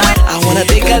just warm up. I wanna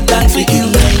take a dance with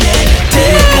you,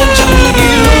 take a jump with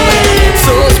you.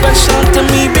 So special to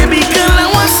me, baby girl, I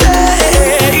wanna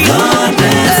say God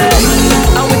bless the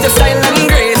woman. I'm with the style and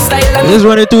grace, style and Just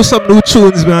running through some new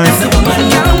tunes, man.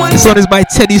 This one is by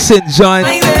Teddy St. John.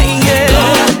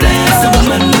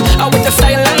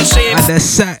 And the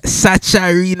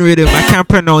Saccharine rhythm. I can't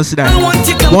pronounce that.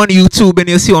 Go on YouTube and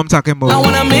you'll see what I'm talking about. I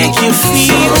wanna make you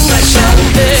feel so special,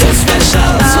 so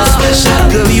special, so special.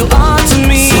 Girl, you are to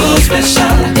me so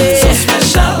special, so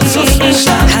special, so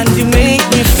special. And you make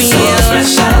me feel so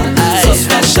special, so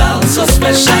special, so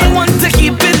special. I want to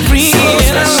keep it real, so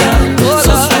special,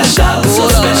 so special, so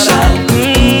special.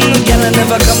 Girl, I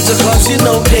never come to cause you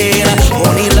no pain.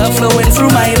 Only love flowing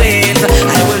through my veins.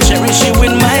 I will cherish you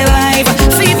in my life.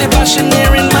 See the passion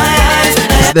there in my eyes.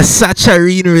 It's the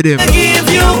Saccharine rhythm. I give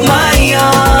you my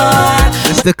heart.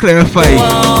 Just to clarify.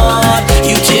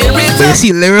 But you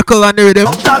see lyrical on the rhythm.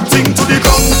 That thing to the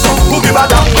ground, who give a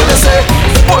damn when they say,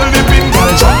 hold the pin,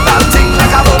 girl, drop that thing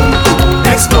like a bomb.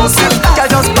 Explosive, girl,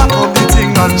 just back up the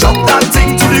thing and drop that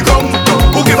thing to the ground.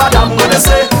 Who give a damn when they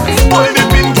say, hold the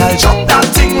pin, girl, drop that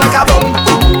thing like a bomb.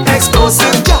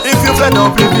 Explosive, if you fed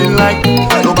up living like,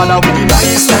 no matter with the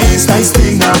nice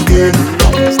thing again.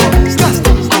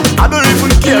 I don't even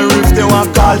care if they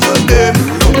want call your name.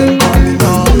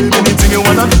 Anything you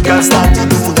wanna do, girl, start to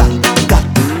do that.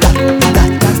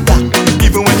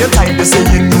 Even when you're tired, they say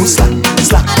you know slack.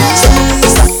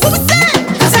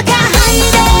 Cause I can't hide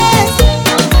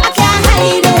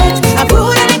it. I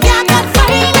put it, I can't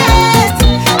confine it.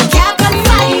 I can't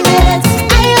confine it.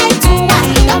 I like to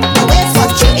wind up the waist,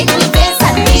 put you in the face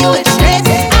and deal with straight.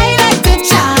 I like to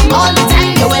charm all the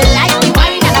time. You will like the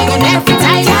wine and I will every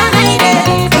time. Can't hide it.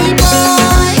 Hey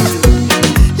boy,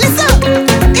 listen.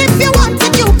 If you want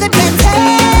it, you could get it.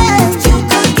 You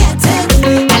could get it.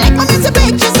 I like money to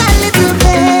beg just a little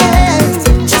bit.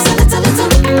 Just a little.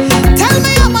 Tell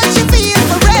me how much you feel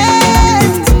for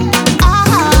rent.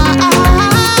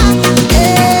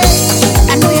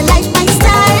 Yeah. I know you like my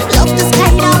style. Love this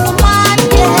kind of woman,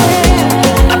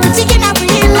 yeah. I'm pretty in a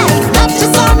real life, not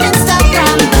just on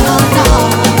Instagram. No.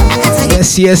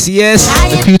 Yes.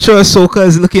 The future of soca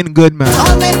is looking good, man.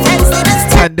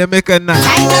 Pandemic or not.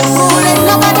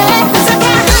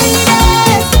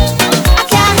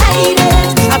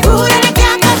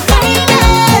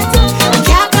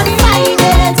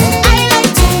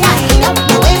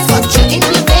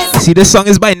 See, this song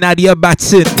is by Nadia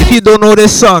Batson. If you don't know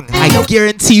this song, I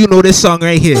guarantee you know this song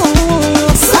right here.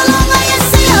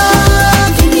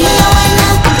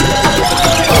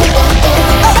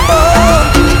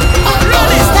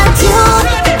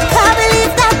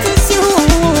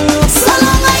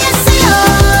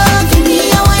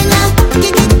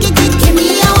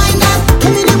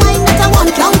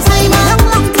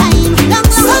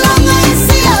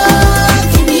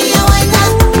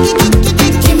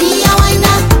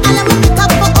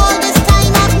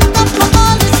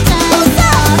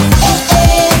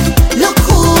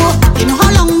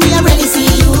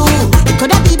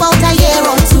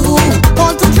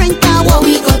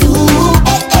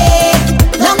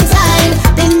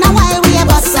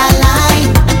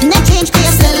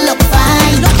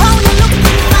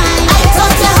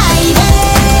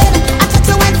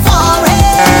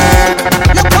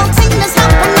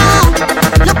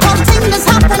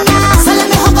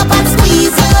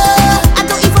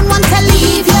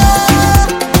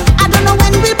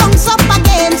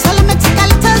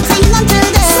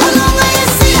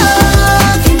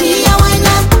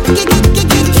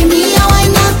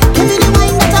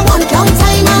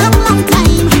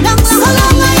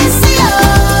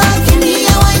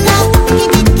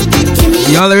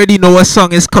 Y'all already know what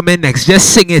song is coming next. Just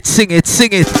sing it.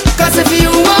 Cause if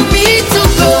you want me to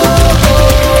go,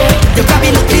 you gotta be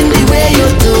looking the way you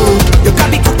do. You gotta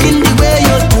be cooking the way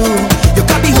you do. You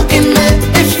gotta be hooking me.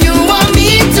 If you want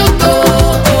me to go,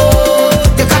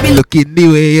 you gotta be looking the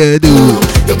way you do.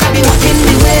 You gotta be hooking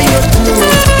the way you do.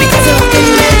 Because you're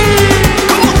hooking me.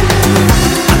 Come on.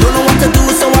 I don't know what to do,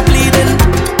 so I'm pleading.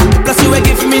 Plus you ain't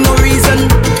give me no reason.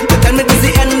 You tell me this is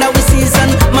the end of the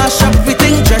season. Mash up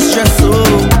everything, dress so.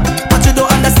 But you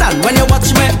don't understand when you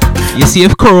watch me. You see,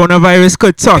 if coronavirus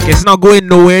could talk, it's not going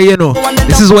nowhere, you know.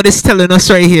 This is what it's telling us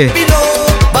right here.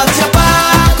 But your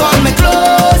back on me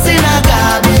clothes in a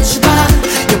garbage bag.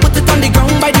 You put it on the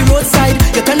ground by the roadside.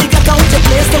 You turn the cat out your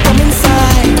place to come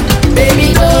inside.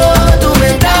 Baby, don't do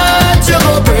me that, you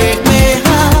go break me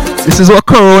heart. This is what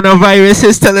coronavirus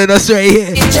is telling us right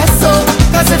here. It's just so,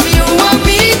 cause if you want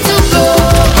me to go,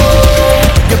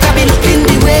 you gotta be looking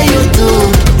the way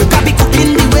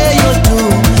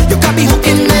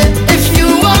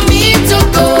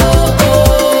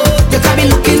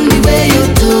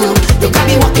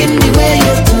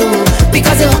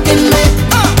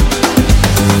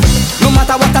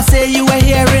day you were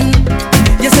hearing.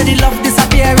 You said the love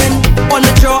disappearing. On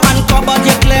the draw and cupboard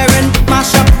you're clearing.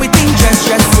 Mash up with interest,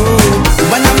 stress. So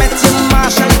when I met you,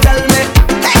 Marshall tell me,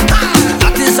 hey,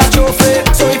 that is a trophy.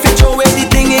 So if you throw away the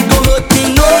thing, it go hurt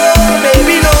me. No,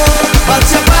 baby, no. But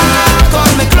your back on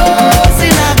me clothes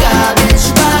in a garbage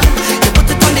bag. You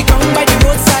put it on the ground by the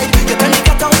roadside. You turn the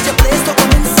cat out your place to come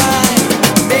inside.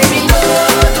 Baby, no,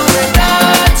 doing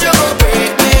that, you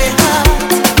break me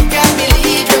heart. Can't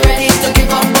believe you're ready to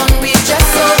give up on me just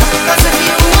so. Cause if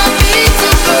you want me to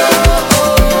go,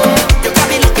 you got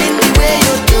me looking the way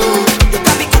you do. You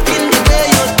got me cooking the way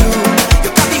you do.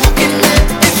 You got me hooking me.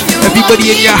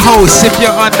 Everybody in your house, if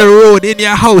you're on the road, in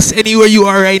your house, anywhere you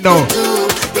are right now,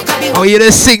 I want you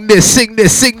to sing this, sing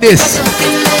this, sing this.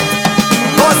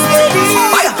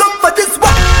 I come for this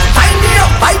one. Sign me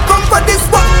up. I come for this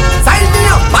one. Sign me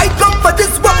up. I come for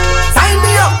this one. Sign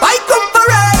me up. I come for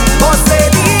it. Boss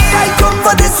lady, I come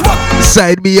for this one.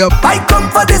 Sign me up. I come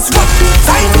for this one.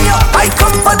 Sign me up. I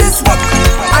come for this one.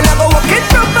 I never walk it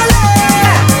properly.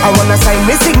 I wanna sign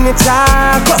my signature,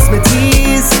 cross my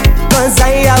T's, cause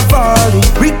I have all the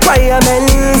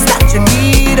requirements that you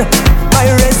need. My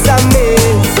resume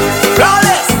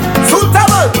flawless,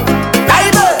 suitable,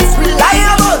 diverse,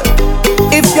 reliable.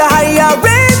 If you're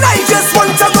hiring, I just want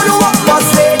to go to work. Boss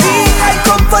lady, I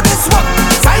come for this work.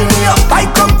 Sign me up, I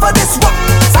come for this work.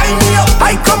 Sign me up,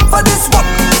 I come for this work.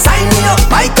 Sign me up,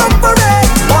 I come for it.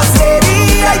 Boss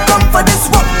lady, I come for this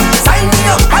work. Sign me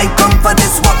up, I come for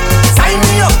this work. Sign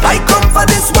me up, I come for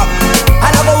this work. I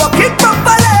never walk it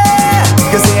properly.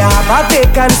 You say I have a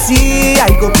vacancy, I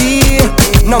go be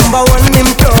number one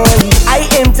employee. I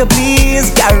aim to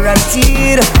please,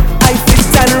 guaranteed. I fit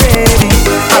and ready.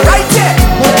 Alright, yeah,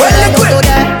 well liquid.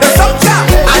 The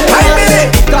subject, and I believe.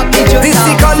 This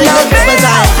is gonna be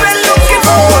we're looking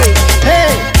for.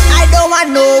 Hey, I don't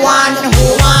want no one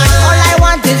woman. All I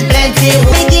want is plenty.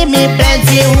 Give me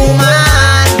plenty woman.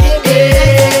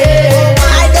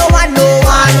 I don't want no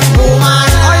one woman.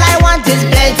 All I want is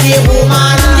plenty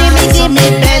woman. Give me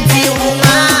plenty woman.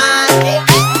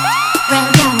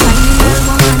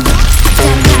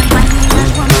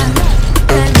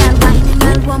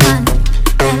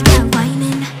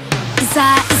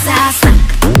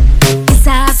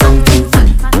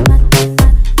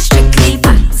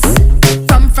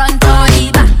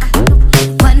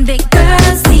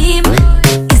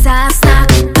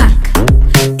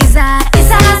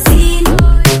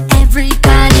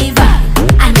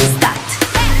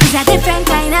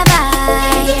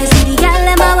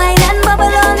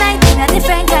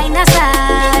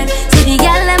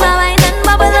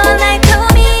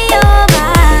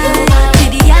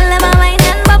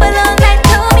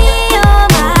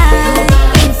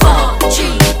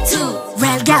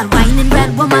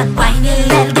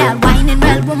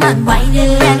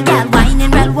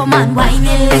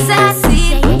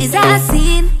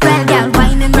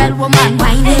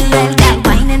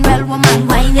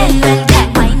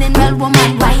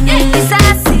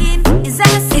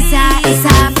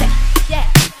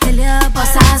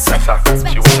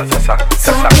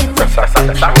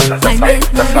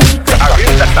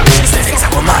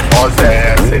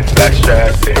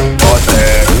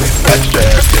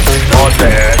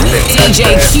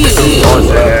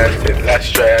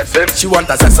 She want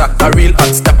a zessa, a real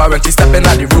hot stepper. When she step in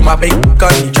the room, a big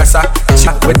gunny dresser. She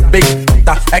with big,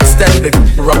 that extended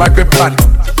rubber grip band.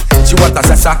 She want a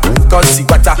zessa, cause she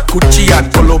got a Gucci and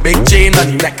polo, big chain on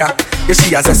the neck. Yeah,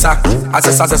 she a zessa,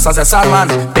 man.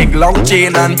 Big long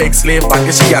chain and big slave back.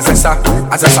 Yeah, she a zessa,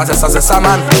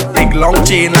 man. Big long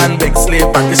chain and big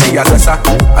slave back. Yeah, she a zessa,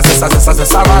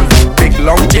 man. Big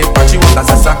long chain back. She want a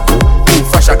zessa. Too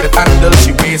fresh at the handle,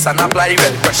 she waist and apply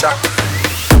red pressure.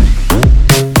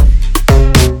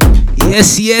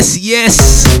 Yes, yes,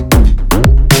 yes.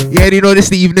 Yeah, you know this is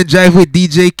the Evening Drive with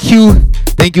DJ Q.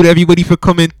 Thank you to everybody for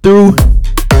coming through.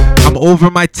 I'm over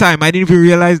my time. I didn't even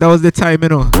realize that was the time, you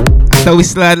know. I thought we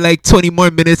still had like 20 more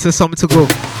minutes or something to go.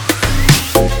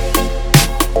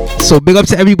 So big up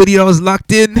to everybody that was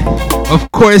locked in. Of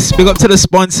course, big up to the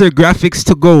sponsor, Graphics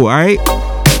to Go, alright?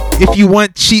 If you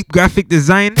want cheap graphic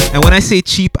design, and when I say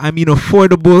cheap, I mean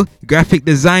affordable graphic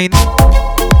design,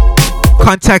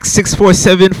 contact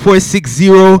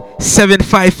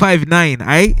 647-460-7559,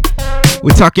 alright?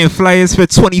 We're talking flyers for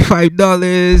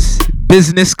 $25,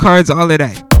 business cards, all of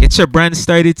that. Get your brand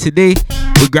started today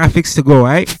with Graphics to Go,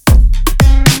 alright?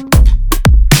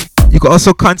 You can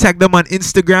also contact them on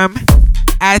Instagram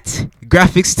at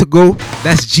Graphics to Go.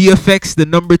 That's GFX, the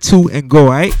number 2, and go,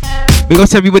 alright? Big up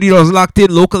to everybody that was locked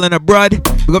in, local and abroad.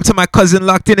 Big up to my cousin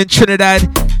locked in Trinidad.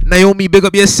 Naomi, big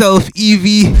up yourself.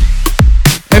 Evie.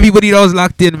 Everybody that was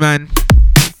locked in, man.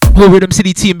 Whole Rhythm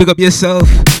City team, big up yourself.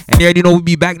 And you already know we'll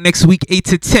be back next week, 8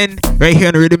 to 10, right here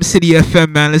on Rhythm City FM,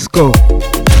 man. Let's go.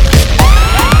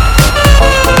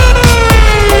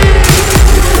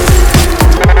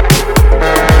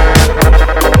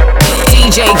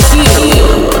 DJ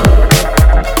Q.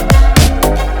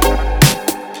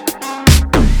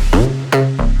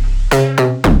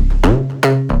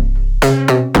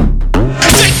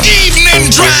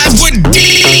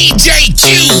 DJ Q,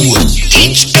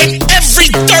 each and every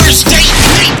Thursday,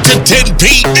 8 to 10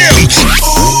 p.m.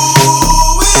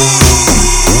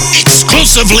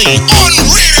 Exclusively on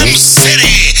Rhythm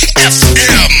City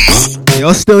FM.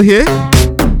 Y'all still here?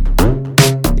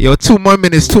 Yo, 2 more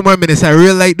minutes. I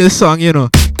really like this song, you know.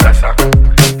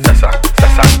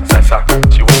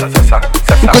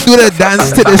 We could do the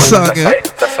dance to this song, yeah?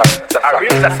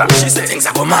 She said things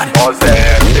are man.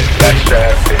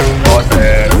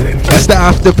 That's the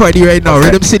after party right now.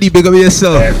 Rhythm City, big up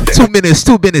yourself. 2 minutes.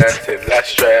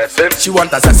 She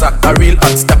want a zessa, a real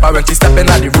hot stepper. When she step in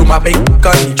the room, a big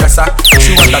gunny dresser.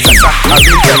 She want a zessa, a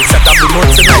real girl setter. We know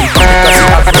tonight because she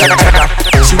have a checker.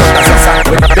 She want a zessa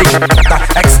with a big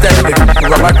extended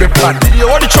rubber grip pad. You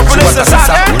want the trouble is the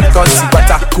zessa because she got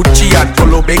a Gucci and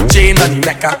polo, big chain on the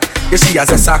necker. Yeah, she a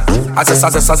zessa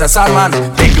man.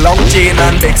 Big long chain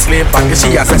and big slave back. Yeah,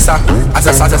 she a zessa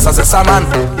man.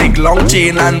 Big long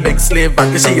chain and big slave back.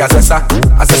 Yeah, she a zessa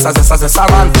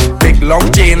man. Big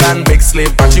long chain and big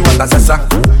slave back. She want a zessa.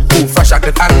 Who fresh I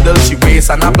could handle. She waist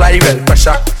and apply well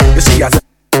pressure. Yeah, she a zessa.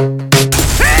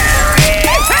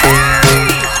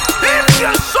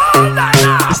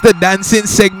 It's the dancing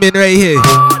segment right here.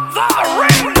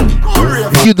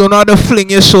 If you don't know how to fling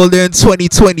your shoulder in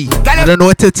 2020, I don't know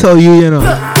what to tell you, you know.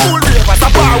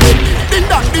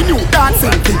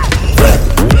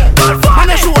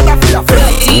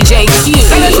 DJ Q.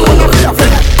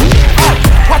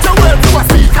 What a world to a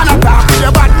speak and a talk with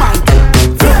a bad man.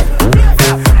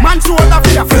 Man shoulder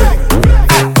for your friend.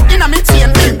 In a me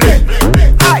chain thing.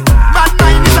 Bad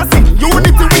mind is a sin.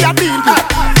 Unity we are deal with.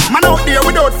 Man out there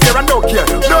without fear and no care.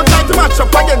 Don't try to match up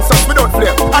against us without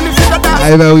flair. And if you got that.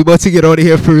 Alright, man, we about to get out of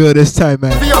here for real this time,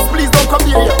 man. Please don't come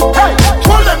near here. Hey,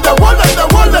 hold them there, hold them there,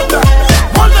 hold them there.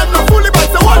 Hold them there, fully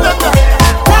but hold them there.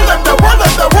 Hold them there, hold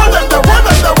them there, hold them there, hold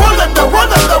them there, hold them there, hold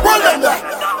them there, hold them there.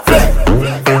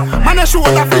 Man, I show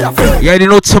that fear. You already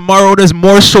know tomorrow there's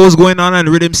more shows going on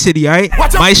Rhythm City, alright?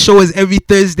 My show is every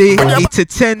Thursday, 8 to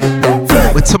 10.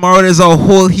 But tomorrow there's a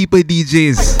whole heap of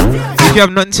DJs. If you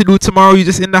have nothing to do tomorrow, you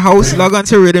just in the house, log on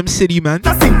to Rhythm City, man.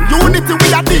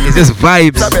 It's just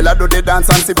vibes.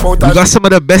 We got some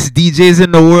of the best DJs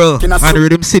in the world on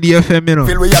Rhythm City FM, you know.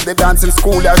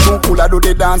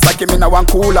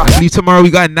 I believe tomorrow we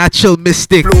got Natural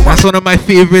Mystic. That's one of my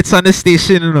favorites on the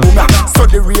station, you know.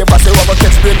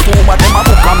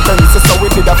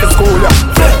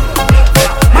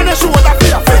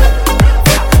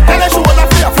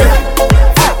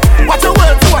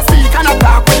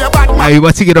 Alright, we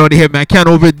about to get out of here, man. Can't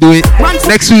overdo it.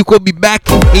 Next week we'll be back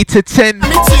 8 to 10.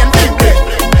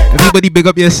 Everybody big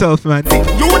up yourself, man.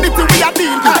 Unity we are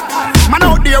deal with. Man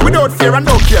out there without fear and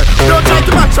no care. Don't try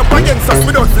to match up against us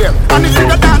without flare. And if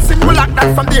you're dancing, we'll like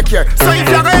that from daycare. So if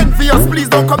you're envious, please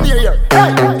don't come near here.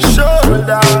 Hey,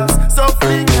 shoulders, so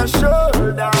fling your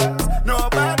shoulders.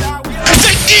 Nobody.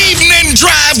 The Evening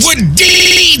Drive with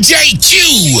DJ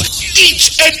Q,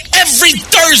 each and every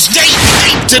Thursday,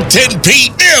 8 to 10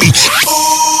 p.m.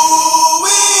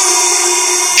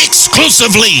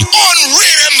 Exclusively on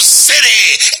Rhythm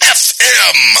City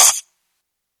FM.